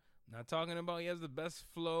rapper. I'm not talking about he has the best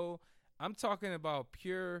flow. I'm talking about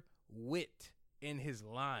pure wit in his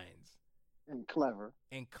lines. And clever.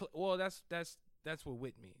 And well, that's what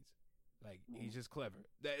wit means. Like, he's just clever.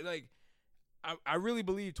 I really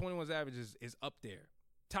believe 21 Savage is up there.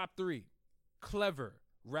 Top 3 clever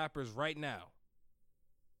rappers right now.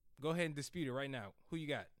 Go ahead and dispute it right now. Who you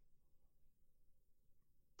got?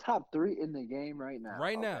 Top 3 in the game right now.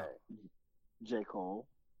 Right now. J. Cole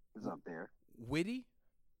is up there. Witty?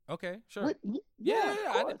 Okay, sure. Yeah.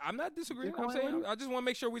 I'm not disagreeing. I'm saying I just want to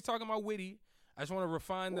make sure we're talking about witty. I just want to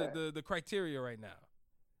refine the criteria right now.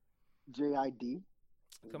 J.I.D.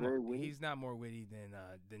 Come on, witty. He's not more witty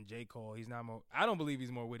than J. Cole. He's not more. I don't believe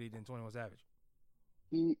he's more witty than 21 Savage.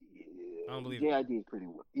 I don't believe J.I.D. is pretty.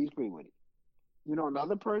 He's pretty witty. You know,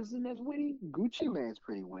 another person that's witty, Gucci Mane's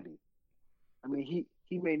pretty witty. I mean,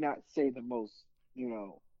 he may not say the most,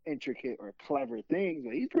 intricate or clever things,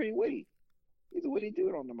 but he's pretty witty. He's a witty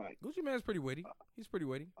dude on the mic. Gucci Mane's pretty witty. He's pretty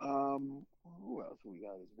witty. Who else we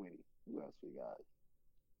got is witty? Who else we got?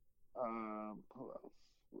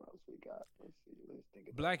 Who else we got? Let's see. Let's think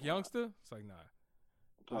about Black Youngster? It's like, nah.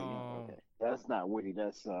 Black Youngster, okay. That's not witty.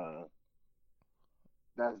 That's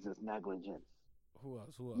just negligence. Who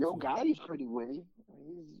else? Yo Gotti's pretty witty.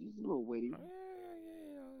 He's a little witty.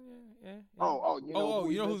 Yeah. You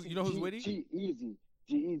know who's witty?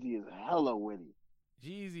 G-Eazy is hella witty.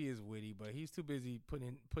 G-Eazy is witty, but he's too busy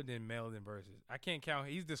putting in melody verses. I can't count.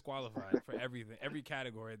 He's disqualified for everything, every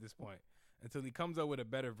category at this point, until he comes up with a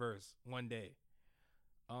better verse one day.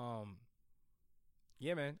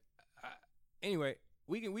 Yeah, man. Anyway,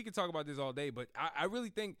 we can talk about this all day, but I really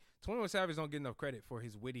think 21 Savage don't get enough credit for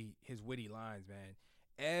his witty lines, man.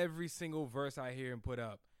 Every single verse I hear him put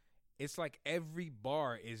up, it's like every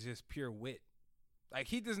bar is just pure wit. Like,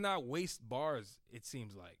 he does not waste bars, it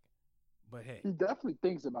seems like. But hey, he definitely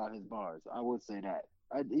thinks about his bars. I would say that.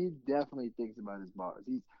 He definitely thinks about his bars.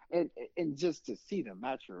 And just to see the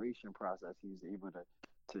maturation process he's able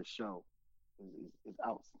to show is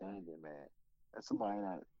outstanding, man. That's somebody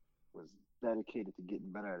that was dedicated to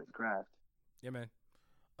getting better at his craft. Yeah, man.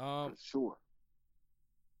 For sure.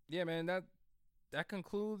 Yeah, man. That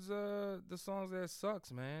concludes the songs that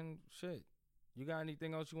sucks, man. Shit. You got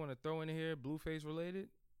anything else you want to throw in here, Blueface related?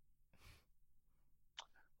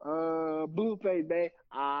 Blueface, babe.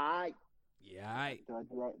 Alright. Yeah, alright. Did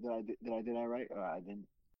I do that right? Or I didn't?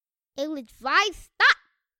 Ill-advised thoughts.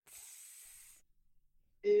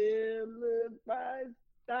 Ill-advised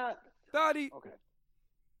thoughts. Thoughty. Okay.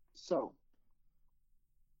 So,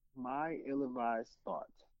 my ill-advised thought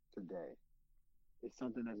today is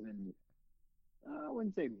something that's been, I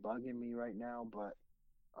wouldn't say bugging me right now, but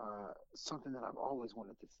something that I've always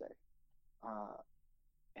wanted to say.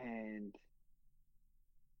 And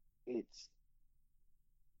it's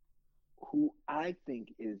who I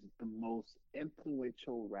think is the most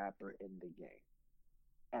influential rapper in the game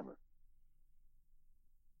ever.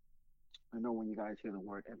 I know when you guys hear the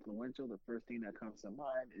word influential, the first thing that comes to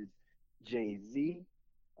mind is Jay-Z,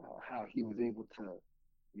 how he was able to,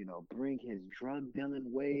 bring his drug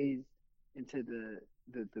dealing ways into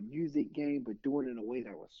the music game, but doing it in a way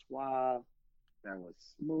that was suave, that was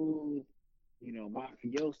smooth,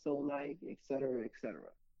 mafioso-like, et cetera, et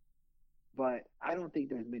cetera. But I don't think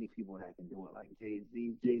there's many people that can do it like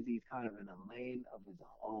Jay-Z. Jay-Z's kind of in a lane of his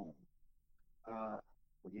own.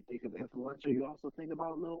 When you think of influential, you also think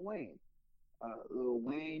about Lil Wayne. Lil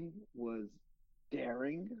Wayne was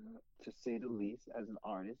daring, to say the least, as an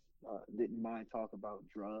artist. Didn't mind talk about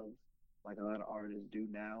drugs like a lot of artists do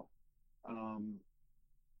now.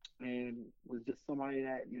 And was just somebody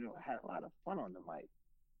that, had a lot of fun on the mic.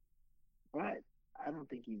 But I don't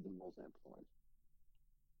think he's the most influential.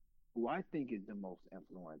 Who I think is the most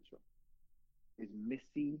influential is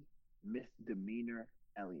Missy Misdemeanor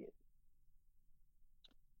Elliott.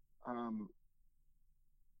 I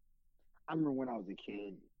remember when I was a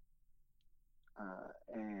kid,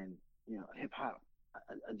 and hip hop.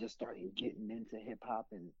 I just started getting into hip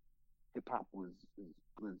hop, and hip hop was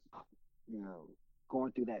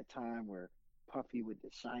going through that time where Puffy with the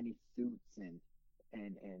shiny suits and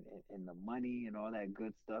the money and all that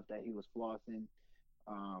good stuff that he was flossing.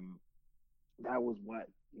 That was what,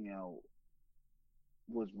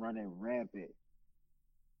 was running rampant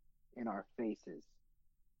in our faces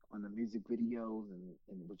on the music videos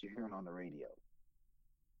and what you're hearing on the radio.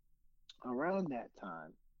 Around that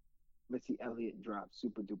time, Missy Elliott dropped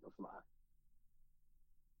Super Duper Fly.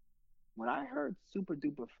 When I heard Super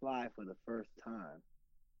Duper Fly for the first time,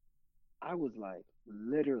 I was like,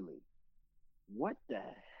 literally, what the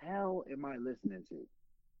hell am I listening to?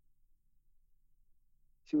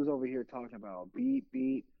 She was over here talking about beep,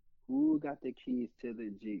 beep, who got the keys to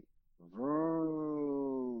the Jeep?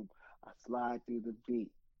 Vroom. I slide through the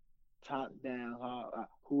beat. Top down,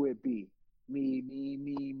 who it be?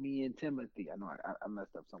 Me, and Timothy. I know I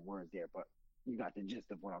messed up some words there, but you got the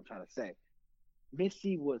gist of what I'm trying to say.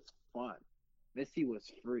 Missy was fun. Missy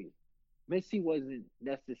was free. Missy wasn't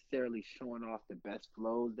necessarily showing off the best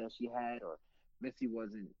flows that she had, or Missy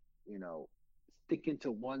wasn't, sticking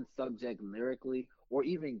to one subject lyrically, or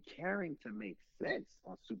even caring to make sense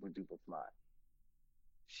on Super Duper Fly.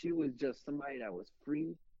 She was just somebody that was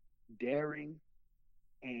free, daring,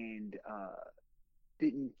 and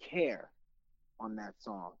didn't care on that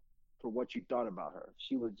song for what you thought about her.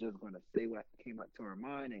 She was just going to say what came up to her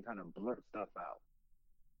mind and kind of blurt stuff out.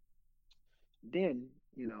 Then,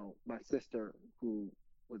 my sister, who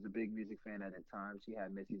was a big music fan at the time, she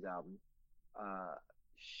had Missy's album.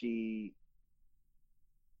 She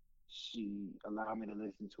allowed me to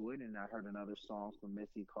listen to it, and I heard another song from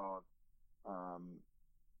Missy called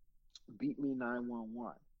Beat Me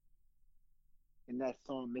 911. In that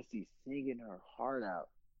song, Missy singing her heart out.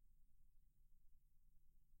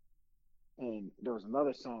 And there was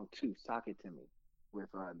another song too, Sock It To Me,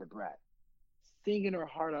 with Da Brat. Singing her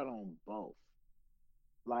heart out on both.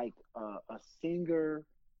 Like a singer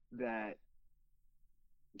that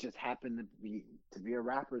just happened to be a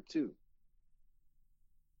rapper too.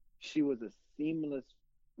 She was a seamless,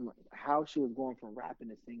 how she was going from rapping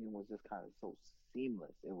to singing was just kind of so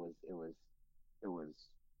seamless.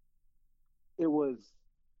 It was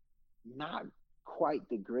not quite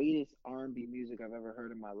the greatest R&B music I've ever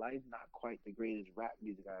heard in my life, not quite the greatest rap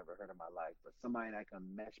music I've ever heard in my life, but somebody that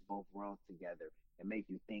can mesh both worlds together and make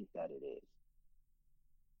you think that it is.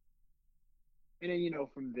 And then,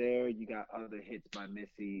 from there, you got other hits by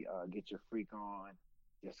Missy, Get Your Freak On,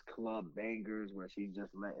 just club bangers where she's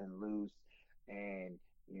just letting loose, and,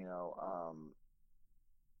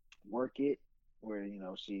 Work It, where,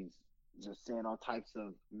 she's just saying all types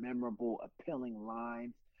of memorable, appealing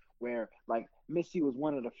lines, where, like, Missy was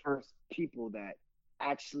one of the first people that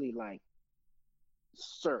actually, like,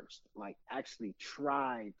 searched, like, actually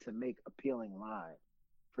tried to make appealing lines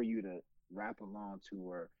for you to rap along to,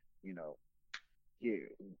 or, hear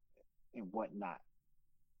and whatnot.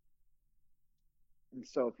 And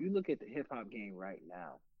so if you look at the hip hop game right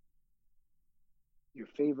now, your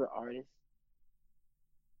favorite artists,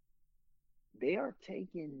 they are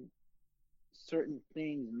taking certain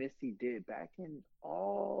things Missy did back in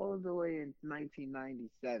all the way in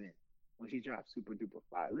 1997 when she dropped Super Duper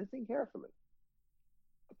Fly. Listen carefully.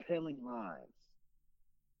 Appealing lines,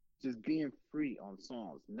 just being free on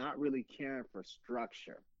songs, not really caring for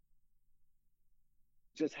structure,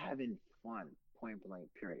 just having fun, point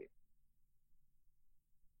blank, period.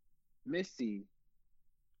 Missy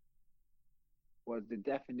was the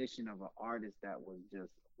definition of an artist that was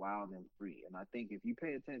just wild and free. And I think if you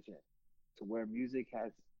pay attention to where music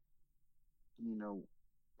has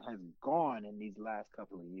gone in these last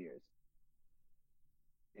couple of years,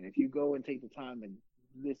 and if you go and take the time to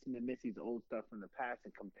listen to Missy's old stuff from the past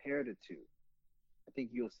and compare the two, I think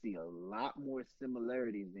you'll see a lot more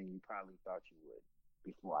similarities than you probably thought you would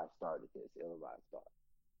before I started this ill-advised thought.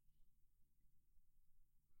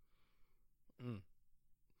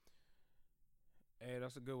 Hey,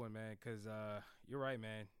 that's a good one, man, because you're right,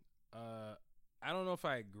 man. I don't know if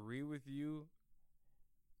I agree with you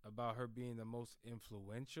about her being the most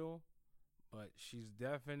influential, but she's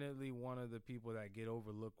definitely one of the people that get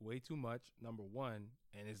overlooked way too much, number one,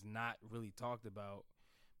 and is not really talked about.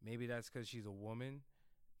 Maybe that's because she's a woman.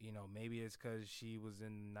 Maybe it's because she was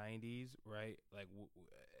in the 90s, right? Like,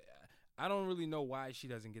 I don't really know why she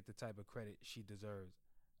doesn't get the type of credit she deserves.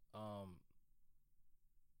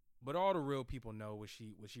 But all the real people know what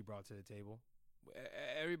she brought to the table.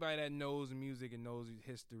 Everybody that knows music and knows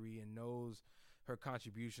history and knows her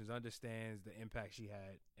contributions understands the impact she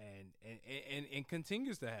had and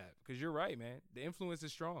continues to have. Because you're right, man. The influence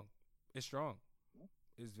is strong. It's strong.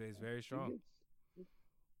 It's very strong.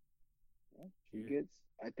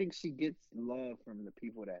 I think she gets love from the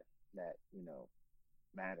people that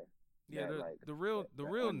matter. Yeah, the real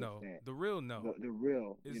know. The real know. The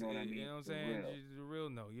real, you know what I mean? You know what I'm saying? The real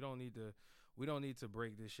know. You don't need to we don't need to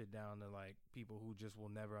break this shit down to like people who just will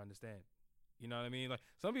never understand. You know what I mean? Like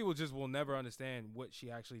some people just will never understand what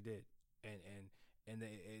she actually did and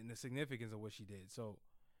the significance of what she did. So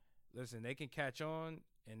listen, they can catch on,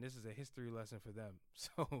 and this is a history lesson for them.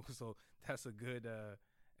 So that's a good topic, man.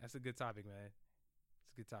 It's a good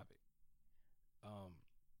topic.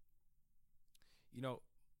 You know,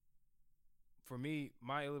 for me,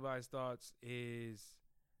 my ill-advised thoughts is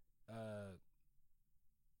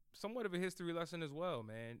somewhat of a history lesson as well,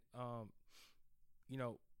 man. You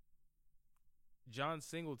know, John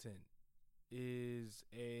Singleton is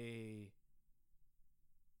a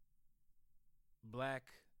black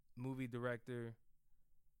movie director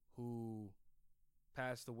who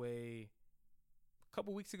passed away a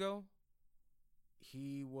couple weeks ago.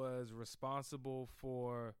 He was responsible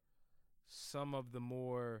for some of the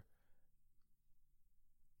more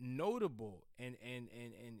notable and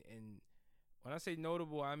when I say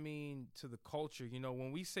notable, I mean to the culture. You know,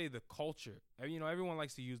 when we say the culture, you know, everyone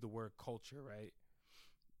likes to use the word culture, right?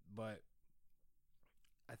 But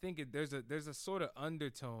I think there's a sort of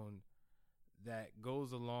undertone that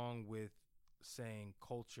goes along with saying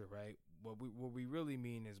culture, right? What we really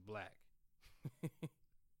mean is black.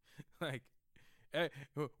 Like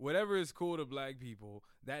whatever is cool to black people,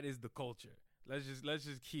 that is the culture. Let's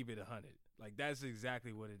just keep it 100. Like that's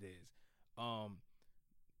exactly what it is.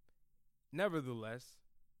 Nevertheless,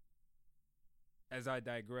 as I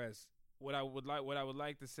digress, what I would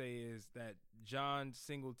like to say is that John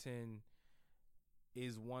Singleton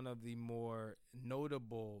is one of the more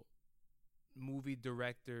notable movie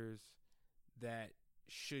directors that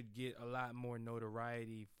should get a lot more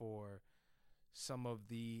notoriety for some of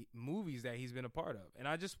the movies that he's been a part of. And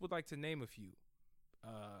I just would like to name a few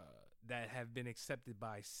that have been accepted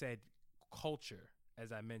by said culture,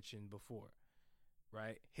 as I mentioned before,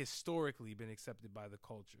 right? Historically been accepted by the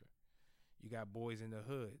culture. You got Boys in the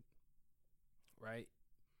Hood, right?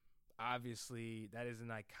 Obviously, that is an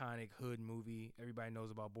iconic hood movie. Everybody knows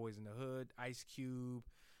about Boys in the Hood. Ice Cube,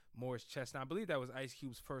 Morris Chestnut. I believe that was Ice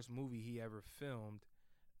Cube's first movie he ever filmed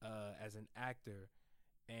as an actor.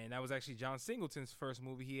 And that was actually John Singleton's first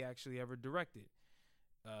movie he actually ever directed.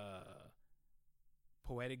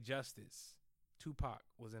 Poetic Justice. Tupac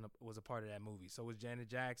was a part of that movie. So was Janet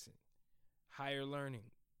Jackson. Higher Learning.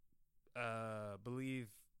 Believe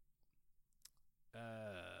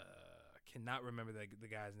cannot remember the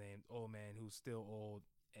guy's name. Old man who's still old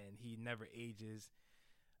and he never ages.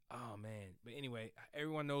 Oh man. But anyway,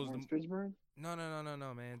 everyone knows Lawrence Fishburne? No,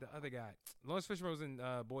 man. The other guy. Lawrence Fishburne was in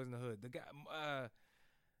Boys in the Hood. The guy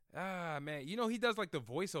man, you know he does like the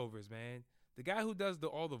voiceovers, man. The guy who does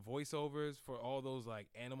all the voiceovers for all those like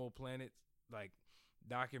Animal Planet like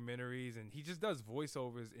documentaries, and he just does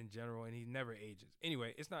voiceovers in general, and he never ages.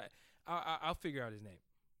 Anyway, it's not. I'll figure out his name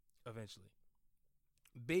eventually.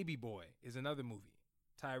 Baby Boy is another movie.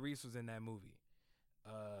 Tyrese was in that movie.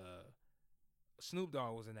 Snoop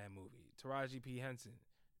Dogg was in that movie. Taraji P. Henson.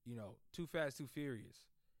 You know, Too Fast, Too Furious.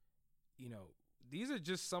 You know, these are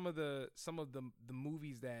just some of the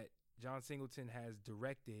movies that John Singleton has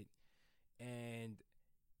directed, and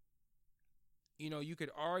you know, you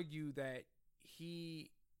could argue that he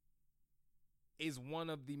is one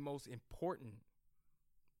of the most important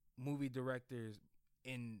movie directors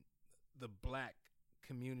in the black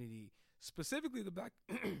community, specifically the black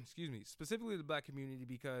specifically the black community,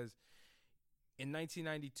 because in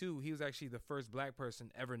 1992 he was actually the first black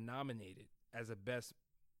person ever nominated as the best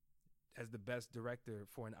director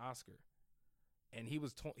for an Oscar, and he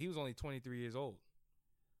was only 23 years old.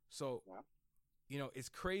 So, wow. You know, it's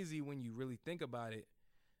crazy when you really think about it,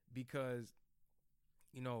 because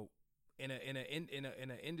you know, in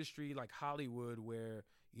an industry like Hollywood, where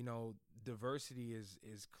you know diversity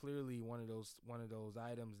is clearly one of those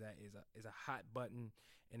items that is a hot button,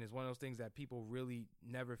 and is one of those things that people really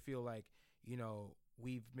never feel like, you know,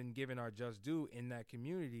 we've been given our just due in that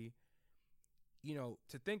community. You know,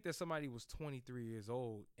 to think that somebody was 23 years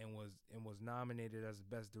old and was nominated as the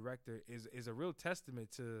best director is a real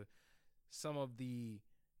testament to some of the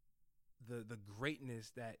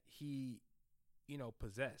greatness that he, you know,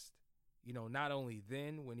 possessed. You know, not only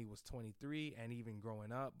then when he was 23 and even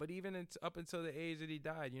growing up, but even up until the age that he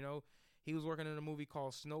died. You know, he was working in a movie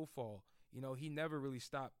called Snowfall. You know, he never really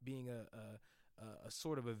stopped being a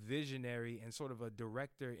sort of a visionary and sort of a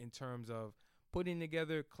director in terms of putting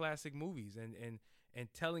together classic movies and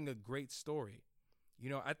telling a great story. You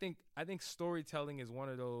know, I think storytelling is one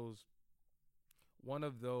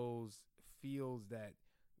of those fields that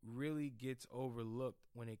really gets overlooked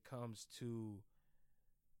when it comes to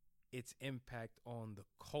its impact on the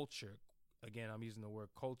culture. Again, I'm using the word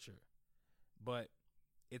culture, but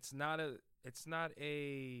it's not a it's not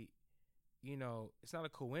a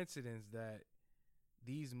coincidence that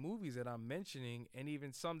these movies that I'm mentioning, and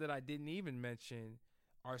even some that I didn't even mention,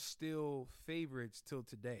 are still favorites till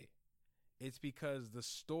today. It's because the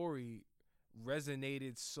story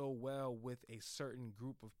resonated so well with a certain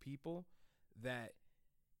group of people that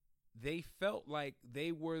they felt like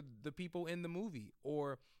they were the people in the movie,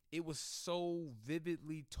 or it was so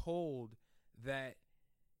vividly told that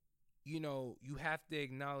you have to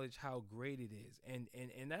acknowledge how great it is.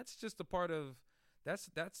 And that's just a part of that's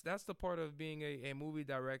the part of being a movie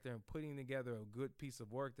director and putting together a good piece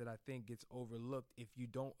of work that I think gets overlooked if you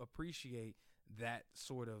don't appreciate that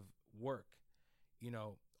sort of work.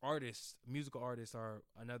 Musical artists are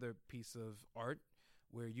another piece of art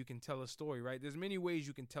where you can tell a story, right? There's many ways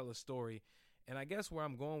you can tell a story. And I guess where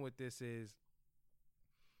I'm going with this is,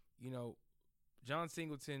 John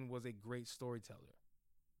Singleton was a great storyteller.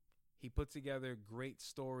 He put together great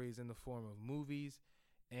stories in the form of movies.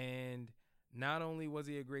 And not only was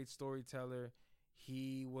he a great storyteller,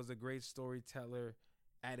 he was a great storyteller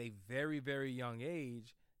at a very, very young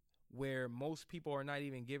age, where most people are not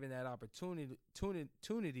even given that opportunity,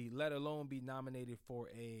 let alone be nominated for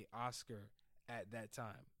a Oscar at that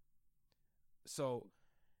time. So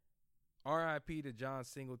R.I.P. to John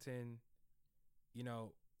Singleton.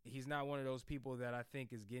 He's not one of those people that I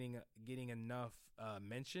think is getting enough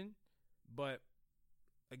mention. But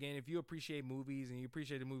again, if you appreciate movies and you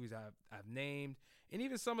appreciate the movies I've named, and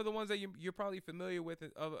even some of the ones that you're probably familiar with,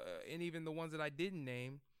 and even the ones that I didn't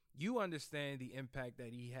name, you understand the impact that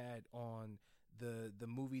he had on the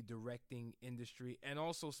movie directing industry, and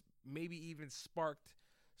also maybe even sparked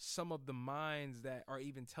some of the minds that are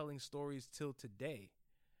even telling stories till today,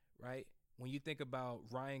 right? When you think about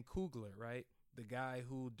Ryan Coogler, right? The guy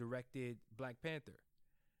who directed Black Panther,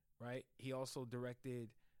 right? He also directed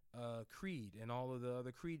Creed and all of the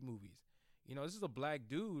other Creed movies. This is a black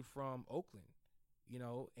dude from Oakland,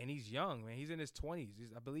 and he's young, man. He's in his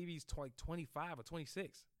 20s. I believe he's like 25 or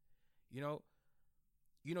 26. You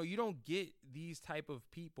don't get these type of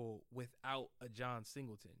people without a John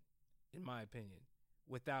Singleton, in my opinion,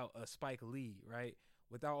 without a Spike Lee, right?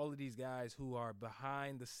 Without all of these guys who are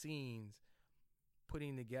behind the scenes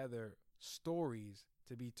putting together stories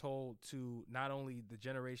to be told to not only the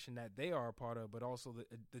generation that they are a part of, but also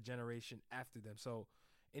the generation after them. So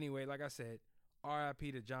anyway, like I said,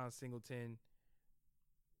 R.I.P. to John Singleton.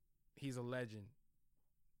 He's a legend.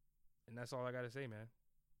 And that's all I got to say, man.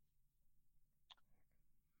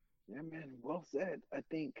 Yeah, man. Well said. I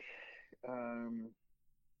think,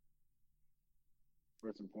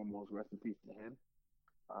 first and foremost, rest in peace to him.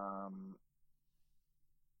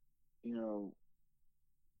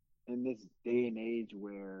 In this day and age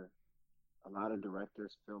where a lot of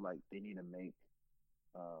directors feel like they need to make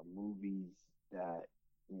movies that,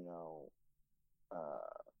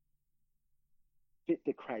 fit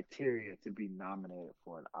the criteria to be nominated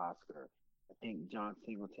for an Oscar, I think John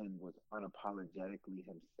Singleton was unapologetically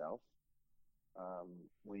himself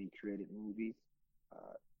when he created movies.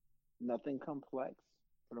 Nothing complex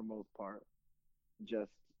for the most part,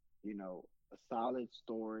 just, a solid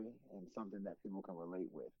story and something that people can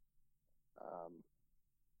relate with.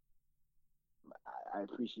 I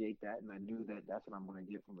appreciate that, and I knew that that's what I'm going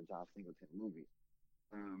to get from a John Singleton movie.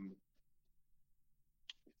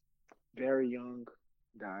 Very young,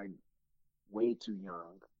 died way too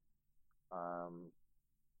young.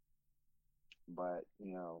 But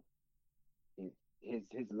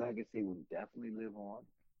his legacy will definitely live on,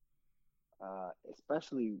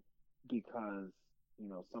 especially because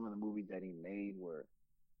some of the movies that he made were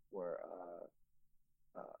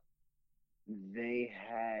they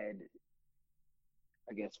had,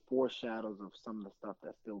 I guess, foreshadows of some of the stuff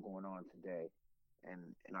that's still going on today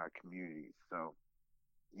in our communities. So,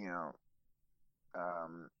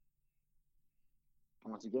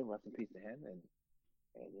 once again, rest in peace to him, and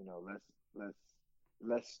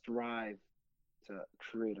let's strive to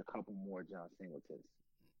create a couple more John Singletons.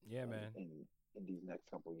 Yeah, man. In these next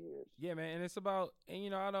couple years. Yeah, man, and it's about,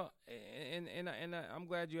 and I don't, and I'm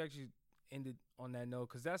glad you actually ended on that note,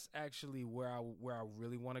 because that's actually where I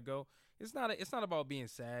really want to go. It's not about being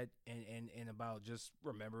sad and about just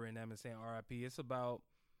remembering them and saying R.I.P. It's about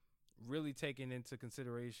really taking into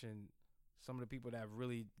consideration some of the people that have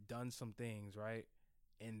really done some things right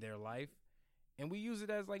in their life, and we use it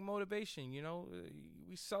as like motivation.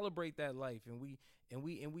 We celebrate that life, and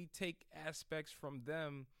we take aspects from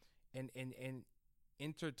them and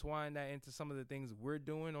intertwine that into some of the things we're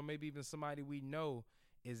doing, or maybe even somebody we know,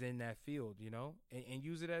 is in that field, you know, and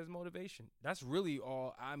use it as motivation. That's really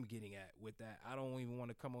all I'm getting at with that. I don't even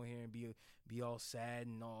want to come on here and be all sad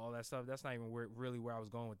and all that stuff. That's not even really where I was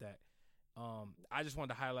going with that. I just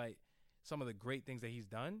wanted to highlight some of the great things that he's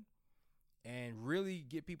done and really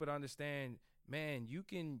get people to understand, man, you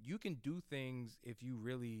can do things if you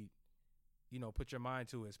really, you know, put your mind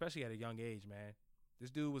to it, especially at a young age, man.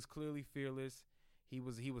 This dude was clearly fearless. He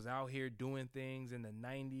was out here doing things in the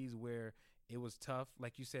 90s where it was tough,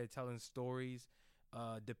 like you said, telling stories,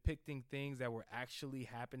 depicting things that were actually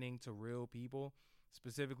happening to real people,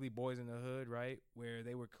 specifically Boys in the Hood, right, where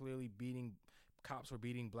they were clearly cops were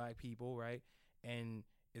beating black people, right? And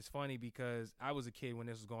it's funny because I was a kid when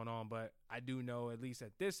this was going on, but I do know, at least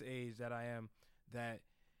at this age that I am, that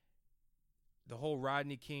the whole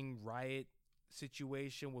Rodney King riot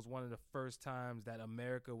situation was one of the first times that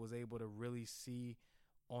America was able to really see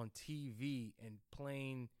on TV and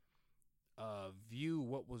plain view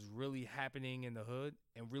what was really happening in the hood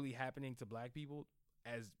and really happening to black people,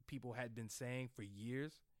 as people had been saying for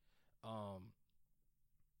years.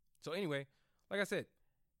 So anyway, like I said,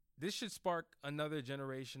 this should spark another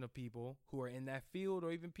generation of people who are in that field,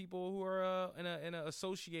 or even people who are in an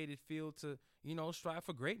associated field, to, you know, strive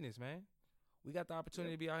for greatness, man. We got the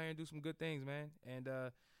opportunity to be out here and do some good things, man. And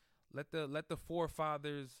let the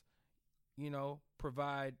forefathers, you know,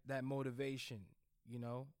 provide that motivation, you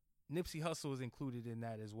know. Nipsey Hussle is included in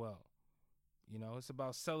that as well. You know, it's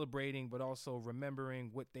about celebrating, but also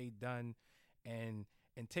remembering what they done and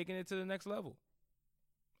taking it to the next level.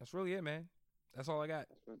 That's really it, man. That's all I got.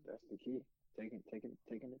 That's the key. Taking it to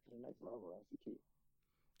the next level. That's the key.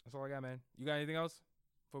 That's all I got, man. You got anything else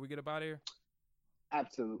before we get up out of here?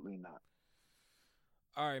 Absolutely not.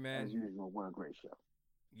 All right, man. As usual, what a great show.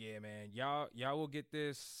 Yeah, man. Y'all will get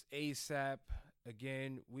this ASAP.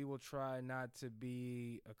 Again, we will try not to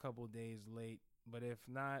be a couple days late, but if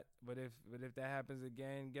not, but if that happens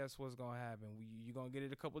again, guess what's gonna happen? You're gonna get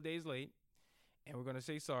it a couple days late, and we're gonna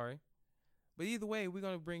say sorry. But either way, we're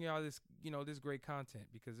gonna bring y'all this, you know, this great content,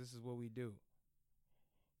 because this is what we do.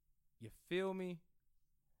 You feel me?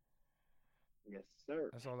 Yes, sir.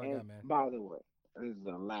 That's all I got, man. By the way, this is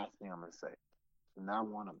the last thing I'm gonna say. From now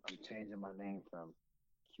on, I'm changing my name from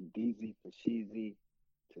QDeezy for Sheezy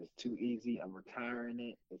to It's Too Easy. I'm retiring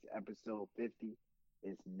it. It's episode 50.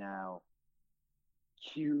 It's now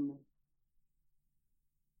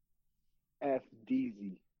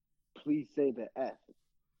QFDeezy. Please say the F.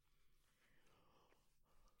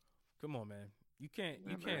 Come on, man. You can't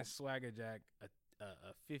swagger jack a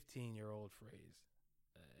 15-year-old phrase.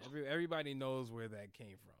 Everybody knows where that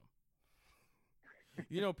came from.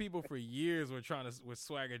 You know, people for years were with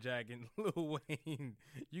swagger jack and Lil Wayne.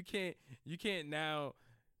 You can't now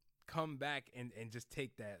come back and just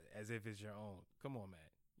take that as if it's your own. Come on, man.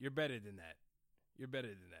 You're better than that. You're better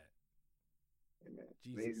than that. Amen.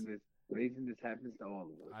 Jesus. Raising this happens to all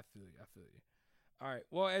of us. I feel you. All right.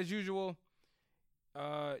 Well, as usual,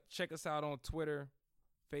 check us out on Twitter,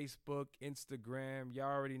 Facebook, Instagram. Y'all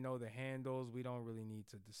already know the handles. We don't really need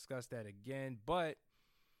to discuss that again. But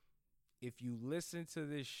if you listen to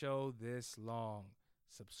this show this long,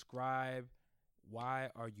 subscribe. Why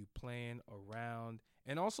are you playing around?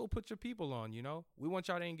 And also put your people on, you know. We want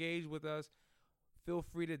y'all to engage with us. Feel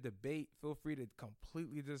free to debate. Feel free to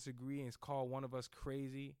completely disagree and call one of us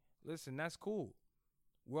crazy. Listen, that's cool.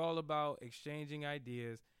 We're all about exchanging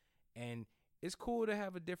ideas, and it's cool to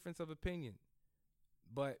have a difference of opinion.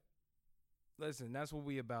 But listen, that's what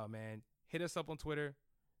we about, man. Hit us up on Twitter,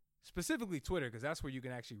 specifically Twitter, because that's where you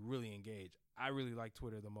can actually really engage. I really like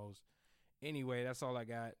Twitter the most. Anyway, that's all I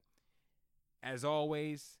got. As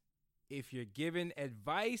always, if you're giving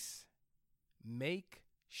advice, make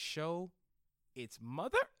sure it's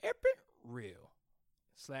mother effing real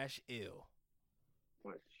 /ill.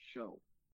 For sure.